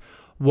costs,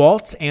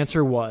 Walt's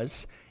answer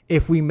was,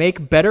 if we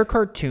make better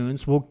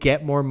cartoons, we'll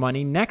get more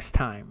money next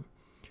time.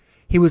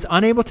 He was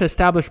unable to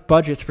establish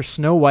budgets for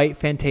Snow White,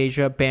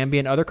 Fantasia, Bambi,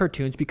 and other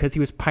cartoons because he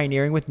was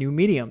pioneering with new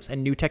mediums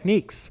and new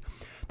techniques.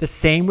 The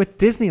same with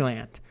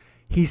Disneyland.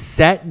 He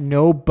set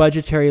no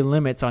budgetary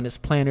limits on his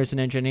planners and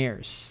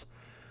engineers.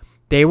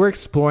 They were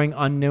exploring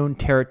unknown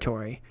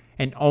territory,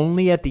 and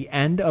only at the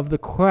end of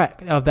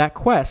that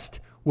quest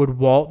would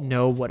Walt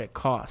know what it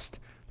cost.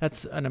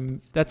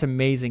 That's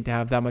amazing to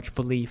have that much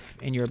belief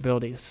in your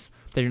abilities,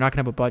 that you're not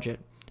going to have a budget.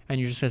 And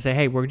you're just going to say,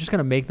 hey, we're just going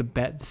to make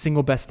the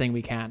single best thing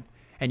we can.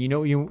 And you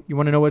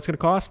want to know what it's going to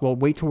cost? Well,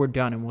 wait till we're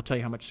done and we'll tell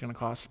you how much it's going to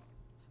cost.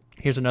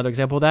 Here's another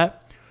example of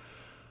that.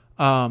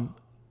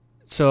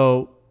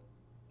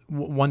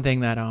 One thing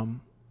that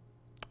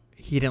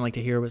he didn't like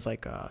to hear was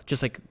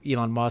just like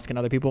Elon Musk and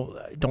other people,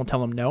 don't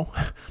tell him no.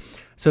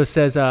 So it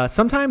says,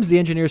 sometimes the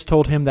engineers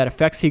told him that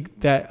effects he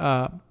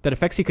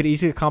could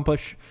easily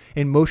accomplish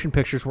in motion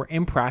pictures were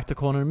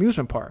impractical in an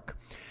amusement park.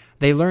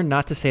 They learned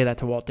not to say that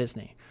to Walt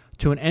Disney.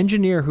 To an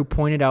engineer who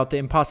pointed out the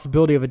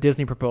impossibility of a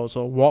Disney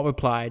proposal, Walt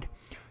replied,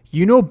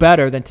 "You know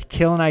better than to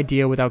kill an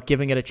idea without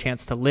giving it a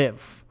chance to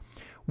live.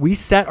 We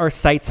set our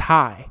sights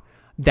high.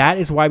 That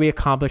is why we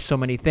accomplish so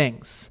many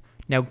things.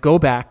 Now go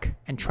back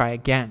and try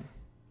again."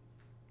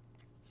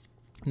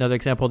 Another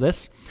example of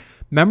this.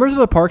 Members of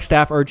the park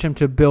staff urged him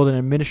to build an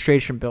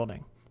administration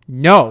building.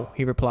 "No,"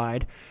 he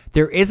replied,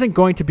 "there isn't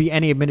going to be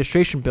any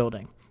administration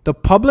building. The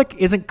public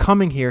isn't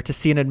coming here to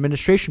see an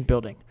administration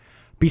building.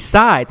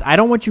 Besides, I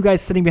don't want you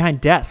guys sitting behind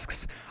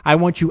desks. I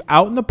want you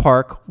out in the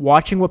park,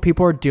 watching what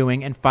people are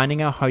doing and finding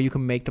out how you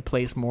can make the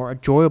place more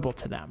enjoyable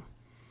to them."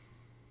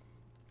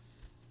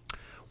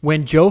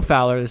 When Joe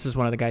Fowler, this is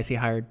one of the guys he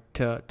hired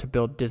to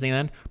build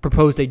Disneyland,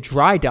 proposed a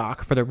dry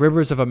dock for the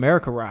Rivers of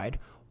America ride,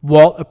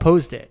 Walt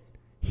opposed it.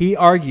 He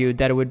argued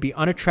that it would be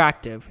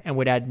unattractive and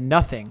would add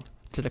nothing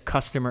to the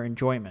customer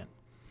enjoyment.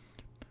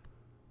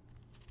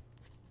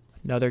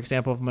 Another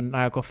example of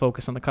maniacal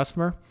focus on the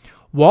customer.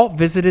 Walt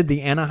visited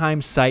the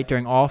Anaheim site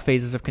during all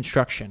phases of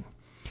construction.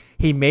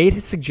 He made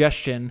his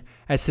suggestion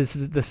as to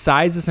the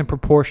sizes and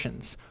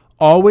proportions,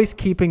 always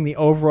keeping the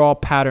overall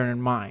pattern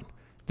in mind.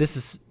 This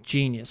is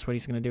genius what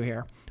he's going to do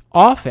here.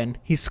 Often,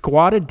 he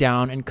squatted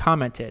down and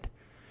commented,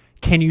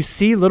 "Can you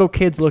see little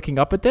kids looking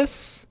up at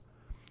this?"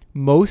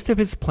 Most of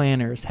his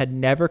planners had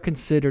never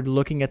considered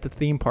looking at the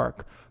theme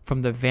park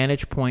from the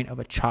vantage point of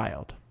a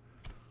child.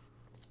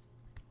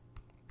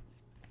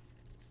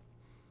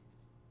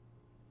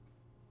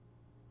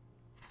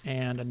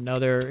 And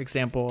another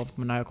example of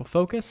maniacal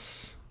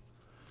focus.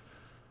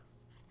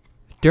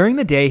 During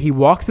the day, he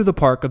walked through the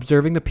park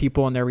observing the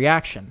people and their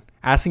reaction,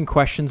 asking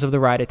questions of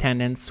the ride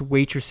attendants,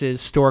 waitresses,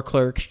 store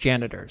clerks,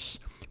 janitors.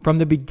 From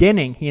the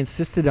beginning, he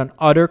insisted on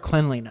utter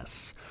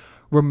cleanliness.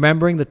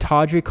 Remembering the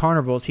tawdry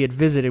carnivals he had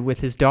visited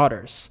with his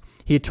daughters,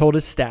 he had told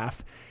his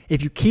staff,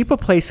 "If you keep a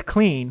place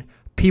clean,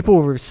 people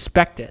will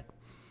respect it.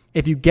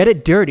 If you get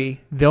it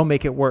dirty, they'll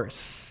make it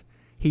worse."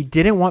 He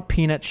didn't want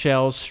peanut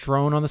shells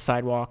strewn on the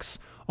sidewalks.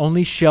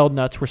 Only shelled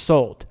nuts were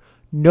sold.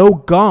 No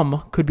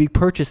gum could be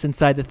purchased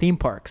inside the theme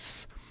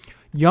parks.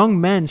 Young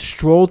men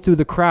strolled through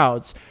the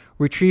crowds,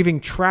 retrieving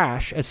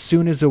trash as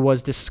soon as it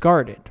was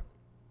discarded.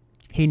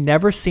 He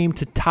never seemed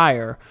to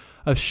tire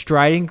of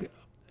striding through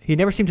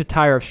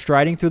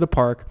the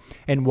park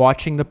and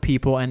watching the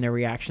people and their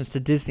reactions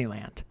to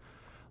Disneyland.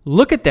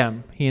 "Look at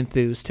them," he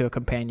enthused to a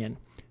companion.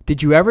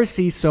 "Did you ever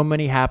see so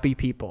many happy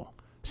people?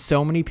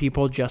 So many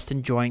people just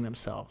enjoying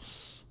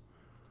themselves."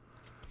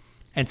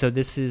 And so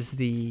this is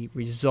the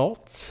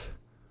result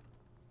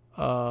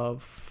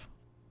of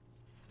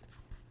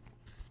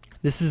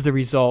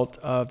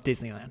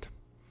Disneyland.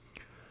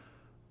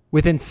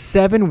 Within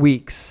 7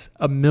 weeks,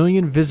 1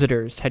 million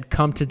visitors had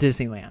come to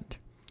Disneyland.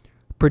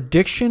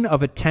 Prediction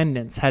of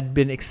attendance had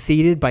been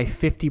exceeded by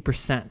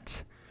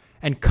 50%,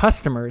 and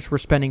customers were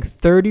spending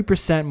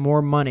 30%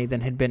 more money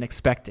than had been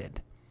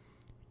expected.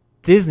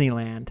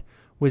 Disneyland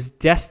was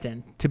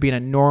destined to be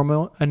an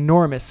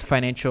enormous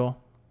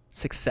financial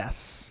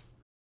success.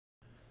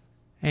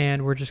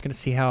 And we're just going to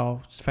see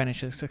how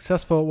financially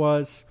successful it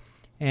was,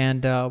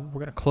 and we're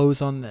going to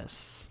close on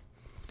this.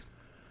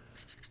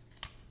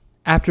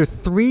 After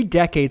 3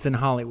 decades in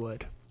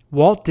Hollywood,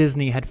 Walt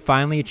Disney had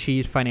finally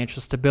achieved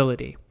financial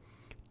stability.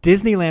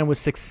 Disneyland was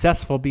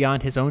successful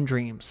beyond his own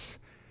dreams.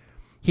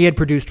 He had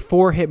produced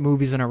 4 hit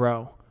movies in a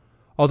row.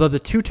 Although the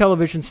 2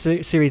 television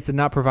series did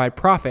not provide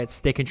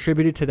profits, they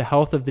contributed to the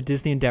health of the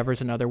Disney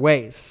endeavors in other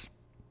ways.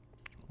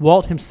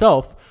 Walt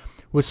himself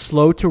was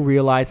slow to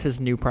realize his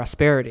new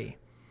prosperity.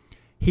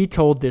 He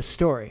told this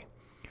story.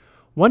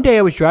 "One day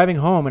I was driving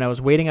home and I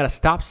was waiting at a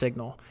stop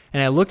signal,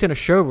 and I looked in a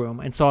showroom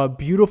and saw a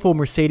beautiful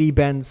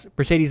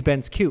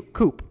Mercedes-Benz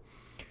coupe.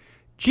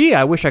 Gee,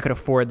 I wish I could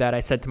afford that, I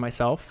said to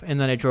myself,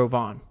 and then I drove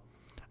on.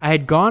 I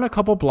had gone a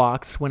couple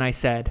blocks when I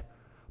said,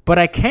 but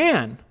I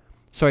can.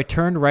 So I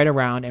turned right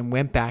around and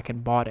went back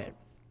and bought it.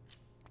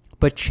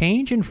 But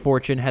change and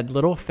fortune had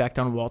little effect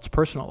on Walt's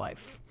personal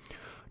life,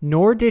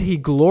 nor did he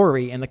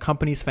glory in the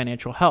company's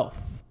financial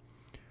health.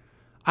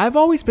 I've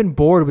always been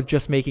bored with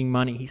just making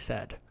money, he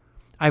said.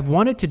 I've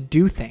wanted to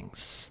do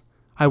things.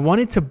 I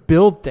wanted to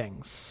build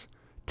things,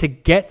 to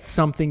get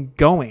something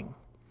going.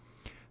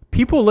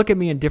 People look at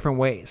me in different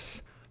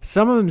ways.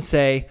 Some of them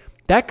say,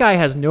 that guy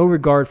has no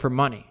regard for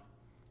money.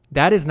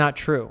 That is not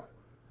true.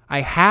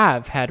 I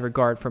have had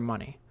regard for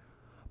money.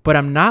 But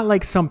I'm not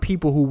like some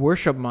people who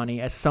worship money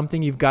as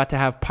something you've got to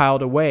have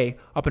piled away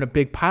up in a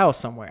big pile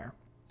somewhere.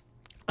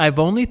 I've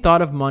only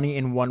thought of money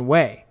in one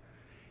way.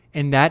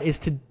 and that is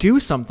to do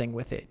something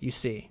with it, you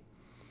see.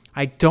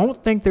 I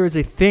don't think there is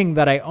a thing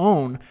that I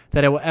own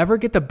that I will ever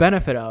get the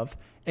benefit of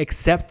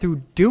except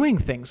through doing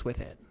things with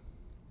it.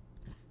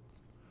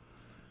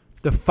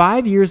 The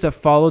 5 years that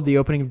followed the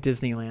opening of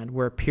Disneyland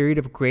were a period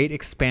of great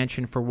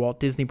expansion for Walt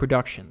Disney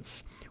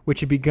Productions, which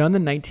had begun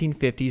in the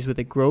 1950s with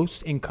a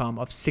gross income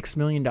of $6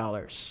 million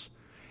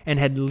and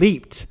had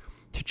leaped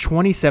to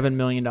 $27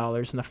 million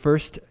in the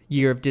first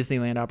year of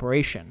Disneyland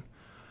operation.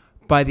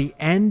 By the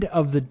end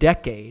of the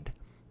decade,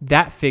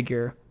 that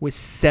figure was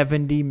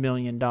 $70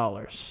 million.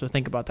 So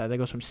think about that. That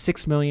goes from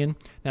 $6 million,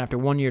 then after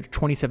 1 year to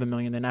 $27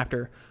 million, then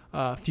after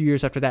a few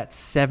years after that,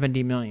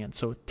 $70 million.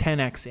 So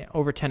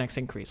over 10x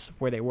increase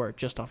of where they were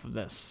just off of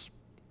this.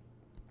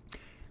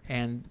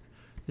 And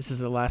this is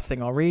the last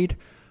thing I'll read.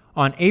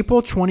 On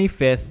April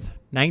 25th,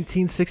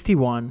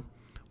 1961,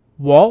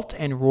 Walt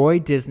and Roy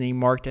Disney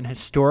marked an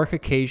historic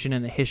occasion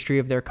in the history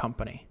of their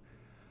company.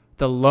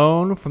 The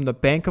loan from the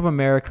Bank of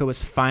America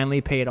was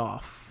finally paid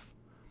off.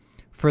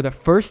 For the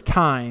first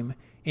time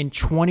in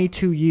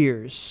 22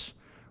 years,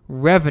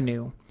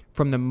 revenue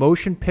from the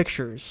motion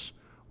pictures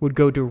would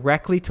go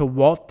directly to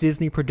Walt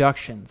Disney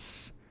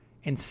Productions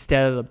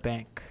instead of the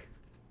bank.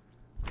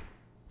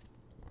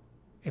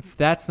 If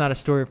that's not a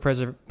story of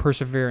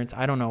perseverance,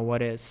 I don't know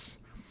what is.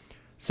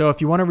 So if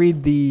you want to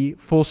read the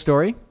full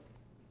story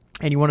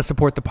and you want to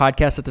support the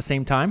podcast at the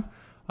same time,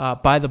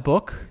 buy the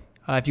book.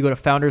 If you go to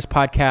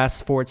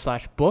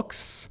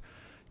founderspodcast.com/books,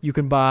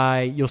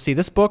 you'll see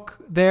this book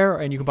there,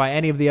 and you can buy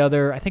any of the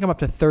other, I think I'm up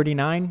to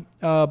 39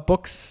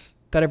 books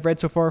that I've read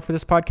so far for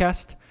this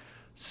podcast.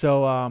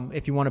 So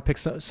if you want to pick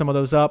some of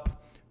those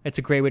up, it's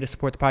a great way to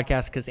support the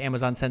podcast because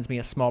Amazon sends me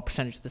a small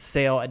percentage of the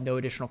sale at no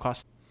additional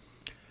cost.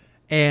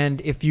 And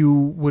if you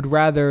would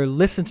rather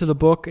listen to the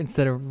book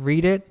instead of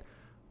read it,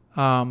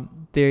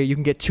 there you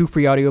can get 2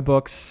 free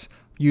audiobooks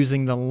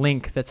using the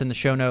link that's in the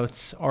show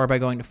notes or by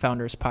going to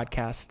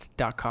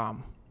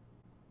founderspodcast.com.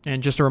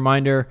 And just a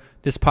reminder,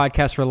 this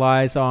podcast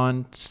relies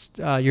on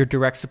your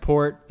direct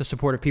support, the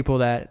support of people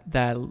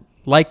that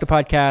like the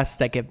podcast,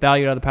 that get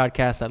value out of the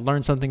podcast, that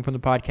learn something from the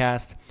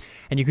podcast.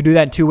 And you can do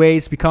that in 2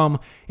 ways. Become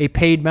a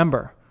paid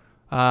member.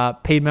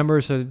 Paid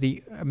members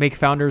make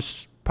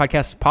Founders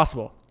Podcast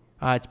possible.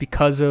 It's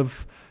because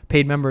of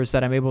paid members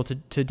that I'm able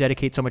to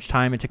dedicate so much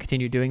time and to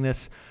continue doing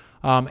this.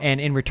 And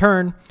in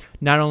return,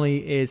 not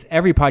only is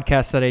every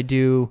podcast that I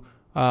do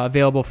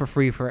available for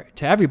free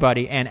to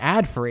everybody and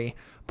ad-free,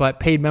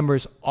 but paid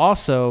members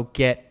also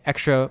get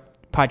extra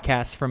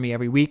podcasts from me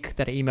every week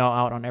that I email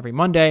out on every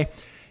Monday.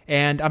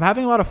 And I'm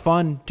having a lot of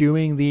fun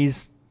doing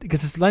these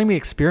because it's letting me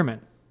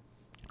experiment.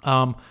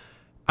 I'm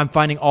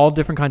finding all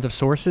different kinds of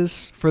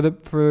sources for the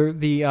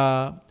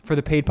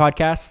paid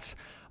podcasts.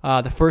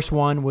 The first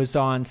one was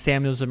on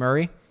Samuel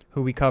Zemurray,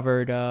 who we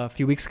covered a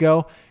few weeks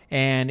ago,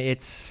 and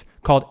it's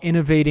called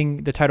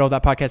Innovating. The title of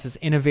that podcast is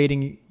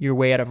Innovating Your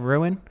Way Out of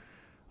Ruin.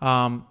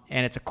 And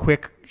it's a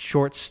quick,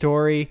 short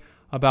story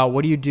about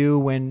what do you do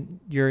when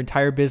your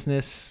entire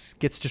business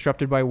gets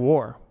disrupted by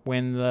war,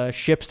 when the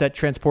ships that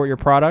transport your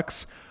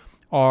products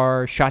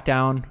are shot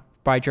down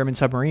by German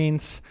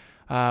submarines,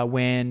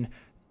 when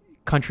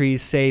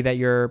countries say that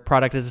your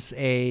product is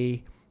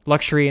a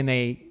luxury and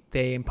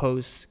they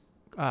impose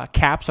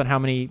caps on how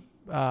many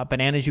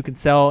bananas you can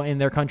sell in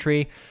their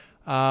country,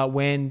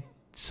 when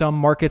some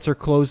markets are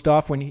closed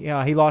off, when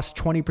he lost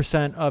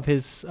 20% of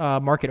his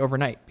market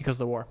overnight because of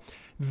the war.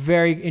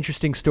 Very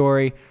interesting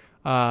story.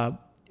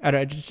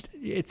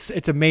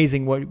 It's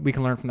amazing what we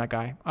can learn from that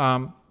guy.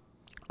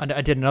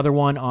 I did another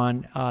one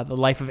on the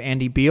life of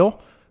Andy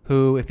Beal,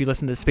 who, if you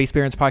listened to the Space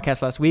Barons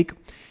podcast last week,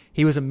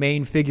 he was a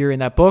main figure in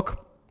that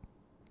book.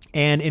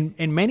 And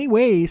in many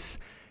ways,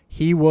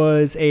 he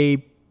was a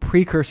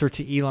precursor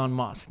to Elon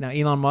Musk. Now,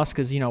 Elon Musk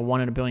is,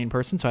 1 in a billion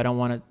person, so I don't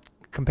want to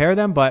compare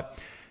them, but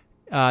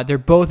they're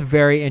both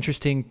very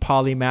interesting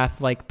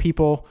polymath-like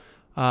people.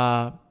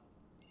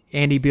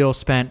 Andy Beal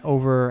spent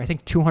over, I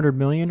think, 200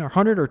 million or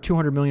 100 or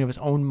 200 million of his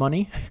own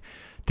money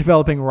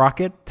developing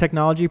rocket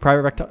technology,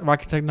 private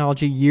rocket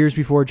technology, years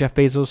before Jeff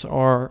Bezos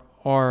or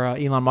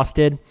Elon Musk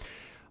did.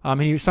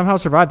 And he somehow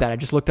survived that. I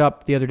just looked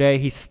up the other day.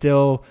 He's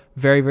still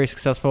very, very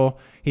successful.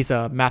 He's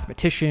a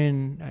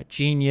mathematician, a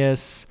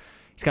genius.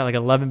 He's got like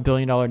 $11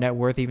 billion net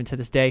worth even to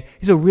this day.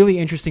 He's a really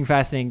interesting,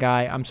 fascinating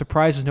guy. I'm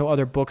surprised there's no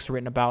other books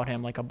written about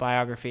him, like a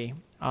biography.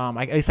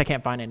 At least I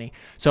can't find any.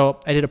 So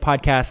I did a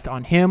podcast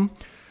on him.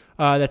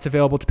 That's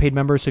available to paid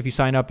members. So if you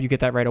sign up, you get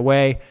that right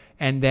away.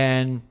 And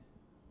then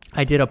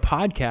I did a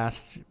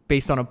podcast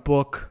based on a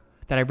book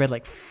that I read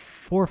like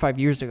 4 or 5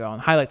 years ago, on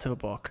the highlights of a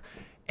book.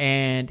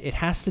 And it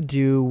has to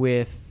do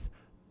with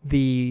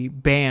the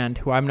band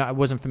who I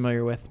wasn't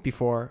familiar with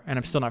before, and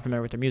I'm still not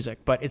familiar with their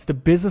music, but it's the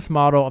business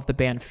model of the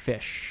band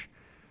Phish.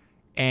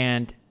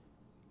 And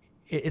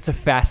it's a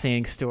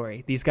fascinating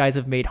story. These guys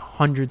have made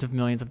hundreds of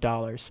millions of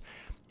dollars,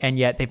 and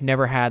yet they've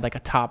never had like a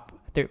top.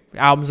 Their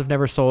albums have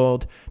never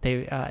sold.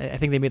 I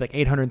think they made like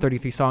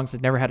 833 songs.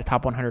 They've never had a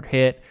top 100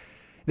 hit.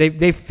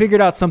 They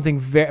figured out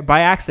something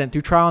by accident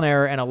through trial and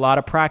error and a lot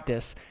of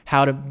practice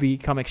how to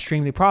become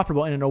extremely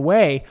profitable. And in a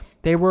way,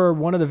 they were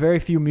one of the very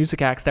few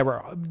music acts that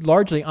were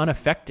largely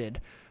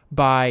unaffected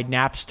by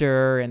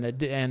Napster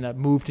and the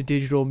move to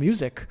digital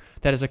music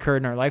that has occurred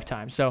in our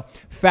lifetime. So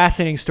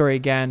fascinating story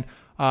again.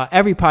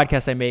 Every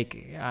podcast I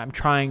make, I'm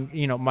trying.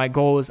 My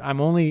goal is I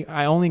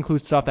only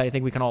include stuff that I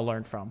think we can all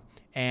learn from.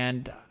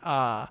 And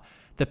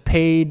the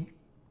paid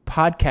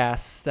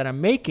podcasts that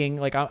I'm making,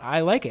 like I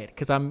like it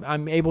because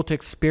I'm able to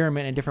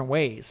experiment in different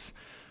ways.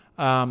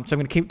 So I'm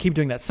going to keep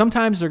doing that.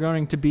 Sometimes they're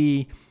going to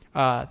be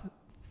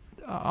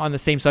on the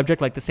same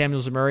subject, like the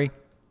Samuel Zemurray.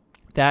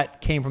 That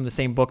came from the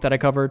same book that I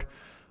covered.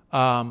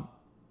 And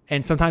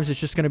sometimes it's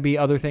just going to be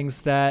other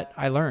things that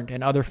I learned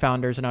and other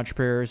founders and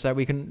entrepreneurs that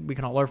we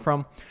can all learn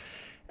from.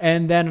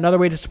 And then another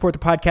way to support the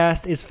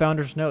podcast is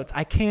Founders Notes.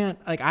 I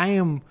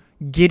am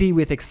giddy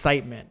with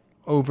excitement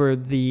over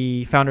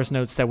the Founders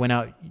Notes that went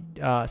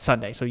out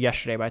Sunday, so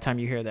yesterday by the time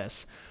you hear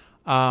this.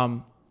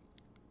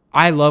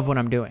 I love what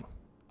I'm doing.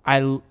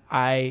 So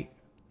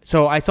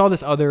I saw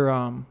this other,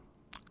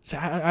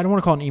 I don't want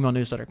to call it an email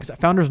newsletter because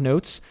Founders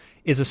Notes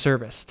is a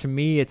service. To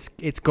me,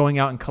 it's going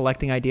out and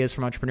collecting ideas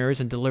from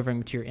entrepreneurs and delivering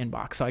them to your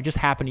inbox. So I just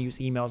happen to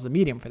use email as the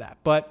medium for that.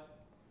 But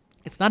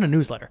it's not a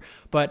newsletter.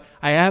 But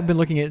I have been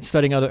looking at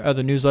studying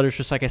other newsletters,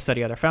 just like I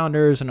study other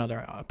founders and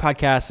other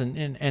podcasts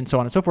and so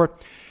on and so forth.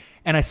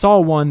 And I saw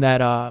one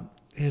that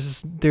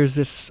there's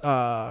this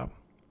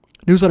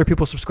newsletter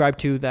people subscribe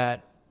to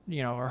that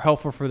are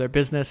helpful for their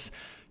business,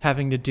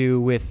 having to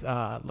do with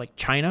like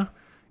China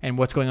and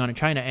what's going on in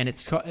China. And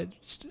it's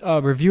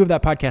a review of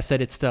that podcast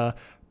said it's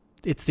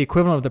the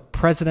equivalent of the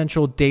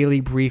presidential daily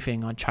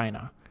briefing on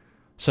China.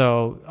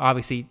 So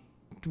obviously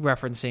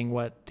referencing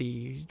what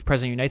the president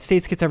of the United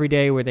States gets every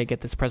day, where they get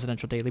this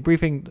presidential daily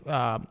briefing,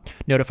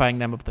 notifying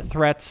them of the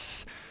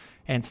threats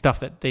and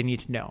stuff that they need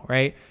to know,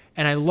 right?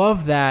 And I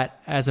love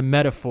that as a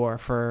metaphor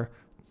for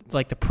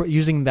like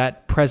using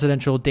that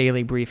presidential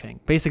daily briefing,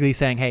 basically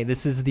saying, hey,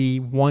 this is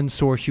the one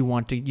source you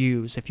want to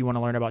use if you want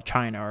to learn about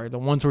China, or the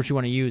one source you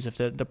want to use if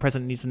the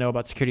president needs to know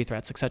about security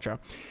threats, etc.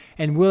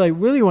 And what I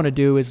really want to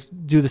do is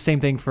do the same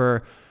thing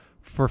for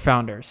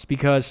founders,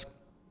 because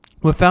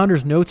what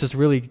Founders Notes is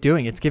really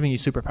doing, it's giving you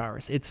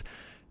superpowers. It's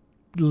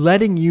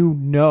letting you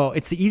know,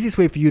 it's the easiest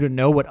way for you to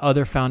know what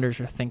other founders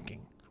are thinking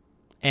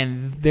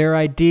and their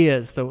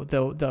ideas,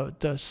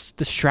 the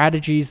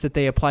strategies that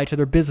they apply to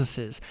their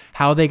businesses,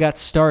 how they got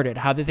started,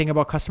 how they think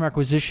about customer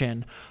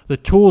acquisition, the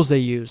tools they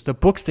use, the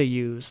books they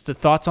use, the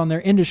thoughts on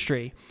their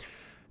industry.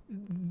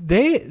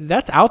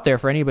 That's out there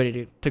for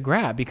anybody to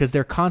grab, because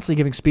they're constantly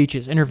giving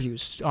speeches,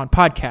 interviews on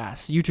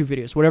podcasts, YouTube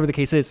videos, whatever the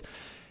case is.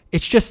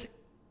 It's just,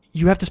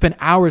 you have to spend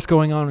hours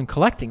going on and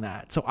collecting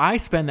that. So I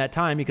spend that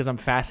time because I'm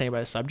fascinated by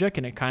the subject,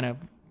 and it kind of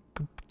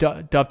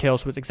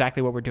dovetails with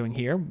exactly what we're doing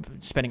here,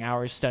 spending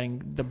hours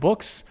studying the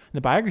books and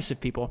the biographies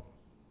of people.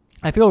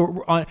 I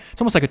feel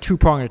it's almost like a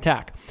two-pronged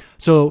attack.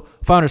 So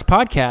Founders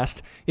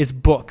Podcast is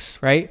books,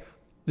 right?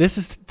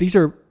 These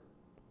are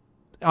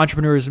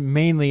entrepreneurs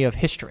mainly of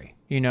history,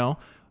 because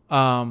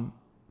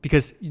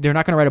they're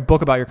not going to write a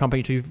book about your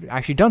company until you've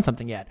actually done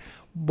something yet.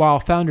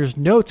 While Founders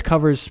Notes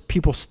covers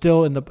people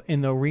still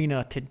in the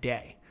arena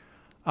today.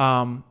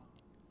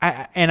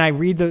 I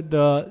read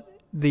the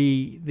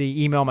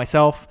email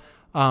myself.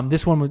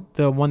 This one,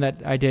 the one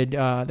that I did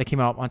that came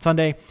out on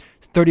Sunday,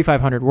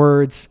 3,500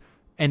 words.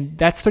 And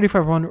that's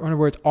 3,500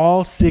 words,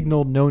 all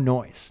signaled no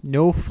noise,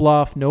 no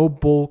fluff, no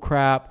bull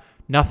crap,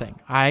 nothing.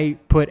 I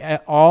put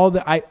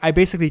I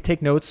basically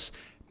take notes,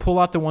 pull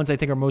out the ones I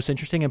think are most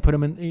interesting, and put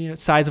them in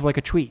size of like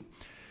a tweet.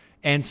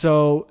 And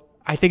so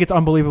I think it's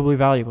unbelievably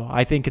valuable.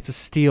 I think it's a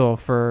steal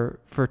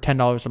for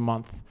 $10 a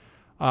month.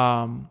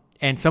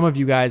 And some of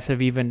you guys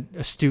have even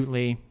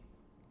astutely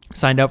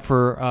signed up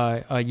for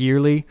a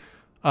yearly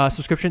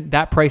subscription.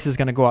 That price is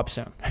going to go up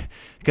soon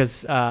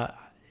because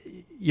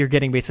you're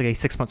getting basically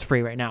 6 months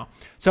free right now.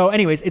 So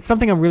anyways, it's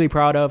something I'm really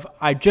proud of.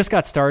 I just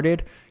got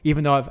started,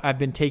 even though I've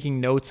been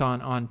taking notes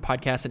on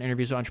podcasts and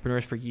interviews with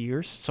entrepreneurs for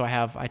years. So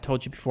I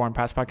told you before on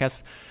past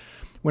podcasts,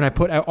 when I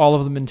put all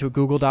of them into a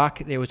Google Doc,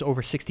 it was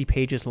over 60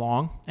 pages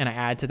long, and I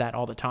add to that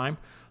all the time.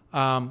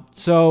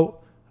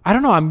 So I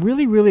don't know. I'm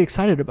really, really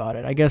excited about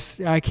it. I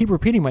guess I keep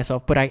repeating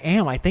myself, but I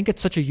am. I think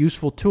it's such a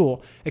useful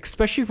tool,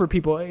 especially for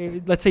people.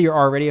 Let's say you're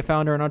already a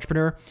founder and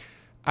entrepreneur.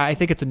 I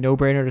think it's a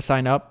no-brainer to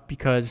sign up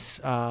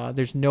because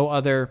there's no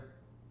other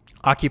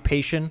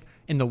occupation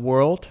in the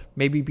world,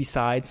 maybe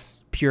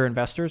besides pure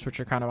investors, which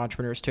are kind of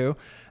entrepreneurs too,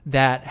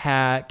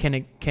 that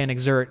can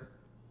exert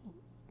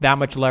that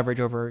much leverage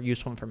over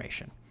useful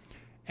information.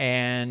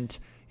 And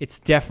it's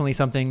definitely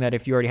something that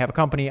if you already have a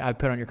company, I'd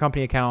put on your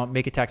company account,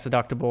 make it tax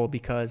deductible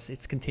because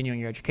it's continuing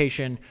your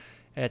education.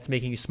 It's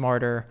making you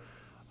smarter.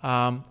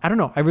 I don't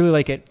know. I really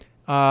like it.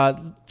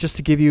 Just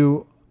to give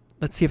you,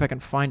 let's see if I can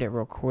find it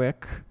real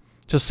quick.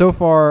 So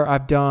far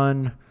I've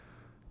done,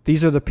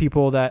 these are the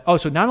people that,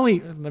 so not only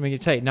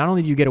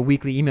do you get a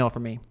weekly email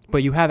from me,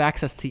 but you have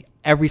access to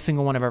every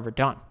single one I've ever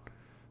done.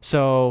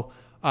 So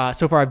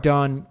far I've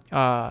done,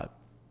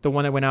 the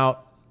one that went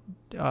out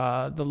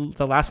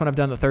the last one I've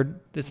done,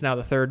 it's now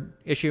the third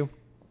issue,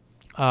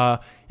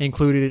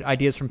 included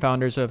ideas from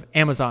founders of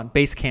Amazon,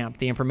 Basecamp,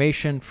 The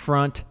Information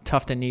Front,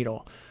 Tuft &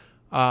 Needle.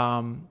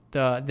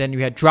 Then you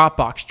had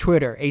Dropbox,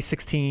 Twitter,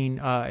 A16,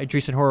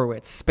 Andreessen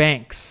Horowitz,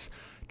 Spanx,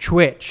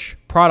 Twitch,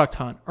 Product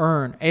Hunt,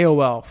 Earn,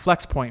 AOL,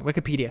 FlexPoint,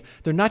 Wikipedia.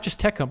 They're not just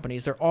tech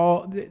companies. They're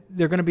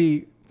going to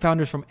be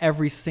founders from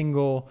every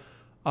single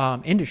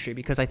industry,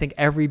 because I think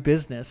every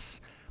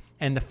business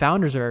and the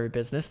founders of every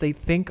business, they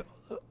think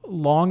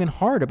long and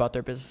hard about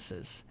their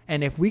businesses.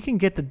 And if we can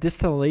get the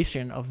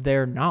distillation of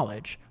their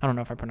knowledge, I don't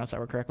know if I pronounced that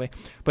word correctly,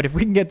 but if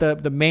we can get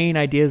the main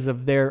ideas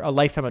of a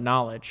lifetime of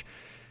knowledge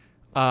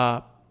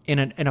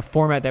in a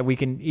format that we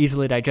can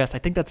easily digest, I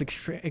think that's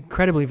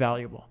incredibly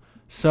valuable.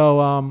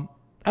 So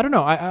I don't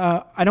know.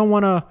 I don't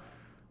want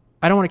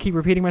to keep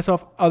repeating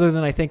myself, other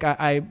than I think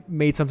I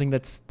made something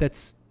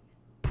that's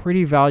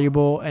pretty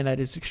valuable and that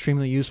is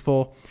extremely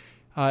useful.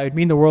 It'd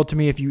mean the world to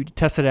me if you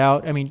test it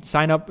out. I mean,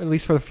 sign up at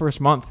least for the first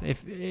month.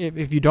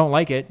 If you don't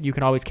like it, you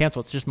can always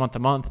cancel. It's just month to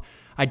month.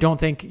 I don't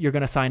think you're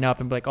going to sign up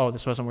and be like, oh,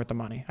 this wasn't worth the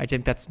money. I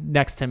think that's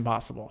next to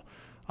impossible.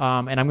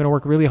 And I'm going to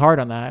work really hard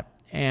on that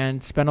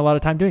and spend a lot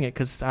of time doing it,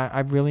 because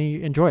I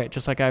really enjoy it,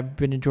 just like I've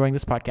been enjoying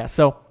this podcast.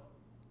 So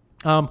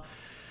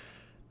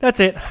that's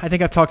it. I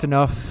think I've talked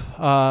enough.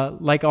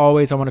 Like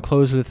always, I want to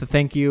close with a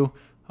thank you.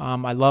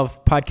 I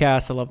love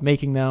podcasts. I love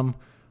making them.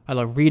 I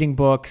love reading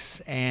books.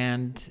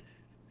 And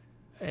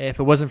if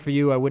it wasn't for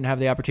you, I wouldn't have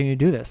the opportunity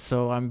to do this.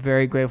 So I'm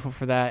very grateful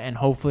for that. And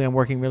hopefully I'm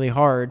working really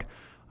hard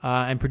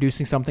and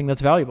producing something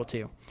that's valuable to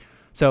you.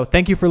 So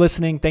thank you for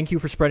listening. Thank you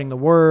for spreading the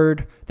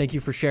word. Thank you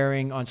for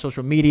sharing on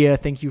social media.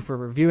 Thank you for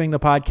reviewing the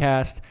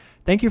podcast.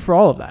 Thank you for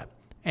all of that.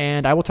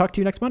 And I will talk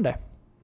to you next Monday.